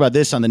should talk about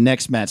this on the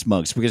next Matt's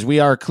Mugs, because we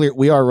are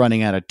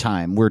running out of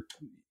time.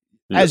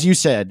 As you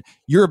said,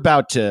 you're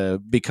about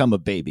to become a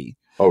baby.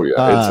 Oh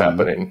yeah, it's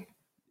happening.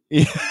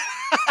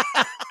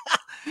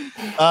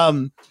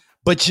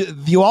 But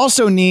you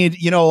also need,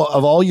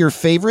 of all your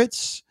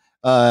favorites,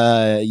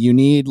 you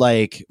need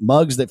like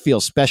mugs that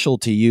feel special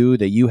to you,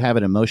 that you have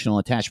an emotional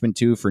attachment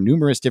to for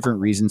numerous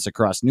different reasons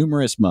across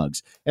numerous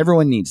mugs.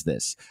 Everyone needs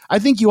this. I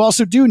think you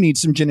also do need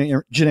some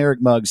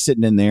generic mugs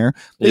sitting in there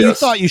that you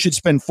thought you should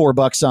spend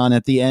 $4 on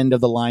at the end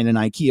of the line in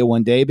IKEA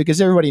one day,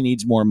 because everybody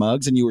needs more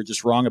mugs, and you were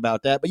just wrong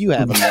about that, but you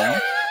have them now.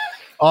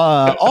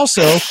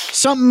 Also,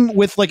 something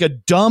with like a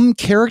dumb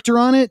character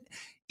on it.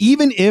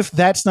 even if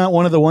that's not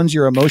one of the ones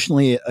you're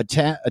emotionally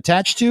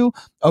attached to,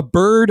 a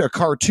bird, a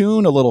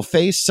cartoon, a little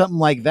face, something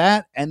like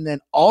that. And then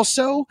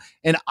also,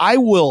 and I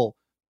will,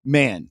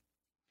 man,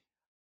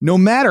 no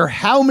matter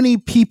how many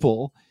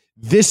people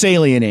this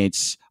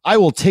alienates, I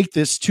will take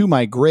this to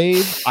my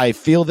grave. I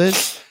feel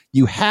this.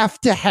 You have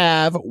to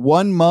have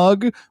one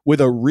mug with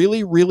a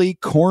really, really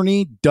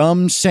corny,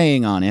 dumb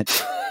saying on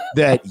it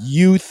that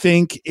you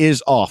think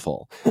is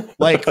awful.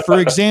 Like, for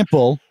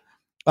example,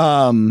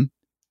 I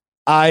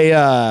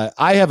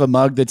have a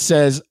mug that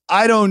says,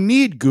 "I don't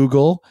need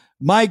Google.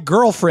 My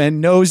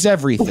girlfriend knows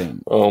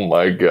everything." Oh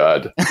my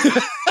God.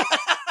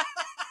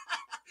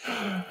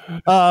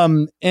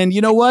 And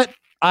you know what?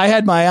 I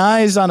had my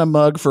eyes on a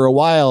mug for a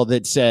while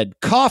that said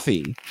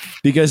coffee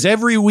because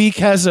every week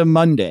has a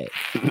Monday.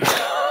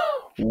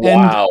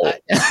 Wow.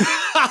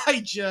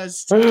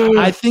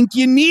 I think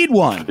you need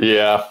one.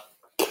 Yeah.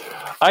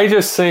 I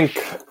just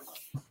think,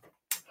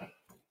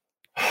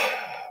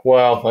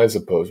 well, I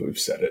suppose we've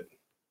said it.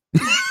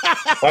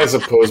 I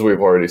suppose we've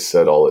already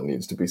said all that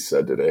needs to be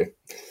said today.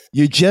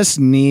 You just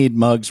need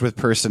mugs with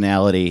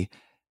personality,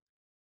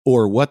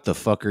 or what the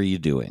fuck are you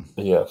doing?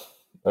 Yeah,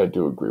 I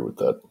do agree with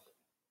that.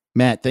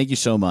 Matt, thank you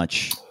so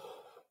much.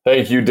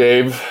 Thank you,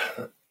 Dave.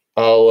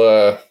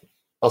 I'll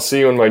see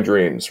you in my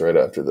dreams right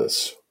after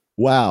this.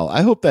 Wow,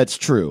 I hope that's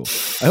true.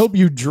 I hope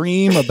you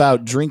dream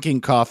about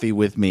drinking coffee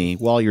with me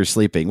while you're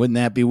sleeping. Wouldn't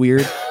that be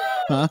weird?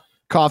 Huh?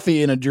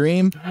 Coffee in a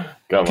dream?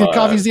 Come on.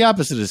 Coffee's the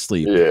opposite of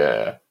sleep.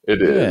 Yeah,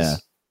 it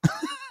is.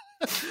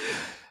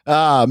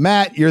 Yeah.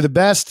 Matt, you're the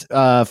best.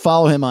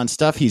 Follow him on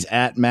stuff. He's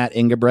at Matt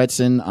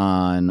Ingebretson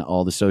on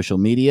all the social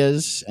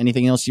medias.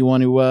 Anything else you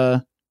want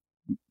to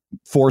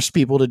force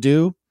people to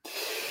do?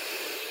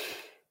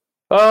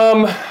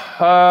 Yeah.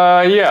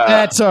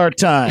 That's our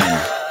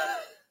time.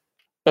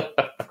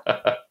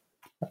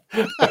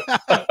 Good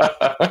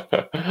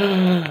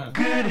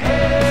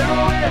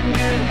heroin,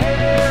 good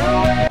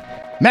heroin.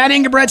 Matt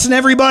Ingebretson,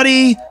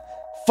 everybody.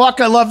 Fuck,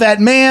 I love that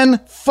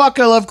man. Fuck,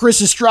 I love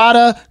Chris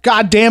Estrada.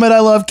 God damn it, I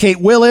love Kate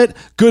Willett.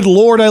 Good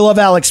Lord, I love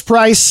Alex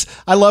Price.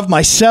 I love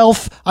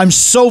myself. I'm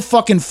so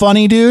fucking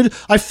funny, dude.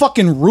 I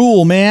fucking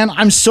rule, man.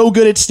 I'm so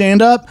good at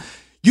stand-up.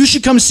 You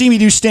should come see me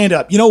do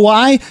stand-up. You know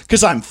why?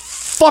 Because I'm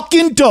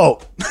fucking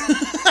dope.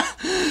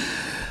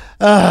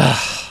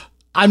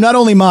 I'm not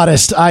only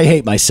modest, I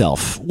hate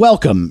myself.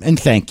 Welcome and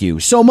thank you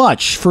so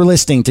much for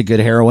listening to Good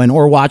Heroin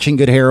or watching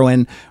Good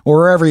Heroin or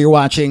wherever you're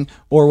watching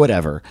or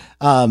whatever.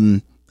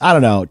 I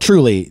don't know.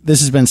 Truly, this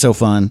has been so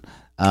fun.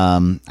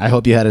 I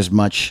hope you had as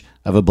much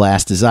of a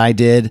blast as I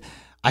did.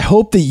 I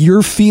hope that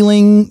you're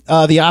feeling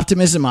the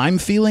optimism I'm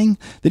feeling,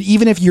 that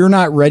even if you're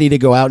not ready to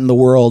go out in the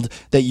world,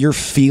 that you're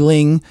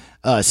feeling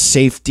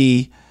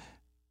safety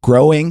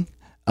growing,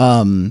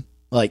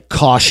 like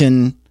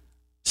caution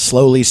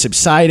slowly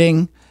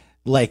subsiding,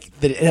 like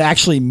that it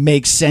actually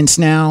makes sense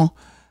now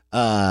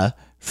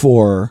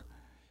for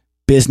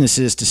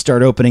businesses to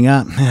start opening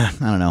up. I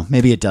don't know.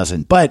 Maybe it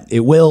doesn't, but it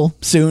will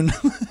soon.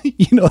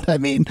 You know what I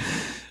mean?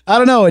 I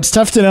don't know. It's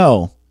tough to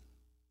know,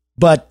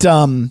 but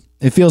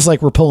it feels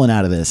like we're pulling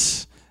out of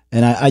this.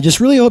 And I just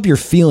really hope you're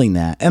feeling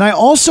that. And I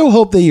also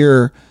hope that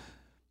you're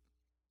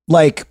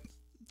like,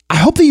 I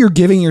hope that you're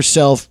giving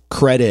yourself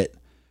credit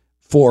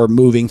for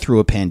moving through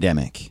a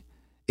pandemic.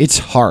 It's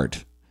hard.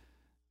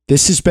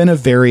 This has been a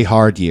very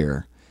hard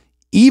year.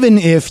 Even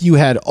if you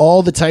had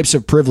all the types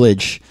of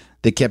privilege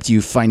that kept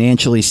you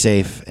financially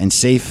safe and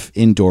safe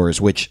indoors,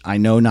 which I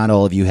know not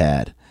all of you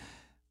had,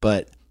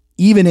 but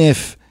even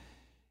if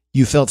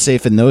you felt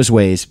safe in those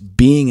ways,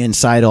 being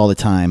inside all the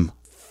time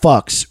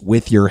fucks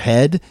with your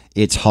head.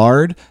 It's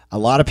hard. A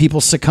lot of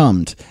people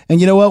succumbed. And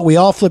you know what? We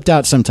all flipped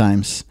out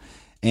sometimes.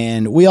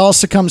 And we all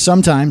succumb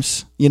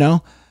sometimes, you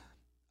know?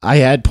 I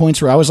had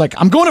points where I was like,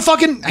 I'm going to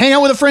fucking hang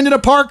out with a friend in a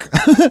park.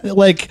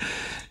 like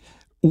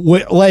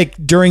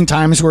during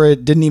times where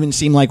it didn't even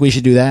seem like we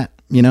should do that,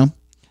 you know?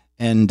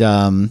 And,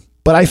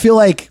 but I feel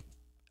like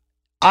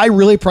I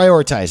really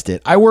prioritized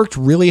it. I worked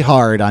really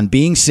hard on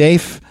being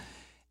safe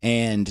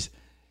and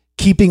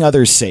keeping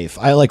others safe.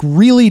 I like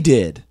really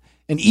did.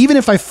 And even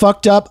if I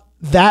fucked up,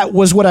 that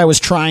was what I was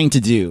trying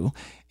to do.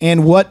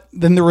 And what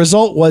then the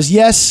result was,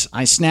 yes,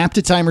 I snapped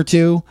a time or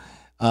two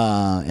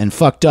and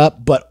fucked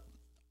up, but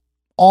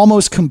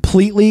almost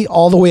completely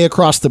all the way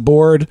across the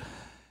board,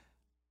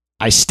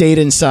 I stayed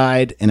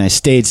inside and I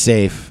stayed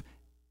safe.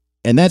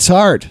 And that's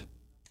hard.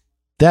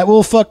 That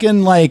will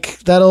fucking I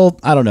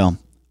don't know.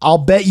 I'll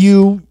bet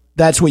you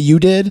that's what you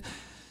did.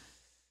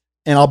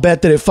 And I'll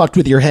bet that it fucked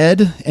with your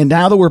head. And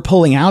now that we're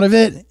pulling out of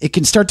it, it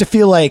can start to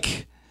feel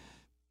like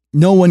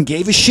no one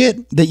gave a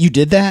shit that you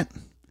did that.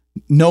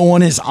 No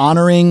one is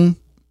honoring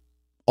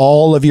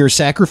all of your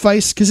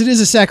sacrifice, because it is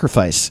a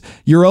sacrifice.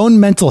 Your own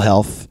mental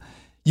health.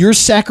 You're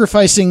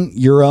sacrificing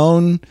your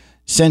own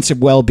sense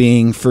of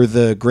well-being for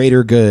the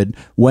greater good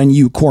when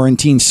you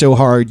quarantine so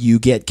hard you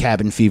get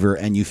cabin fever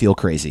and you feel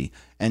crazy.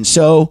 And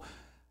so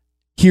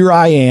here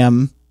I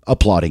am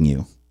applauding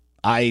you.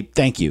 I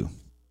thank you.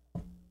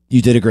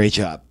 You did a great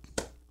job.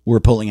 We're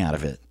pulling out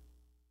of it.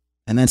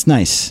 And that's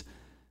nice.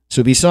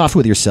 So be soft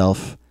with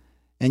yourself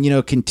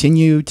And,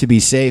 continue to be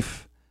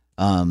safe.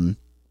 We're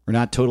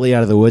not totally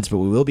out of the woods, but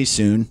we will be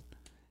soon.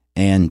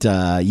 And,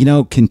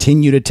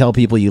 continue to tell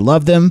people you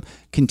love them.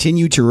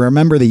 Continue to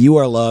remember that you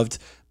are loved.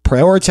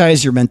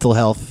 Prioritize your mental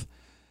health.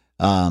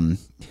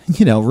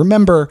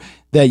 Remember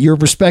that your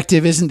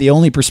perspective isn't the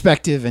only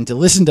perspective, and to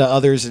listen to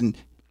others. And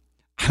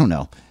I don't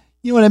know.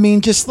 You know what I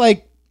mean? Just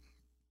like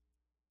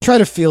try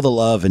to feel the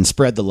love and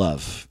spread the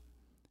love.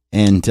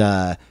 And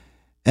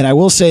I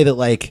will say that,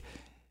 like,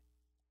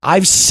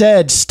 I've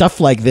said stuff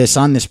like this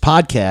on this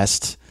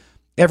podcast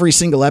every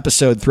single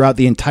episode throughout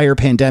the entire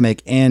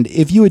pandemic. And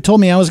if you had told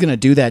me I was going to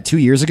do that 2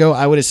 years ago,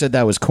 I would have said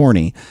that was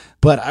corny.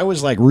 But I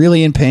was like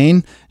really in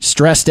pain,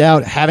 stressed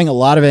out, having a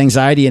lot of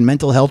anxiety and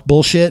mental health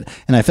bullshit.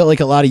 And I felt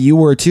like a lot of you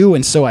were too.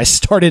 And so I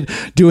started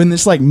doing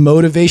this like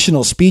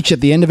motivational speech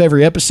at the end of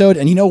every episode.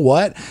 And you know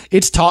what?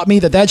 It's taught me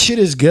that shit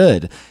is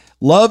good.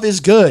 Love is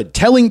good.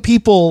 Telling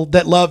people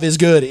that love is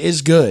good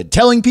is good.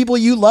 Telling people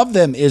you love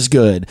them is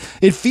good.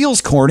 It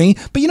feels corny,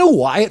 but you know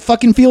why it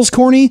fucking feels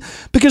corny?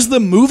 Because the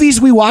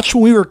movies we watched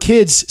when we were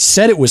kids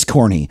said it was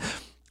corny.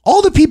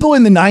 All the people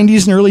in the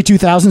 90s and early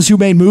 2000s who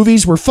made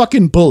movies were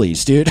fucking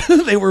bullies, dude.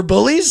 They were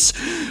bullies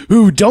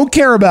who don't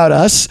care about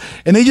us,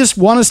 and they just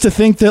want us to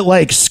think that,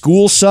 like,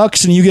 school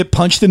sucks and you get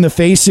punched in the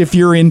face if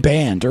you're in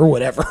band or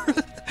whatever.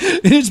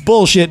 It's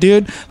bullshit,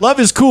 dude. Love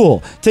is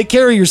cool. Take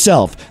care of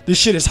yourself. This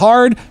shit is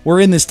hard.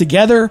 We're in this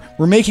together.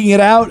 We're making it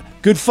out.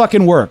 Good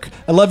fucking work.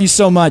 I love you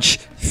so much.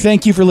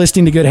 Thank you for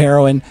listening to Good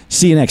Heroin.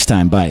 See you next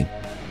time. Bye.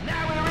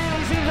 Now it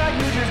really seems like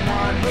you just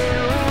want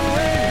heroin.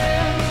 Good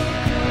heroin.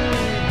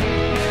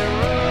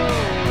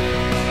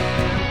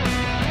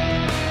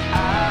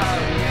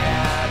 Oh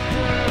yeah,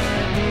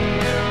 good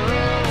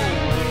heroin.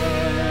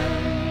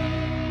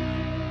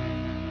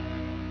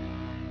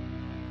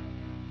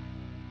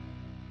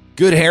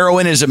 Good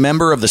Heroin is a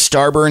member of the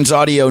Starburns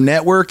Audio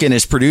Network and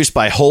is produced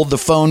by Hold the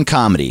Phone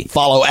Comedy.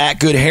 Follow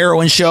at Good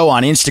Heroin Show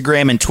on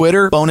Instagram and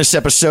Twitter. Bonus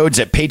episodes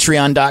at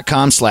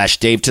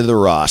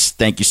patreon.com/DaveToTheRoss.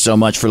 Thank you so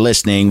much for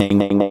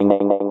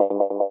listening.